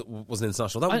Faletau was an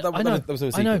international. That was no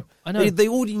secret. I know. They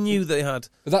already knew they had.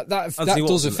 But that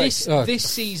does affect this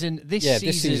season. This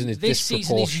season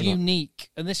is unique,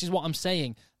 and this is what I'm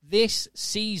saying. This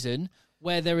season,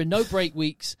 where there are no break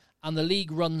weeks, and the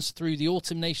league runs through the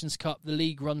Autumn Nations Cup, the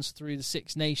league runs through the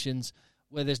Six Nations,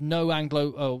 where there's no the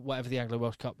Anglo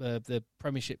Welsh Cup, the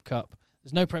Premiership Cup.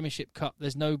 There's no Premiership Cup.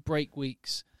 There's no break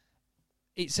weeks.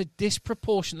 It's a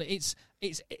disproportionate.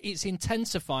 It's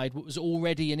intensified what was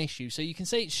already an issue. So you can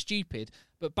say it's stupid,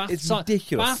 but Bath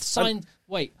ridiculous.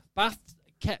 Bath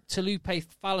kept Taulupe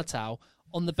Faletau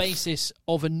on the basis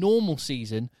of a normal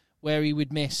season where he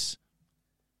would miss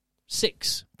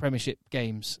 6 Premiership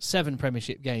games, 7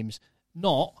 Premiership games,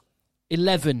 not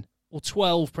 11 or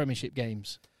 12 Premiership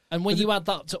games. And when you add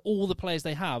that to all the players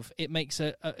they have, it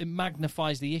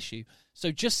magnifies the issue.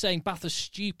 So just saying Bath are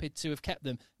stupid to have kept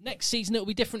them. Next season it'll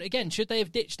be different again. Should they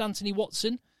have ditched Anthony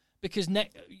Watson because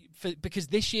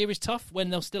this year is tough when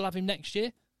they'll still have him next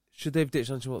year? Should they have ditched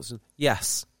Anthony Watson?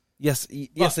 Yes,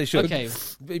 they should. Okay.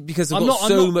 Because they've got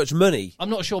so much money.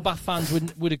 I'm not sure Bath fans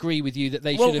would agree with you that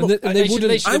they should have.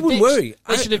 I wouldn't worry.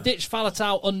 They should have ditched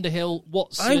Faletau, Underhill,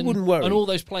 Watson, I wouldn't worry. and all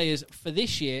those players for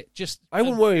this year. I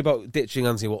wouldn't worry about ditching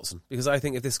Anthony Watson because I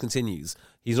think if this continues,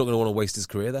 he's not going to want to waste his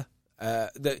career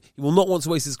there. He will not want to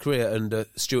waste his career under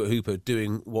Stuart Hooper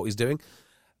doing what he's doing.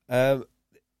 There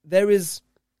is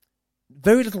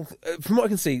very little, from what I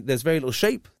can see, there's very little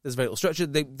shape, there's very little structure.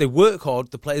 They work hard,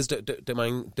 the players don't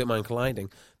mind colliding.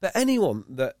 But anyone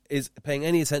that is paying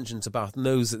any attention to Bath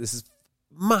knows that this is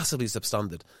massively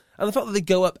substandard. And the fact that they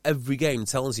go up every game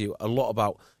tells you a lot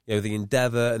about the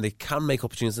endeavour, and they can make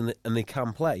opportunities and they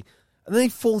can play. And then they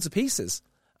fall to pieces.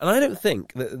 And I don't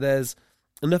think that there's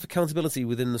enough accountability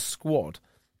within the squad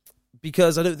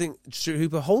because I don't think Stuart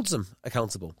Hooper holds them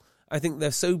accountable. I think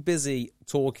they're so busy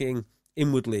talking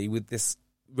inwardly with this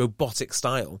robotic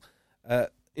style. I'll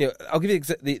give you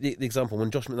the example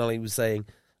when Josh McNally was saying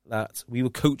that we were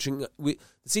coaching. The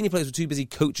senior players were too busy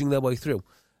coaching their way through.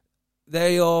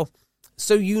 They are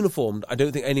so uniformed. I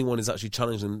don't think anyone is actually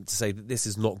challenging them to say that this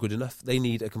is not good enough. They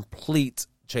need a complete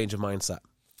change of mindset.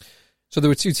 So there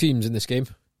were two teams in this game.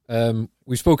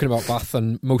 We've spoken about Bath,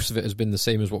 and most of it has been the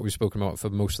same as what we've spoken about for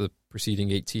most of the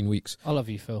preceding 18 weeks. I love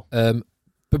you, Phil.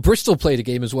 But Bristol played a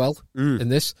game as well in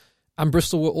this. And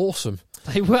Bristol were awesome.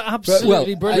 They were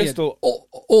absolutely brilliant.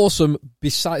 Awesome. I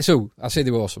say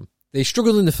they were awesome. They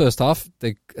struggled in the first half.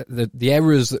 The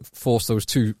errors that forced those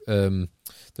two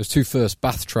first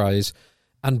Bath tries,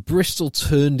 and Bristol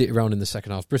turned it around in the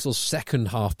second half. Bristol's second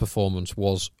half performance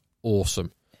was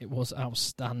awesome. It was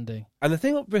outstanding. And the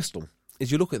thing about Bristol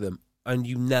is, you look at them and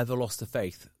you never lost the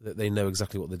faith that they know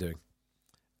exactly what they're doing.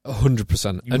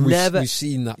 100%. And we've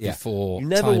seen that before,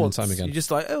 time and time again. You're just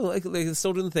like, they're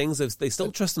still doing things. They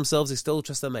still trust themselves. They still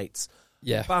trust their mates.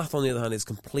 Yeah. Bath, on the other hand, is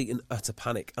complete and utter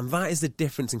panic. And that is the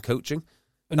difference in coaching.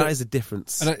 That is the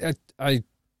difference. And I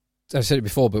said it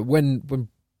before, but when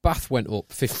Bath went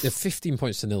up, 15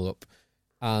 points to 0 up,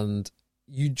 and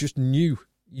you just knew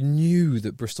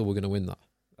that Bristol were going to win that.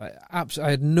 I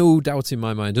had no doubt in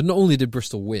my mind. And not only did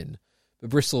Bristol win,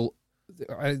 but Bristol...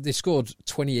 They scored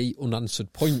 28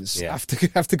 unanswered points after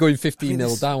going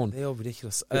 15-0 down. They are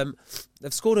ridiculous.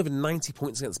 They've scored over 90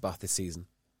 points against Bath this season.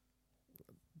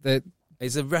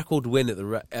 It's a record win at the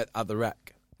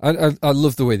Rec. I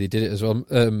love the way they did it as well.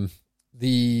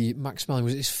 The Max Malling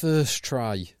was his first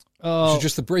try. Oh,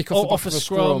 just the break off a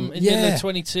scrum in the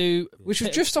 22, which was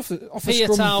just off a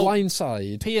scrum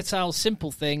blindside. Piatal's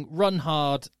simple thing: run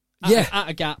hard. At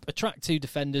a gap, attract two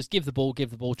defenders, give the ball,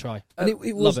 try. And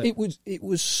it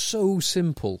was so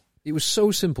simple. It was so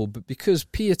simple, but because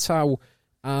Piatal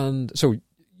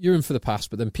you're in for the pass,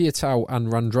 but then Piatal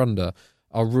and Randrander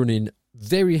are running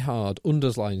very hard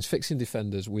underlines, fixing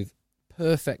defenders with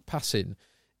perfect passing.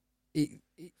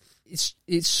 It's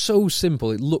so simple.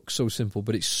 It looks so simple,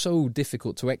 but it's so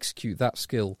difficult to execute that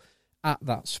skill at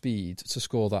that speed to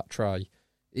score that try.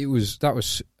 That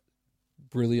was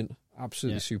brilliant.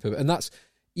 Absolutely superb. And that's,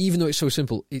 even though it's so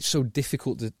simple, it's so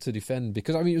difficult to defend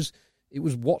because, it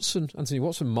was Anthony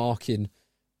Watson marking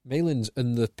Malins,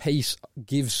 and the pace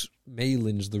gives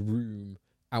Malins the room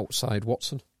outside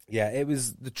Watson. Yeah, it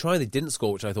was the try they didn't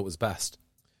score, which I thought was best.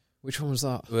 Which one was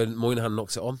that? When Moynihan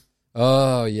knocks it on.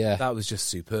 Oh, yeah. That was just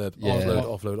superb. Yeah.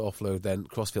 Offload, then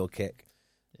crossfield kick.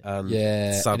 And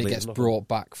and it gets brought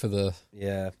back for the...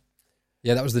 Yeah.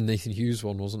 Yeah, that was the Nathan Hughes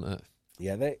one, wasn't it?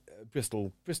 Yeah,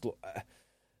 Bristol.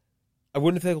 I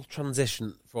wonder if they'll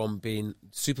transition from being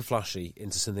super flashy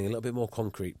into something a little bit more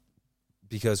concrete,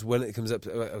 because when it comes up,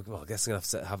 I guess they're going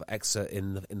to have Exeter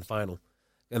in the final,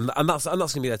 and that's going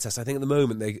to be their test. I think at the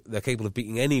moment they're capable of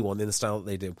beating anyone in the style that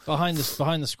they do. Behind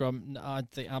the scrum, I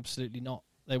think absolutely not.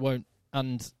 They won't,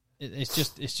 and it's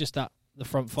just that the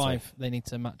front five they need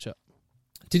to match up.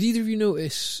 Did either of you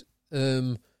notice?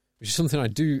 Which is something I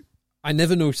do. I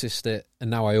never noticed it, and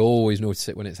now I always notice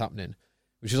it when it's happening,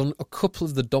 which is on a couple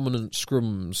of the dominant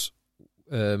scrums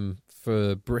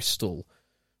for Bristol.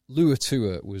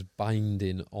 Luatua was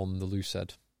binding on the loose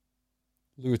head.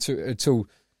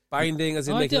 Binding as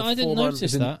in I didn't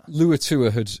notice that.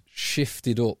 Luatua had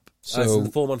shifted up. So the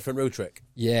 4-man front row trick.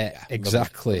 Yeah,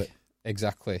 exactly.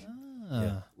 Exactly.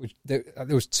 Yeah. There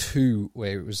was two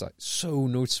where it was like so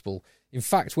noticeable. In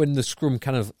fact, when the scrum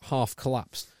kind of half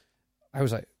collapsed, I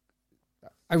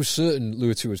was certain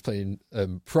Luatua was playing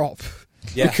prop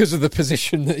because of the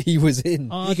position that he was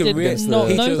in. I did not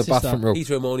notice the bathroom that. rope.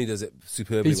 Peter O'Mahony does it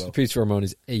superbly well. Peter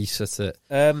O'Mahony's ace at it.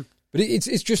 But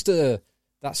it's just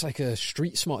that's like a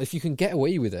street smart. If you can get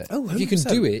away with it, if you can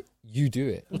do it, you do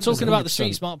it. Well, talking about the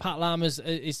street smart, Pat Lam is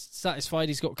satisfied.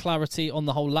 He's got clarity on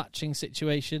the whole latching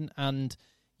situation, and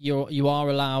you are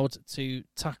allowed to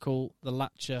tackle the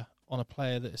latcher on a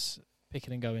player that's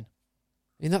picking and going.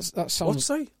 I mean, that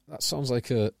sounds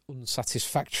like a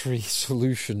unsatisfactory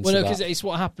solution. Well, no, because it's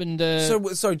what happened.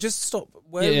 Sorry, just stop.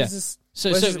 Where is this?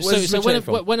 So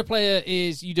when a player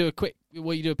you do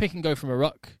a pick and go from a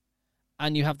ruck,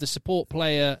 and you have the support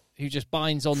player who just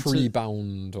binds onto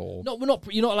pre-bound or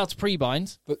you're not allowed to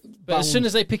pre-bind, but as soon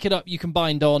as they pick it up, you can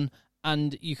bind on,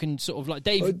 and you can sort of like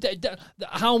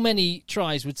how many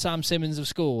tries would Sam Simmons have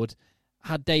scored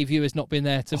had Dave Ewers not been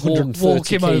there to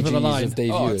walk him over the line? Of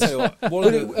Dave Ewers.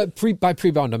 By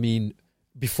pre-bound, I mean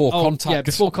before contact. Yeah,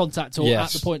 before contact or at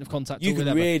the point of contact. You or can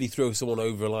whatever. really throw someone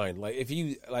over a line. Like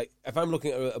if I'm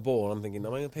looking at a ball, I'm thinking,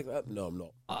 am I going to pick that up? No, I'm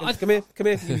not. Come here.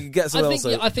 You can get someone else.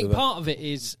 I think part of it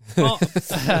is.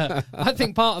 I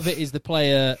think part of it is the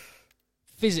player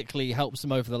physically helps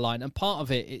them over the line, and part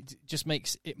of it just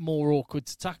makes it more awkward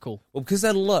to tackle. Well, because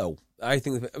they're low. I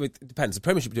think it depends. The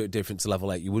Premiership do it different to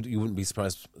level 8. You wouldn't be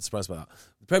surprised by that.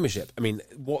 The Premiership, I mean,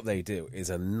 what they do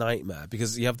is a nightmare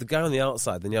because you have the guy on the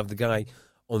outside, then you have the guy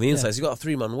on the inside. So you've got a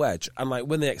 3-man wedge, and like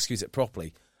when they execute it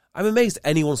properly, I'm amazed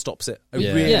anyone stops it. I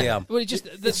really am. Well,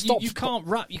 you can't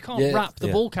wrap the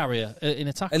ball carrier in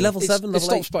a tackle. At level 7, it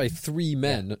stops by 3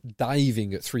 men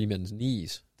diving at 3 men's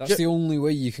knees. That's the only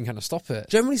way you can kind of stop it.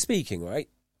 Generally speaking, right?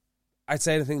 I'd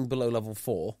say anything below level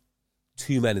 4,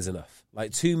 2 men is enough.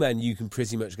 Like 2 men, you can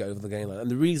pretty much get over the game line. And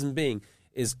the reason being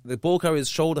is the ball carrier's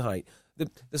shoulder height.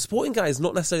 The supporting guy is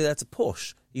not necessarily there to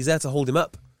push. He's there to hold him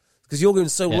up. Because you're going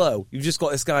so low, you've just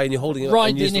got this guy and you're holding him up.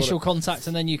 Right, the initial contact,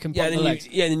 and then you can pump the legs.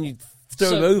 And then you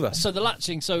throw him over. So the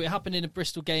latching, it happened in a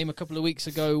Bristol game a couple of weeks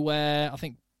ago where I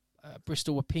think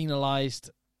Bristol were penalised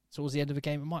towards the end of the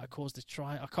game. It might have caused a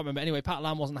try. I can't remember. Anyway, Pat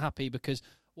Lam wasn't happy because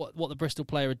what the Bristol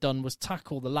player had done was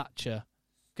tackle the latcher.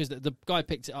 Because the guy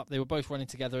picked it up, they were both running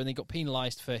together, and they got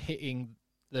penalised for hitting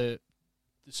the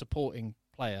supporting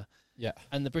player. Yeah,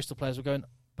 and the Bristol players were going,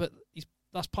 but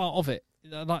that's part of it.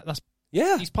 That's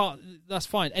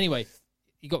fine. Anyway,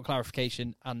 he got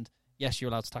clarification, and yes,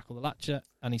 you're allowed to tackle the latcher,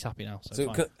 and he's happy now.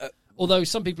 So fine. Although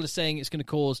some people are saying it's going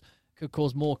to could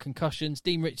cause more concussions.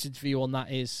 Dean Richards' view on that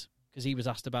is because he was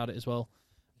asked about it as well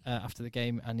after the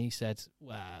game, and he said,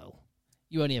 well,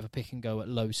 you only have a pick and go at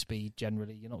low speed.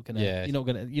 Generally, you don't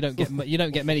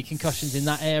get many concussions in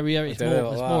that area. It's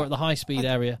more at the high speed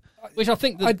area, which I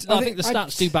think the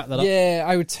stats do back that up. Yeah,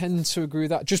 I would tend to agree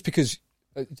with that. Just because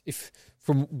if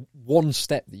from one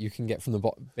step that you can get from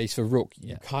the base of ruck,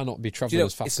 you cannot be travelling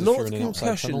as fast as through an outside tunnel. It's not the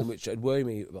concussion which would worry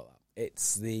me about that.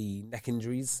 It's the neck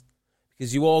injuries.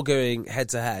 Because you are going head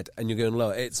to head and you're going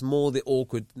lower. It's more the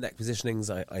awkward neck positionings,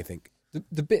 I think.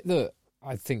 The bit that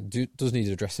I think does need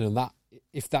addressing, and that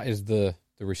if that is the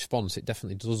response, it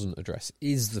definitely doesn't address,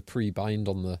 is the pre-bind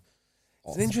on the...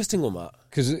 It's an interesting one, Matt.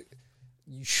 Because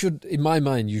you should, in my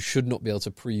mind, you should not be able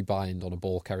to pre-bind on a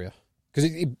ball carrier. Because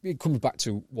it comes back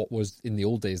to what was in the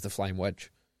old days, the flying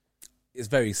wedge. It's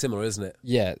very similar, isn't it?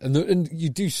 Yeah, and you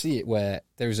do see it where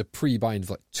there is a pre-bind of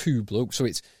like 2 blokes. So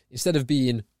it's, instead of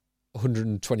being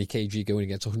 120 kg going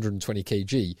against 120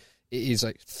 kg, it is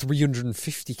like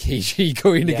 350 kg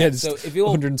going against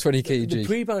 120 kg. The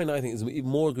pre-bind, I think, is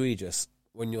more egregious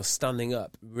when you're standing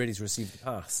up, ready to receive the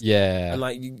pass. Yeah. And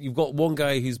like you've got one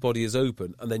guy whose body is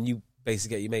open, and then you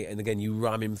basically get your mate, and again, you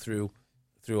ram him through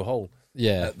a hole.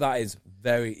 Yeah. That's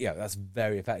very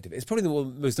effective. It's probably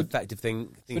the most effective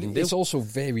thing you can do. It's also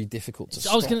very difficult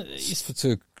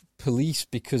to police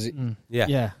because it Well,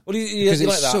 because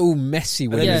it's so messy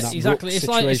when you're in that exactly. It's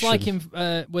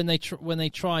like when they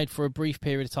tried for a brief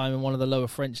period of time in one of the lower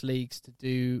French leagues to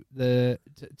do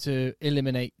to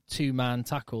eliminate 2-man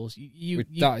tackles. You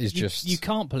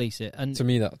can't police it, and to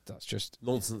me that's just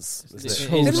nonsense. It's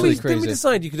totally crazy. Didn't we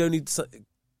decide you could only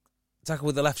tackle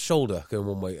with the left shoulder going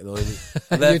one way,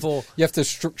 and therefore you have to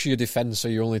structure your defence so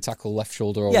you only tackle left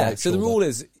shoulder or right shoulder. So the rule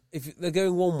is if they're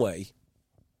going one way.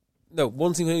 No,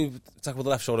 one team can only tackle with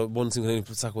the left shoulder, one team can only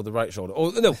tackle with the right shoulder.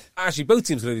 Or no, actually, both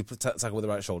teams can only tackle with the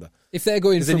right shoulder. If they're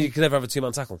going, then you can never have a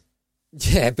 2-man tackle.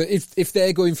 Yeah, but if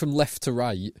they're going from left to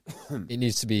right, it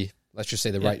needs to be, let's just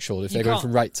say, the right shoulder. If they're going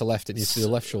from right to left, it needs to be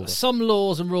the left shoulder. Some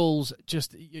laws and rules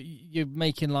just you're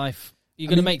making life. You're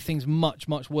going to make things much,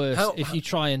 much worse if you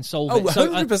try and solve it.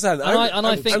 100%. I'm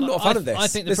not a fan of this. I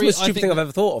think this is the most stupid thing I've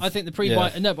ever thought of. I think the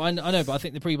pre-bind. No, but I know. But I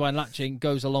think the pre-bind latching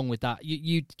goes along with that.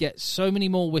 You'd get so many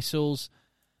more whistles,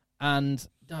 and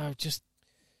just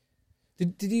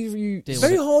Did either of you... It's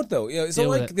very hard, though. You know, it's not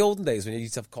like the olden days when you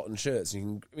used to have cotton shirts.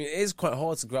 It is quite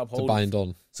hard to grab hold bind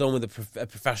on someone with a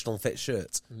professional fit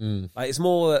shirt. Like, it's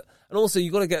more... and also,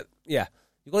 you've got to get your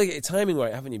timing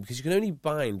right, haven't you? Because you can only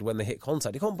bind when they hit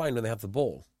contact. You can't bind when they have the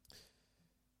ball.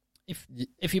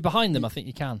 If you're behind them, I think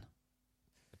you can.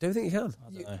 I don't think you can.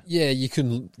 I don't know. Yeah, you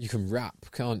can wrap,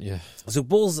 can't you? So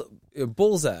balls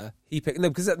there. He picked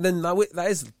because then that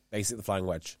is basically the flying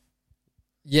wedge.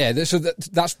 Yeah, so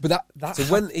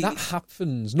that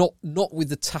happens not with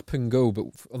the tap and go, but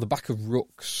on the back of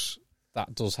rooks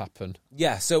that does happen.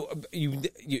 Yeah, so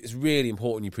it's really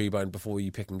important you pre-bind before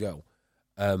you pick and go.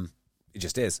 It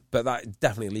just is, but that's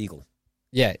definitely illegal.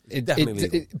 Yeah,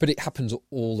 definitely but it happens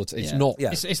all the time. It's not.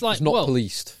 Yeah. It's like not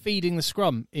policed. Feeding the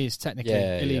scrum is technically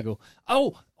illegal. Yeah.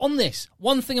 Oh, on this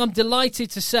one thing, I'm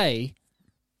delighted to say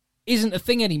isn't a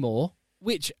thing anymore.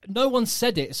 Which no one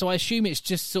said it, so I assume it's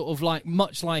just sort of like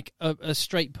much like a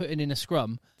straight putting in a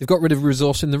scrum. They've got rid of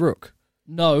resource in the rook.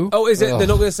 No. Oh, is it? They're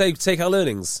not going to say take our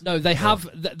learnings. No, they have.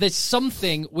 There's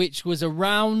something which was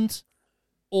around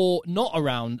or not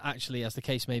around, actually, as the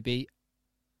case may be.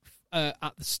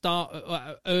 At the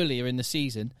start, earlier in the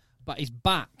season, but is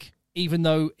back, even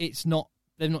though it's not.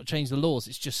 They've not changed the laws.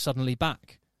 It's just suddenly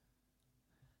back.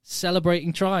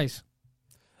 Celebrating tries.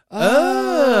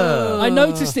 Oh. I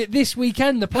noticed it this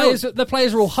weekend. The players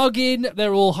are all hugging.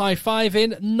 They're all high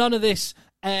fiving. None of this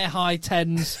air high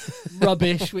tens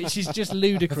rubbish, which is just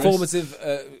ludicrous.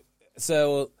 Performative.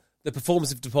 So the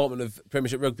performative department of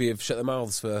Premiership Rugby have shut their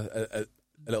mouths for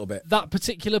a little bit. That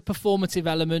particular performative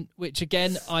element, which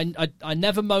again, I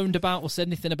never moaned about or said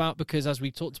anything about because, as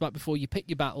we talked about before, you pick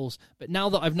your battles. But now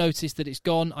that I've noticed that it's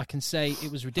gone, I can say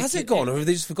it was ridiculous. Has it gone, or have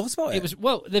they just forgot about it?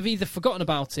 They've either forgotten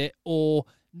about it or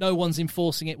no one's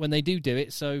enforcing it when they do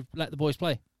it. So let the boys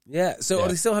play. Yeah. So are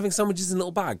they still having sandwiches in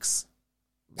little bags?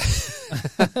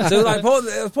 So like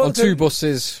on two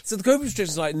buses. So the COVID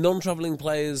restrictions, like non-playing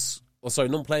players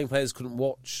couldn't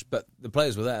watch, but the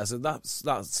players were there. So that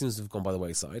seems to have gone by the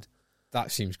wayside.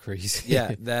 That seems crazy.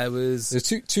 Yeah, there's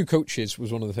two coaches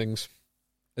was one of the things.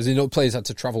 As in, players had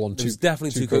to travel on There's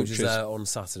definitely two coaches there on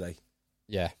Saturday.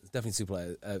 Yeah, there's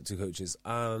definitely two coaches,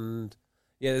 and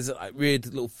yeah, there's like weird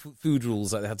little food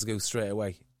rules like they had to go straight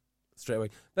away.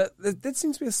 But there did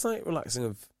seem to be a slight relaxing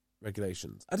of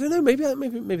regulations. I don't know. Maybe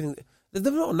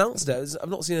they've not announced it. I've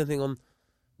not seen anything on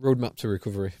roadmap to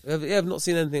recovery. Yeah, I've not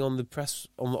seen anything on the press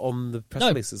on the press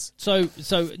releases. So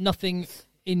nothing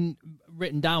in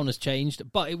written down has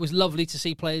changed, but it was lovely to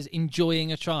see players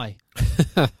enjoying a try,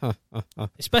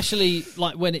 especially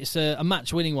like when it's a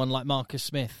match-winning one, like Marcus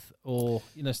Smith or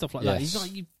stuff like that. He's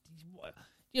like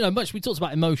much. We talked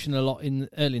about emotion a lot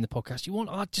early in the podcast.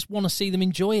 I just want to see them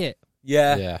enjoy it.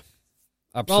 Yeah,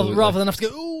 absolutely. Rather than have to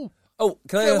go. Oh,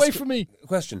 can I get ask away from me? A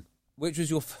question. Which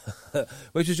was your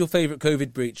favourite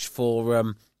COVID breach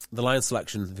for the Lion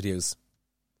selection videos?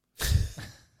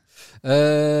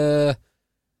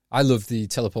 I love the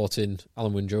teleporting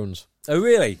Alan Wynne-Jones. Oh,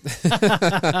 really?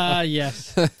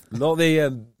 Yes. Not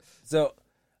the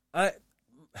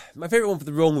my favourite one for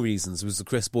the wrong reasons was the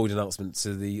Chris Boyd announcement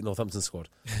to the Northampton squad.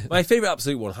 My favourite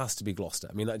absolute one has to be Gloucester.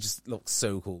 I mean, that just looks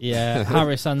so cool. Yeah,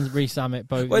 Harris and Rees-Zammit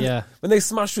both. When they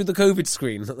smashed through the COVID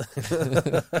screen,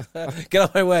 get out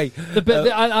of my way. The bit,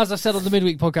 as I said on the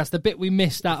midweek podcast, the bit we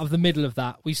missed out of the middle of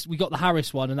that, we got the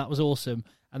Harris one, and that was awesome.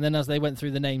 And then as they went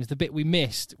through the names, the bit we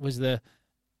missed was the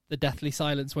deathly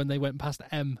silence when they went past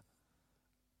M.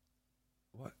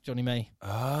 What? Johnny May.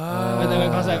 When they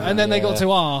went past M, and then they got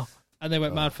to R. And they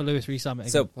went mad for Lewis Rees-Zammit.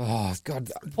 So,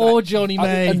 God, poor Johnny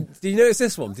May. Do you notice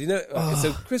this one?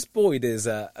 So Chris Boyd is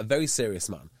a very serious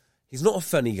man. He's not a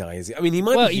funny guy, is he? I mean, he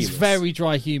might be humorous. He's very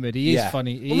dry humoured. He is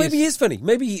funny. Maybe he is funny.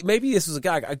 Maybe this was a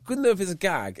gag. I couldn't know if it's a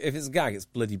gag. If it's a gag, it's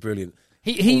bloody brilliant.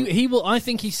 He will. I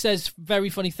think he says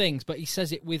very funny things, but he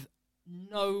says it with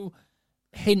no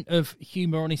hint of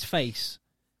humour on his face.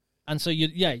 And so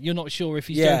you're not sure if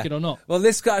he's joking or not. Well,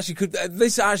 this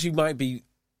actually might be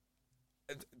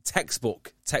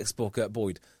textbook at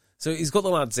Boyd. So he's got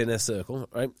the lads in a circle,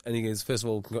 right? And he goes, first of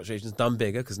all, congratulations, Dan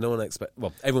Bigger, because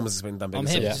everyone was expecting Dan Bigger. I'm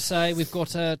here to say we've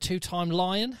got a 2-time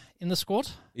Lion in the squad.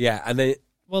 Yeah, and then...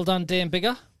 Well done, Dan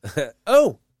Bigger.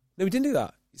 Oh, no, we didn't do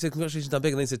that. He said, congratulations, Dan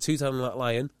Bigger, and then he said 2-time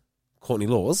Lion, Courtney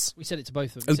Laws. We said it to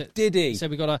both of them. Did he? He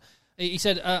said he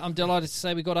said, I'm delighted to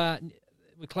say the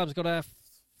club's got a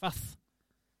fifth.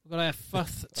 We've got our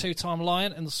fifth 2-time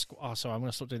Lion in the squad. Oh, sorry, I'm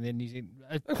going to stop doing the New Zealand.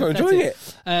 I'm enjoying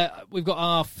it. We've got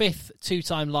our fifth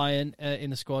 2-time Lion in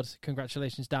the squad.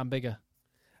 Congratulations, Dan Bigger.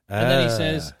 And then he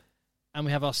says, and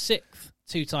we have our 6th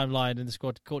 2-time Lion in the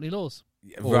squad, Courtney Laws.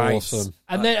 Right. Awesome.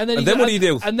 And then what do you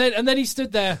do? And then he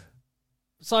stood there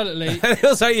silently. And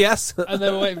he'll say yes. And they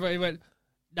were waiting for it. He went,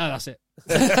 no, that's it.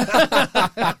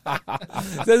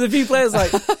 There's a few players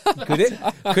like, could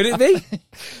it be? I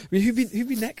mean, who'd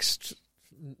be next?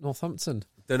 Northampton.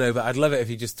 Don't know, but I'd love it if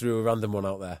you just threw a random one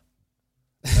out there.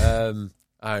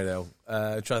 I don't know.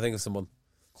 Trying to think of someone.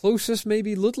 Closest,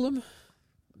 maybe Ludlam?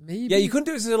 Maybe. Yeah, you couldn't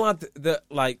do it to a lad that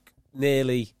like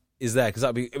nearly is there, because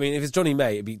that'd be. I mean, if it's Johnny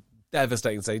May, it'd be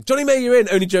devastating to say, Johnny May, you're in.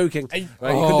 Only joking. Right,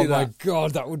 oh my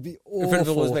God, that would be awful. In front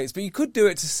of all his mates, but you could do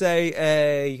it to say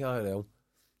I don't know,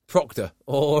 Proctor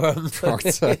or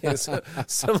Proctor.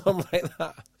 someone like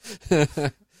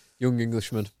that. Young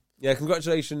Englishman. Yeah,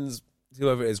 congratulations,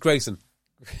 whoever it is, Grayson.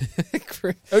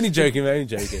 Only joking, mate, only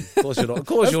joking. Of course you're not.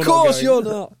 Of course you're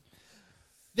not.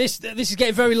 This is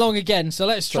getting very long again, so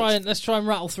let's try and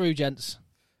rattle through, gents.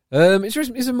 Is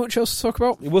there much else to talk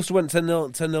about? Worcester went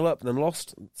 10-0 up and then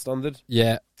lost. Standard.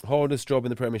 Yeah. Hardest job in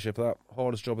the Premiership.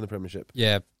 Hardest job in the Premiership.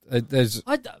 Yeah. Do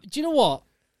you know what?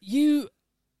 You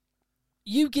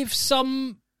give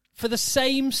some, for the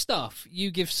same stuff,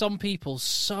 you give some people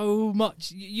so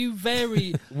much. You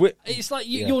vary. It's like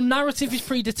your narrative is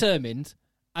predetermined,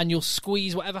 and you'll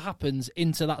squeeze whatever happens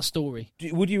into that story.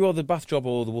 Would you rather the Bath job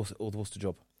or the Worcester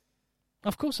job?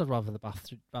 Of course, I'd rather the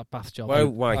Bath job.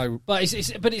 Why? But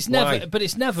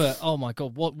it's never. Oh my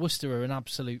God! What Worcester are an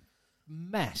absolute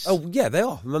mess. Oh yeah, they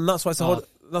are, and that's why it's the hard.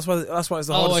 That's why it's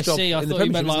the hardest job. I see. I in the thought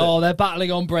you meant like, they're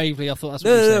battling on bravely. I thought that's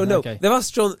what you were saying. No. Okay. They've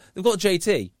asked John. They've got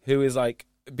JT, who is like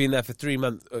been there for 3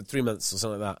 months or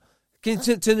something like that. Can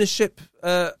you turn the ship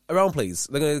around, please?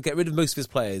 They're going to get rid of most of his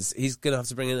players. He's going to have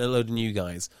to bring in a load of new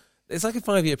guys. It's like a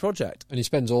 5-year project. And he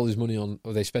spends all his money on,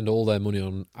 or they spend all their money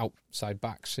on outside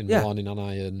backs in Milan, in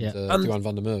Anai and Duan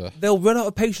van der Merwe. They'll run out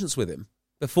of patience with him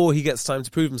before he gets time to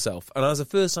prove himself. And as a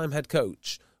first-time head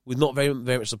coach with not very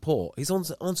much support, he's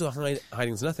onto a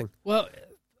hiding to nothing. Well,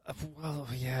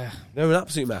 yeah. They're an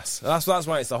absolute mess. That's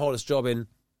why it's the hardest job in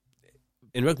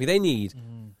rugby. They need,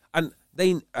 and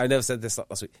I never said this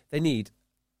last week, they need,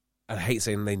 I hate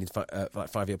saying they need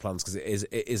like 5-year plans because it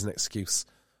is an excuse.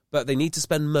 But they need to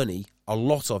spend money, a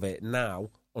lot of it now,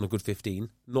 on a good 15,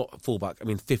 not fullback,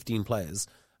 15 players.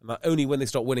 And that only when they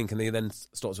start winning can they then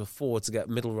start to afford to get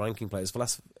middle ranking players for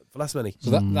less money.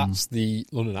 So that's the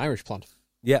London Irish plan.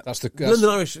 Yeah. London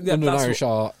Irish. London Irish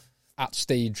are at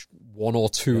stage 1 or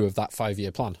 2 of that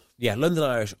 5-year plan. Yeah, London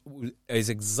Irish is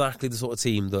exactly the sort of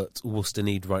team that Worcester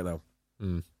need right now.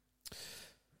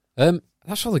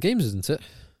 That's all the games, isn't it?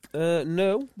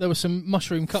 No. There were some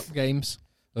Mushroom Cup games.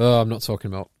 Oh, I'm not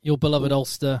talking about your beloved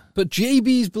Ulster. But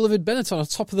JB's beloved Benetton are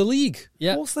top of the league.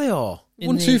 Yeah. Of course they are.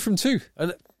 1-2 from 2.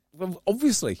 And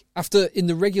obviously. After, in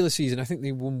the regular season, I think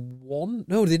they won 1.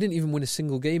 No, they didn't even win a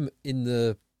single game in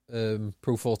the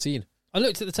Pro 14. I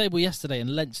looked at the table yesterday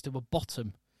and Leinster were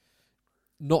bottom.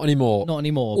 Not anymore.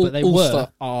 But they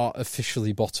Ulster are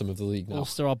officially bottom of the league now.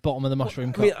 Ulster are bottom of the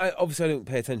Mushroom Cup. Obviously I don't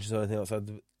pay attention to anything outside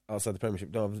the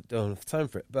Premiership. Don't have time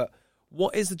for it. But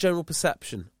what is the general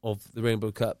perception of the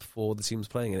Rainbow Cup for the teams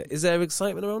playing in it? Is there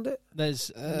excitement around it?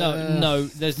 There's no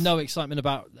excitement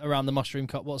around the Mushroom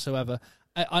Cup whatsoever.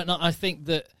 I think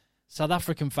that South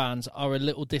African fans are a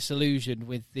little disillusioned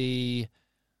with the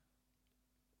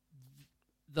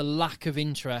lack of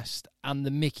interest and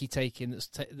the mickey taking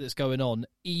that's going on,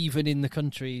 even in the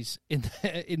countries in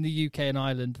the UK and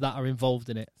Ireland that are involved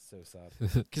in it. So sad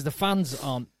because the fans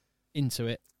aren't into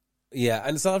it. Yeah,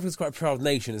 and South Africa's quite a proud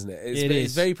nation, isn't it?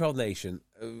 It's a very proud nation.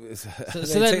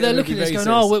 So they're looking at this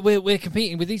going, we're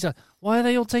competing with these. Why are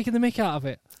they all taking the mick out of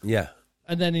it? Yeah.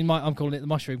 And then I'm calling it the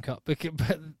Mushroom Cup, but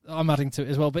I'm adding to it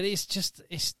as well. But it's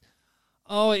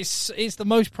the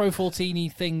most Pro 14-y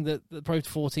thing that the Pro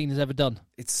 14 has ever done.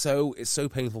 It's so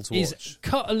painful to watch.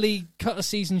 Cut a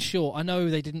season short. I know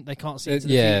they can't see into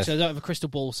the future. I don't have a crystal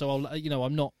ball, so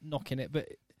I'm not knocking it. But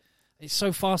it's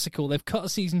so farcical. They've cut a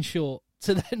season short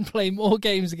to then play more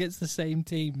games against the same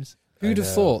teams. Who'd have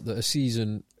thought that a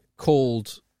season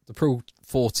called the Pro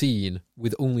 14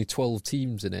 with only 12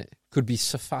 teams in it could be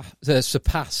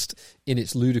surpassed in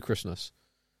its ludicrousness?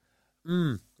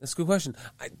 That's a good question.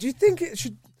 Do you think there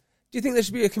should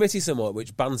be a committee somewhere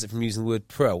which bans it from using the word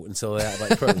pro until they act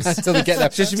like pros? Until they get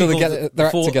their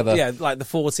act together. Yeah, like the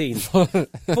 14.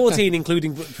 14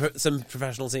 including some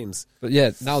professional teams. But yeah,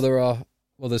 now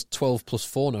there's 12 plus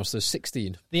 4 now, so there's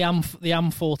 16. The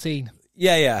AM 14.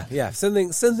 Yeah.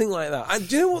 Something like that.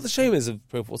 Do you know what the shame is of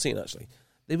Pro 14, actually?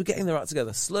 They were getting their act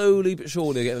together, slowly but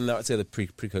surely getting their act together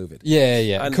pre-COVID.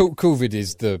 Yeah. And COVID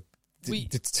is the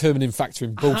determining factor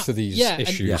in both of these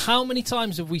issues. And how many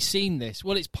times have we seen this?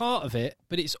 Well, it's part of it,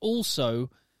 but it's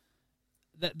also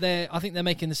I think they're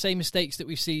making the same mistakes that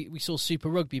we saw Super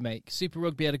Rugby make. Super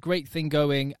Rugby had a great thing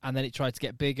going, and then it tried to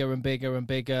get bigger and bigger and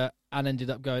bigger, and ended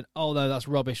up going, oh no, that's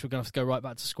rubbish. We're going to have to go right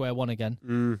back to square one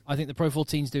again. I think the Pro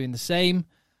 14's doing the same,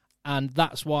 and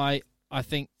that's why I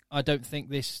don't think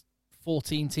this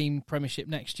 14-team Premiership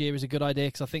next year is a good idea,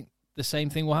 because I think the same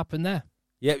thing will happen there.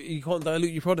 Yeah, you can't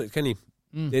dilute your product, can you?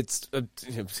 It's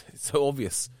so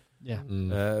obvious. Yeah.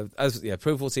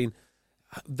 Pro 14,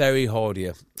 very hard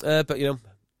year, but it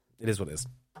is what it is.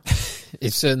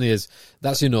 It certainly is.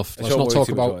 That's enough. Let's not talk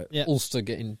about Ulster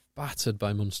getting battered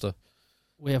by Munster.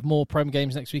 We have more Prem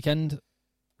games next weekend.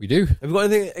 We do. Have we got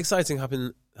anything exciting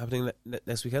happening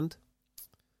next weekend?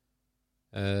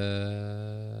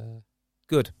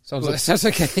 Good. Sounds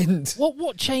like a hint.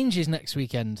 What changes next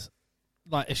weekend?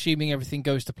 Like, assuming everything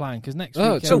goes to plan, because next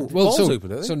weekend...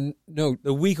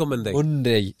 The week on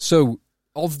Monday. So,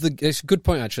 it's a good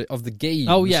point, actually, of the games...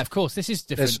 Oh, yeah, of course, this is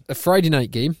different. There's a Friday night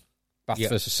game, Bath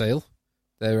versus Sale.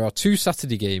 There are 2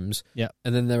 Saturday games. Yeah.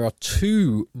 And then there are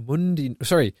 2 Monday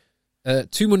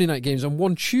night games and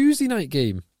 1 Tuesday night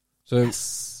game. So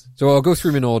I'll go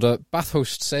through them in order. Bath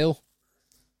host Sale.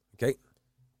 Okay.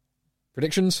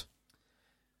 Predictions?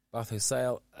 Bath host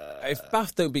Sale. If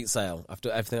Bath don't beat Sale, after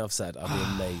everything I've said, I'll be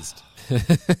amazed.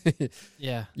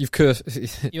 Yeah. You've cursed.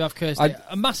 You have cursed it.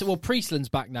 A massive... Well, Priestland's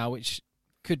back now, which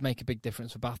could make a big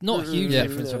difference for Bath. Not a huge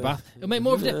difference for Bath. It'll make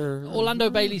more of a Orlando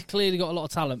Bailey's clearly got a lot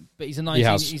of talent, but he's a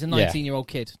 19-year-old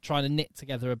kid trying to knit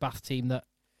together a Bath team that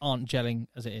aren't gelling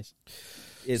as it is.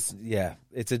 He's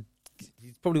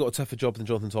probably got a tougher job than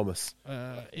Jonathan Thomas.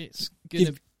 It's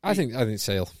gonna. I think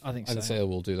Sale. I think Sale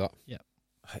will do that. Yeah.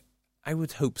 I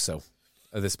would hope so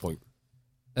at this point.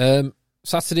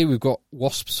 Saturday we've got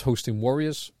Wasps hosting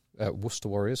Warriors, Worcester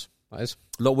Warriors. That is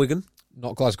not Wigan,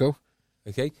 not Glasgow.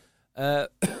 Okay, and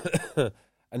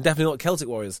definitely not Celtic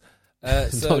Warriors.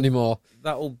 So not anymore.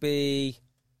 That will be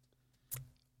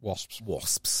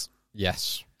Wasps.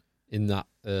 Yes, in that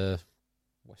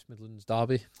West Midlands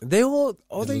derby. They all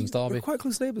are Midlands derby. They're quite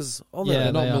close neighbours.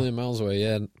 They're not a million miles away.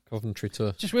 Yeah, Coventry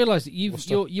to. Just realised that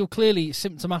you're clearly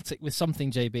symptomatic with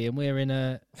something, JB, and we're in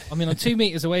I'm 2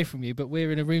 meters away from you, but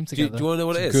we're in a room together. Do you want to know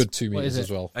what it is? Good 2 meters as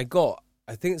well. I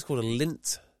think it's called a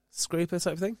lint scraper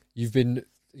type thing.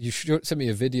 You should send me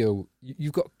a video.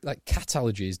 You've got like cat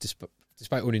allergies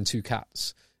despite owning 2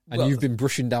 cats, and you've been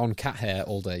brushing down cat hair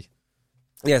all day.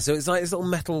 Yeah, so it's like this little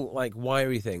metal, like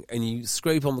wiry thing, and you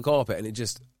scrape on the carpet, and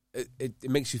it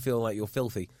makes you feel like you're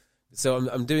filthy. So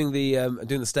I'm doing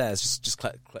the stairs, just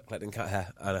collecting cat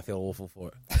hair, and I feel awful for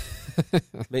it.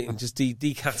 Just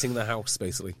decatting the house,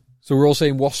 basically. So we're all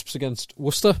saying Wasps against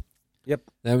Worcester. Yep.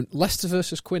 Now Leicester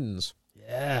versus Quins.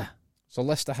 Yeah. So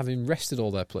Leicester having rested all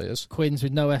their players. Quins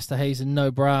with no Esther Hazen, no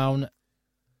Brown,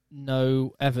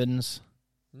 no Evans.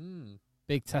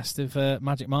 Big test of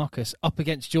Magic Marcus up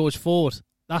against George Ford.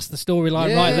 That's the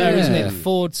storyline right there, isn't it?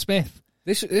 Ford Smith.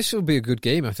 This will be a good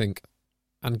game, I think.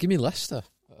 And give me Leicester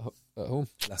at home.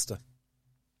 Leicester.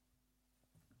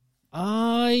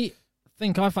 I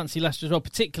think I fancy Leicester as well,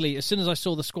 particularly as soon as I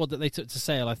saw the squad that they took to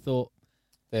Sale, I thought...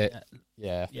 they're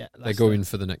going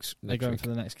for the next They're going for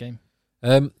the next game.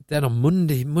 Then on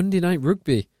Monday Night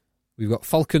Rugby, we've got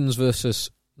Falcons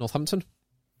versus Northampton.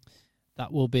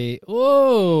 That will be...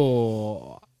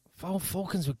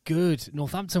 Falcons were good.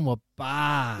 Northampton were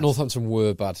bad.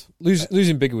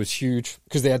 Losing Bigger was huge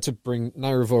because they had to bring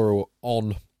Nairavoro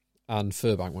on and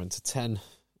Furbank went to 10.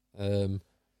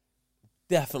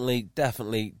 Definitely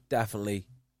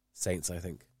Saints, I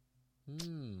think.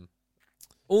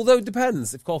 Although it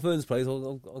depends. If Carl Ferns plays,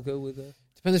 I'll go with...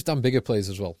 Depends if Dan Bigger plays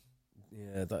as well.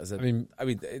 Yeah, that is. I mean,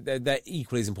 they're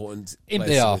equally as important.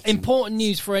 They are important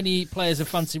news for any players of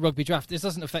fantasy rugby draft. This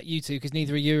doesn't affect you two because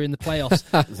neither of you are in the playoffs.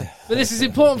 But this is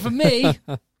important for me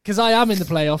because I am in the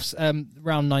playoffs.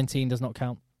 Round 19 does not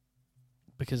count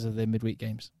because of the midweek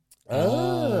games.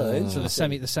 So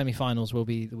the semi-finals will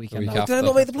be the weekend. Did I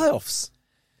not make the playoffs?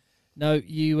 No,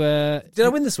 you. Did I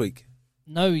win this week?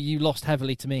 No, you lost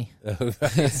heavily to me. Oh,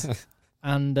 right.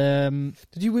 And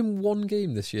did you win 1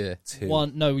 game this year? 2.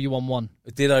 1. No, you won 1.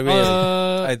 Did I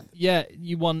really? Yeah,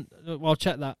 you won. Well, I'll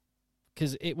check that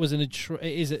because it was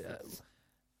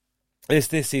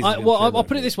This season. I'll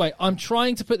put it this way: I'm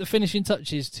trying to put the finishing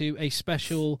touches to a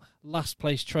special last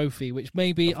place trophy, which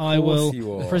maybe I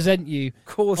will present you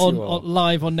on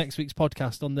live on next week's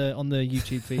podcast on the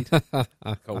YouTube feed.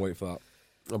 Can't wait for that.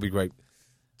 That'll be great.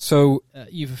 So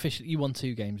you won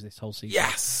 2 games this whole season.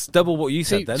 Yes, double what you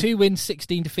said then. 2 wins,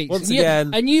 16 defeats. Once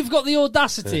again, and you've got the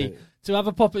audacity to have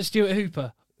a pop at Stuart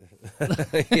Hooper.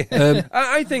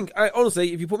 I think,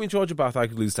 honestly, if you put me in charge of Bath, I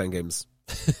could lose 10 games.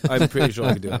 I'm pretty sure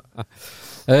I could do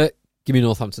that. Give me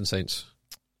Northampton Saints.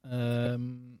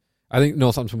 I think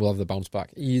Northampton will have the bounce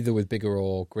back, either with Bigger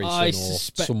or Grayson or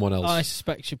someone else. I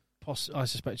suspect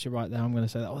you're right there. I'm going to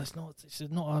say that. This is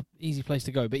not an easy place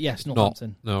to go, but yes,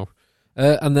 Northampton. No.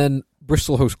 And then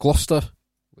Bristol host Gloucester,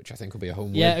 which I think will be a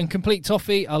home win. Yeah, and Complete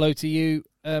Toffee, hello to you,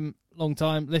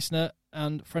 long-time listener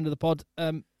and friend of the pod,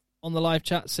 on the live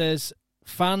chat says,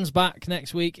 fans back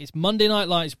next week. It's Monday Night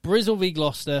Lights, Bristol v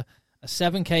Gloucester, a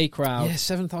 7K crowd. Yeah,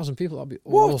 7,000 people. That'd be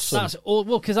awesome. That's all.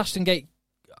 Well, because Ashton Gate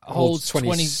holds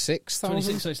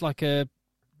 26,000. So it's like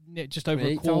just over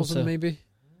 8,000 maybe.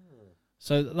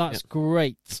 So that's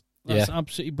great. That's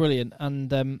absolutely brilliant.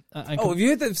 And have you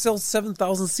heard they've sold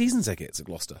 7,000 season tickets at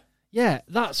Gloucester? Yeah,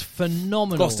 that's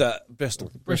phenomenal. Gloucester,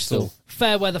 Bristol.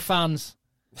 Fair weather fans.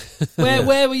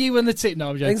 Where were you when the ticket?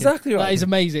 No, I'm joking. Exactly right. That is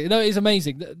amazing. No, it is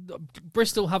amazing.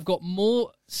 Bristol have got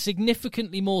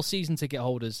significantly more season ticket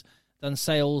holders than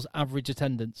Sale's average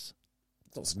attendance.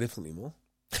 Not significantly more.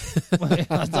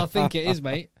 I think it is,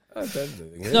 mate. I don't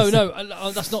think it is. No,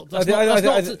 that's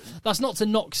not to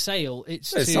knock Sale. It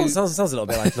sounds a little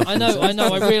bit like. I know.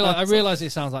 I realise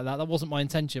it sounds like that. That wasn't my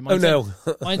intention. My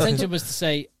intention was to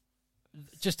say,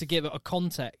 just to give it a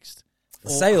context.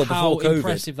 Sale how before COVID,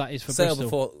 impressive that is for Bristol. Sale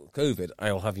before COVID,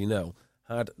 I'll have you know,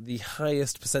 had the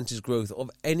highest percentage growth of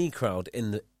any crowd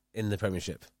in the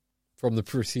Premiership from the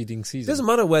preceding season. Doesn't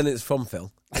matter when it's from,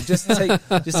 Phil. Just take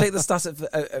the stats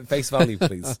at face value,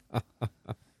 please.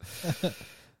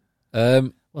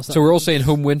 So we're all saying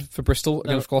home win for Bristol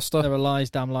against Gloucester. There are lies,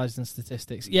 damn lies, and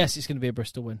statistics. Yes, it's going to be a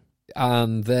Bristol win.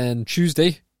 And then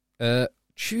Tuesday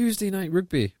night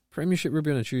rugby, Premiership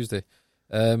rugby on a Tuesday.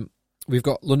 We've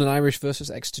got London Irish versus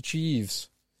Exeter Chiefs,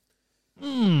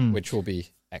 which will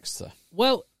be Exeter.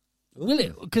 Well, will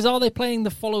it? Because are they playing the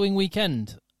following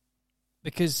weekend?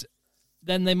 Because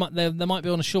then they might be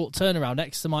on a short turnaround.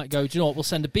 Exeter might go, do you know what? We'll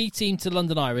send a B team to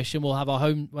London Irish, and we'll have our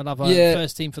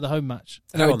first team for the home match.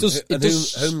 No,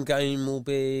 home game will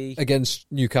be against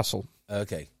Newcastle.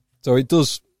 Okay, so it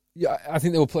does. Yeah, I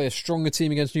think they will play a stronger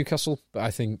team against Newcastle, but I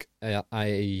think a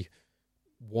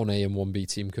 1A and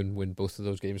 1B team can win both of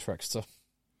those games for Exeter.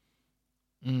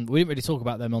 We didn't really talk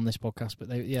about them on this podcast, but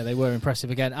they were impressive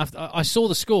again. After I saw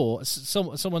the score,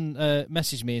 someone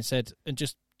messaged me and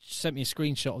just sent me a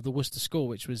screenshot of the Worcester score,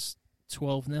 which was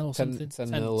 12-0 or something.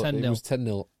 10-0. It was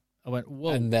 10-0. I went, whoa.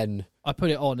 And then I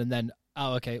put it on, and then,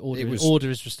 okay, order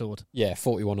is restored. Yeah,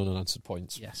 41 unanswered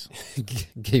points. Yes.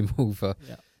 Game over.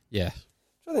 Yeah.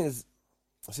 I think it's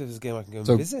see if there's a game I can go and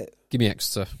visit. Give me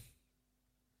Exeter.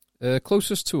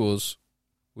 Closest to us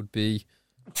would be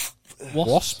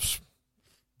Wasps.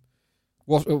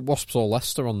 Wasps or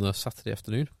Leicester on the Saturday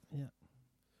afternoon. Yeah.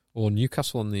 Or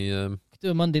Newcastle on the... Could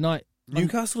do a Monday night.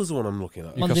 Newcastle is the one I'm looking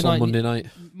at. Newcastle Monday night.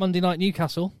 Monday night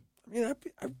Newcastle. I mean,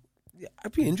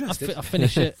 I'd be interested. I'd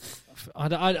finish it.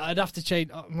 I'd have to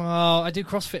change. I do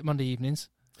CrossFit Monday evenings.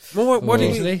 Well, why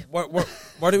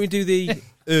don't we do the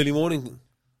early morning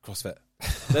CrossFit?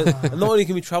 And not only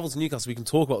can we travel to Newcastle, we can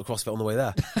talk about the CrossFit on the way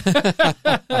there.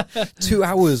 2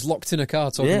 hours locked in a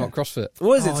car talking about CrossFit.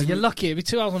 What is it? Oh, you're lucky. It'll be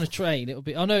 2 hours on a train. It'll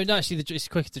be. Oh no, actually, it's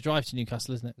quicker to drive to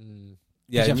Newcastle, isn't it?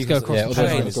 Yeah, you have to go across the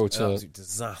train. Is an absolute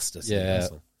disaster. Yeah,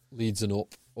 Leeds and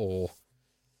up, or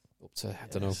up to I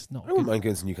don't know. I wouldn't mind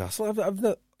going to Newcastle. I'd like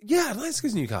to go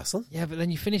to Newcastle. Yeah, but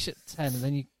then you finish at 10, and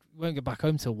then you won't get back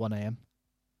home till 1 a.m.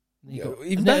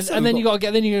 And then you got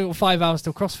to get 5 hours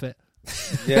till CrossFit.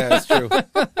 Yeah, that's true.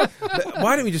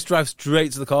 Why don't we just drive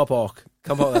straight to the car park?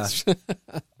 Come out there.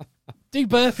 Do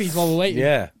burpees while we're waiting.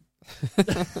 Yeah.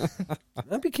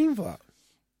 I'd be keen for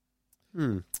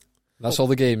that. That's all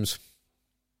the games.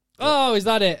 Oh, is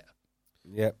that it?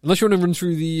 Yeah. Unless you want to run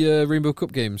through the Rainbow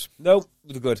Cup games. No,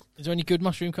 they're good. Is there any good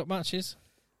Mushroom Cup matches?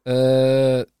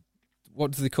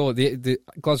 What do they call it? The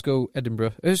Glasgow,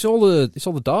 Edinburgh. It's all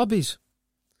the derbies.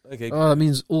 Okay. That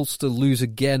means Ulster lose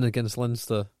again against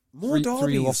Leinster. More derbies.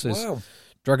 3 losses. Wow.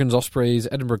 Dragons, Ospreys,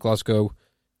 Edinburgh, Glasgow.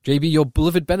 JB, your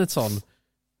beloved Benetton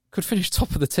could finish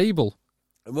top of the table.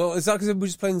 Well, is that because we're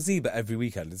just playing Zebra every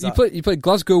weekend? You played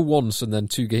Glasgow once and then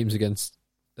 2 games against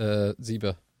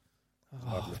Zebra.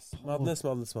 Madness.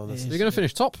 You're going to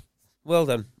finish top. Well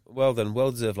done. Well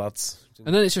deserved, lads.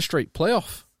 And then it's a straight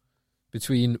playoff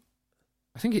between...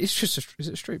 I think it's just is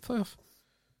it a straight playoff?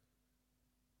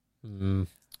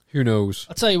 Who knows?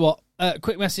 I'll tell you what,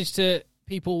 quick message to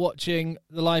people watching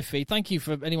the live feed. Thank you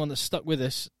for anyone that's stuck with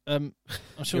us. I'm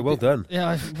sure well done.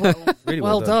 Yeah, really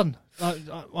well done.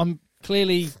 I'm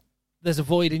clearly, there's a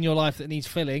void in your life that needs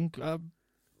filling.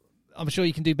 I'm sure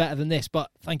you can do better than this, but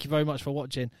thank you very much for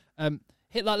watching.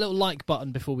 Hit that little like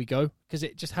button before we go, because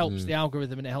it just helps the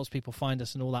algorithm and it helps people find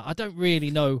us and all that. I don't really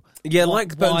know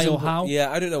like why or how. Yeah,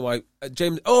 I don't know why.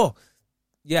 James, oh,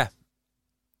 yeah.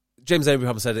 James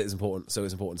Abraham said it is important, so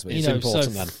it's important to me. You know, it's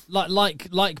important so then.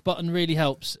 like button really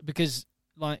helps, because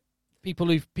like people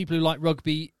who like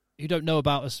rugby who don't know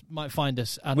about us might find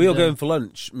us. And we are going for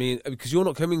lunch. Because you're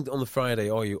not coming on the Friday,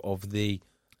 are you? Of the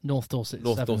North Dorset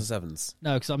Sevens.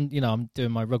 No, because I'm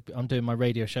doing my rugby. I'm doing my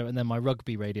radio show and then my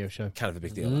rugby radio show. Kind of a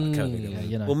big deal. Kind of a big deal. Yeah,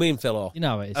 you know. Well, me and Phil are. You know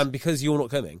how it is. And because you're not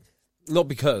coming, not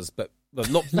because, but we're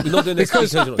not doing this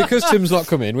because Tim's not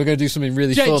coming. We're going to do something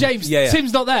really fun. James,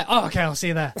 Tim's not there. Oh, okay, I'll see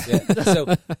you there. Yeah.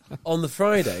 So on the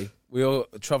Friday, we are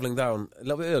travelling down a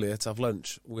little bit earlier to have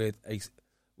lunch with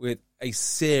a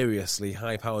seriously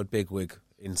high-powered bigwig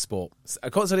in sport. I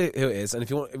can't tell you who it is, and if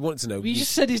you want to know, you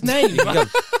just said his name. No,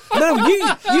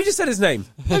 you just said his name.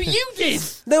 No, you did.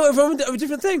 No, from a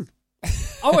different thing.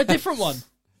 Oh, a different one.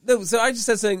 No, so I just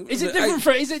said something. Is it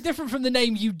different from the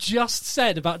name you just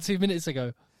said about 2 minutes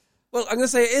ago? Well, I'm going to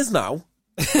say it is now,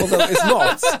 although it's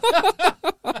not.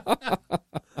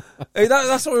 Hey,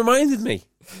 that's what reminded me.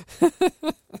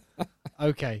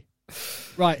 Okay.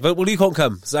 Right. But you can't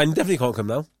come, so I definitely can't come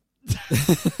now.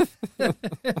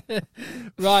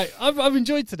 Right. I've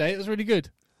enjoyed today. It was really good.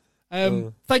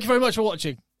 Thank you very much for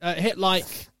watching. Hit like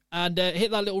and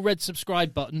hit that little red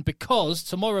subscribe button, because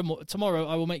tomorrow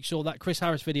I will make sure that Chris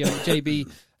Harris video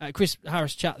that Chris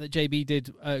Harris chat that JB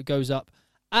did goes up,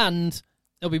 and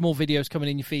there'll be more videos coming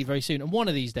in your feed very soon. And one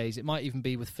of these days, it might even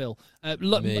be with Phil.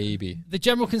 Maybe. The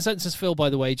general consensus, Phil,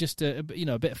 by the way, just a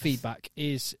bit of feedback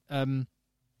is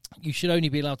you should only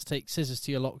be allowed to take scissors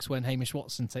to your locks when Hamish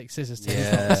Watson takes scissors to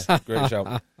his locks. Great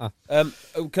shout. Can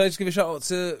I just give a shout out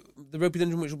to the Rugby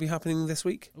Dungeon, which will be happening this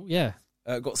week? Oh, yeah.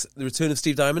 Got the return of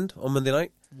Steve Diamond on Monday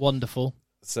night. Wonderful.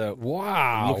 So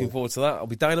wow, I'm looking forward to that. I'll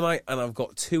be dynamite, and I've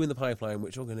got 2 in the pipeline,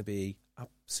 which are going to be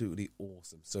absolutely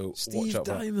awesome. So Steve watch out.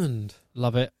 Diamond,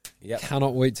 love it. Yeah,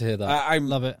 cannot wait to hear that. I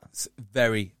love it.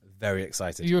 Very, very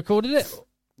excited. Have you recorded it?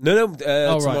 No.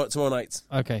 Right. Tomorrow night.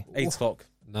 Okay, 8 o'clock.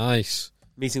 Nice.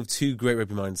 Meeting of 2 great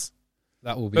rugby minds.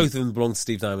 That will be. Both of them belong to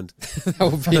Steve Diamond.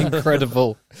 That would be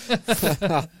incredible.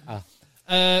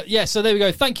 Yeah. So there we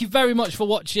go. Thank you very much for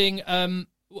watching.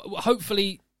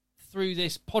 Hopefully, through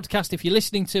this podcast, if you're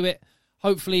listening to it,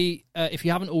 hopefully, if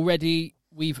you haven't already,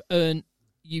 we've earned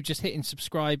you just hitting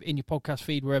subscribe in your podcast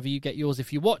feed wherever you get yours.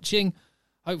 If you're watching,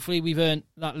 hopefully we've earned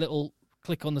that little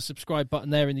click on the subscribe button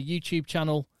there in the YouTube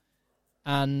channel,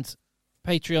 and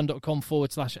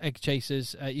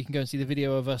patreon.com/eggchasers. You can go and see the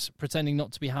video of us pretending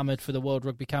not to be hammered for the World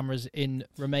Rugby cameras in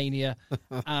Romania,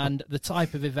 and the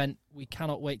type of event we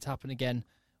cannot wait to happen again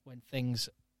when things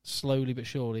slowly but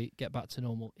surely get back to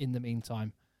normal. In the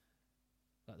meantime,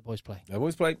 let the boys play. The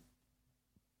boys play.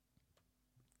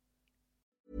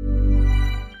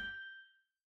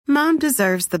 Mom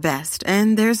deserves the best,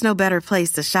 and there's no better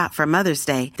place to shop for Mother's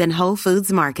Day than Whole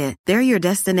Foods Market. They're your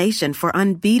destination for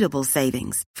unbeatable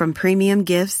savings, from premium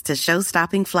gifts to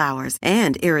show-stopping flowers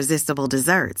and irresistible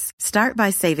desserts. Start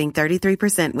by saving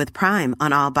 33% with Prime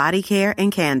on all body care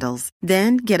and candles.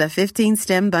 Then get a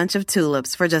 15-stem bunch of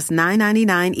tulips for just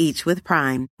 $9.99 each with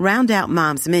Prime. Round out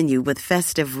Mom's menu with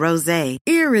festive rosé,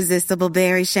 irresistible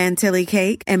berry chantilly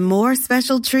cake, and more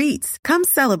special treats. Come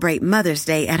celebrate Mother's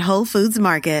Day at Whole Foods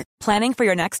Market. Planning for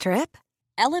your next trip?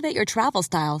 Elevate your travel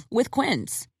style with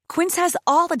Quince. Quince has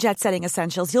all the jet-setting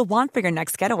essentials you'll want for your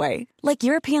next getaway, like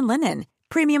European linen,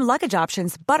 premium luggage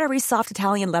options, buttery soft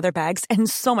Italian leather bags, and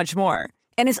so much more.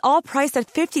 And is all priced at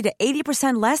 50 to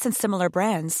 80% less than similar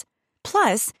brands.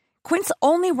 Plus, Quince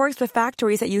only works with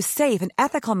factories that use safe and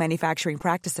ethical manufacturing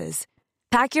practices.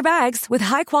 Pack your bags with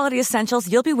high-quality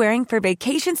essentials you'll be wearing for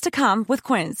vacations to come with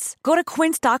Quince. Go to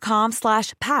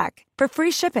quince.com/pack for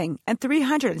free shipping and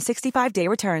 365-day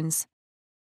returns.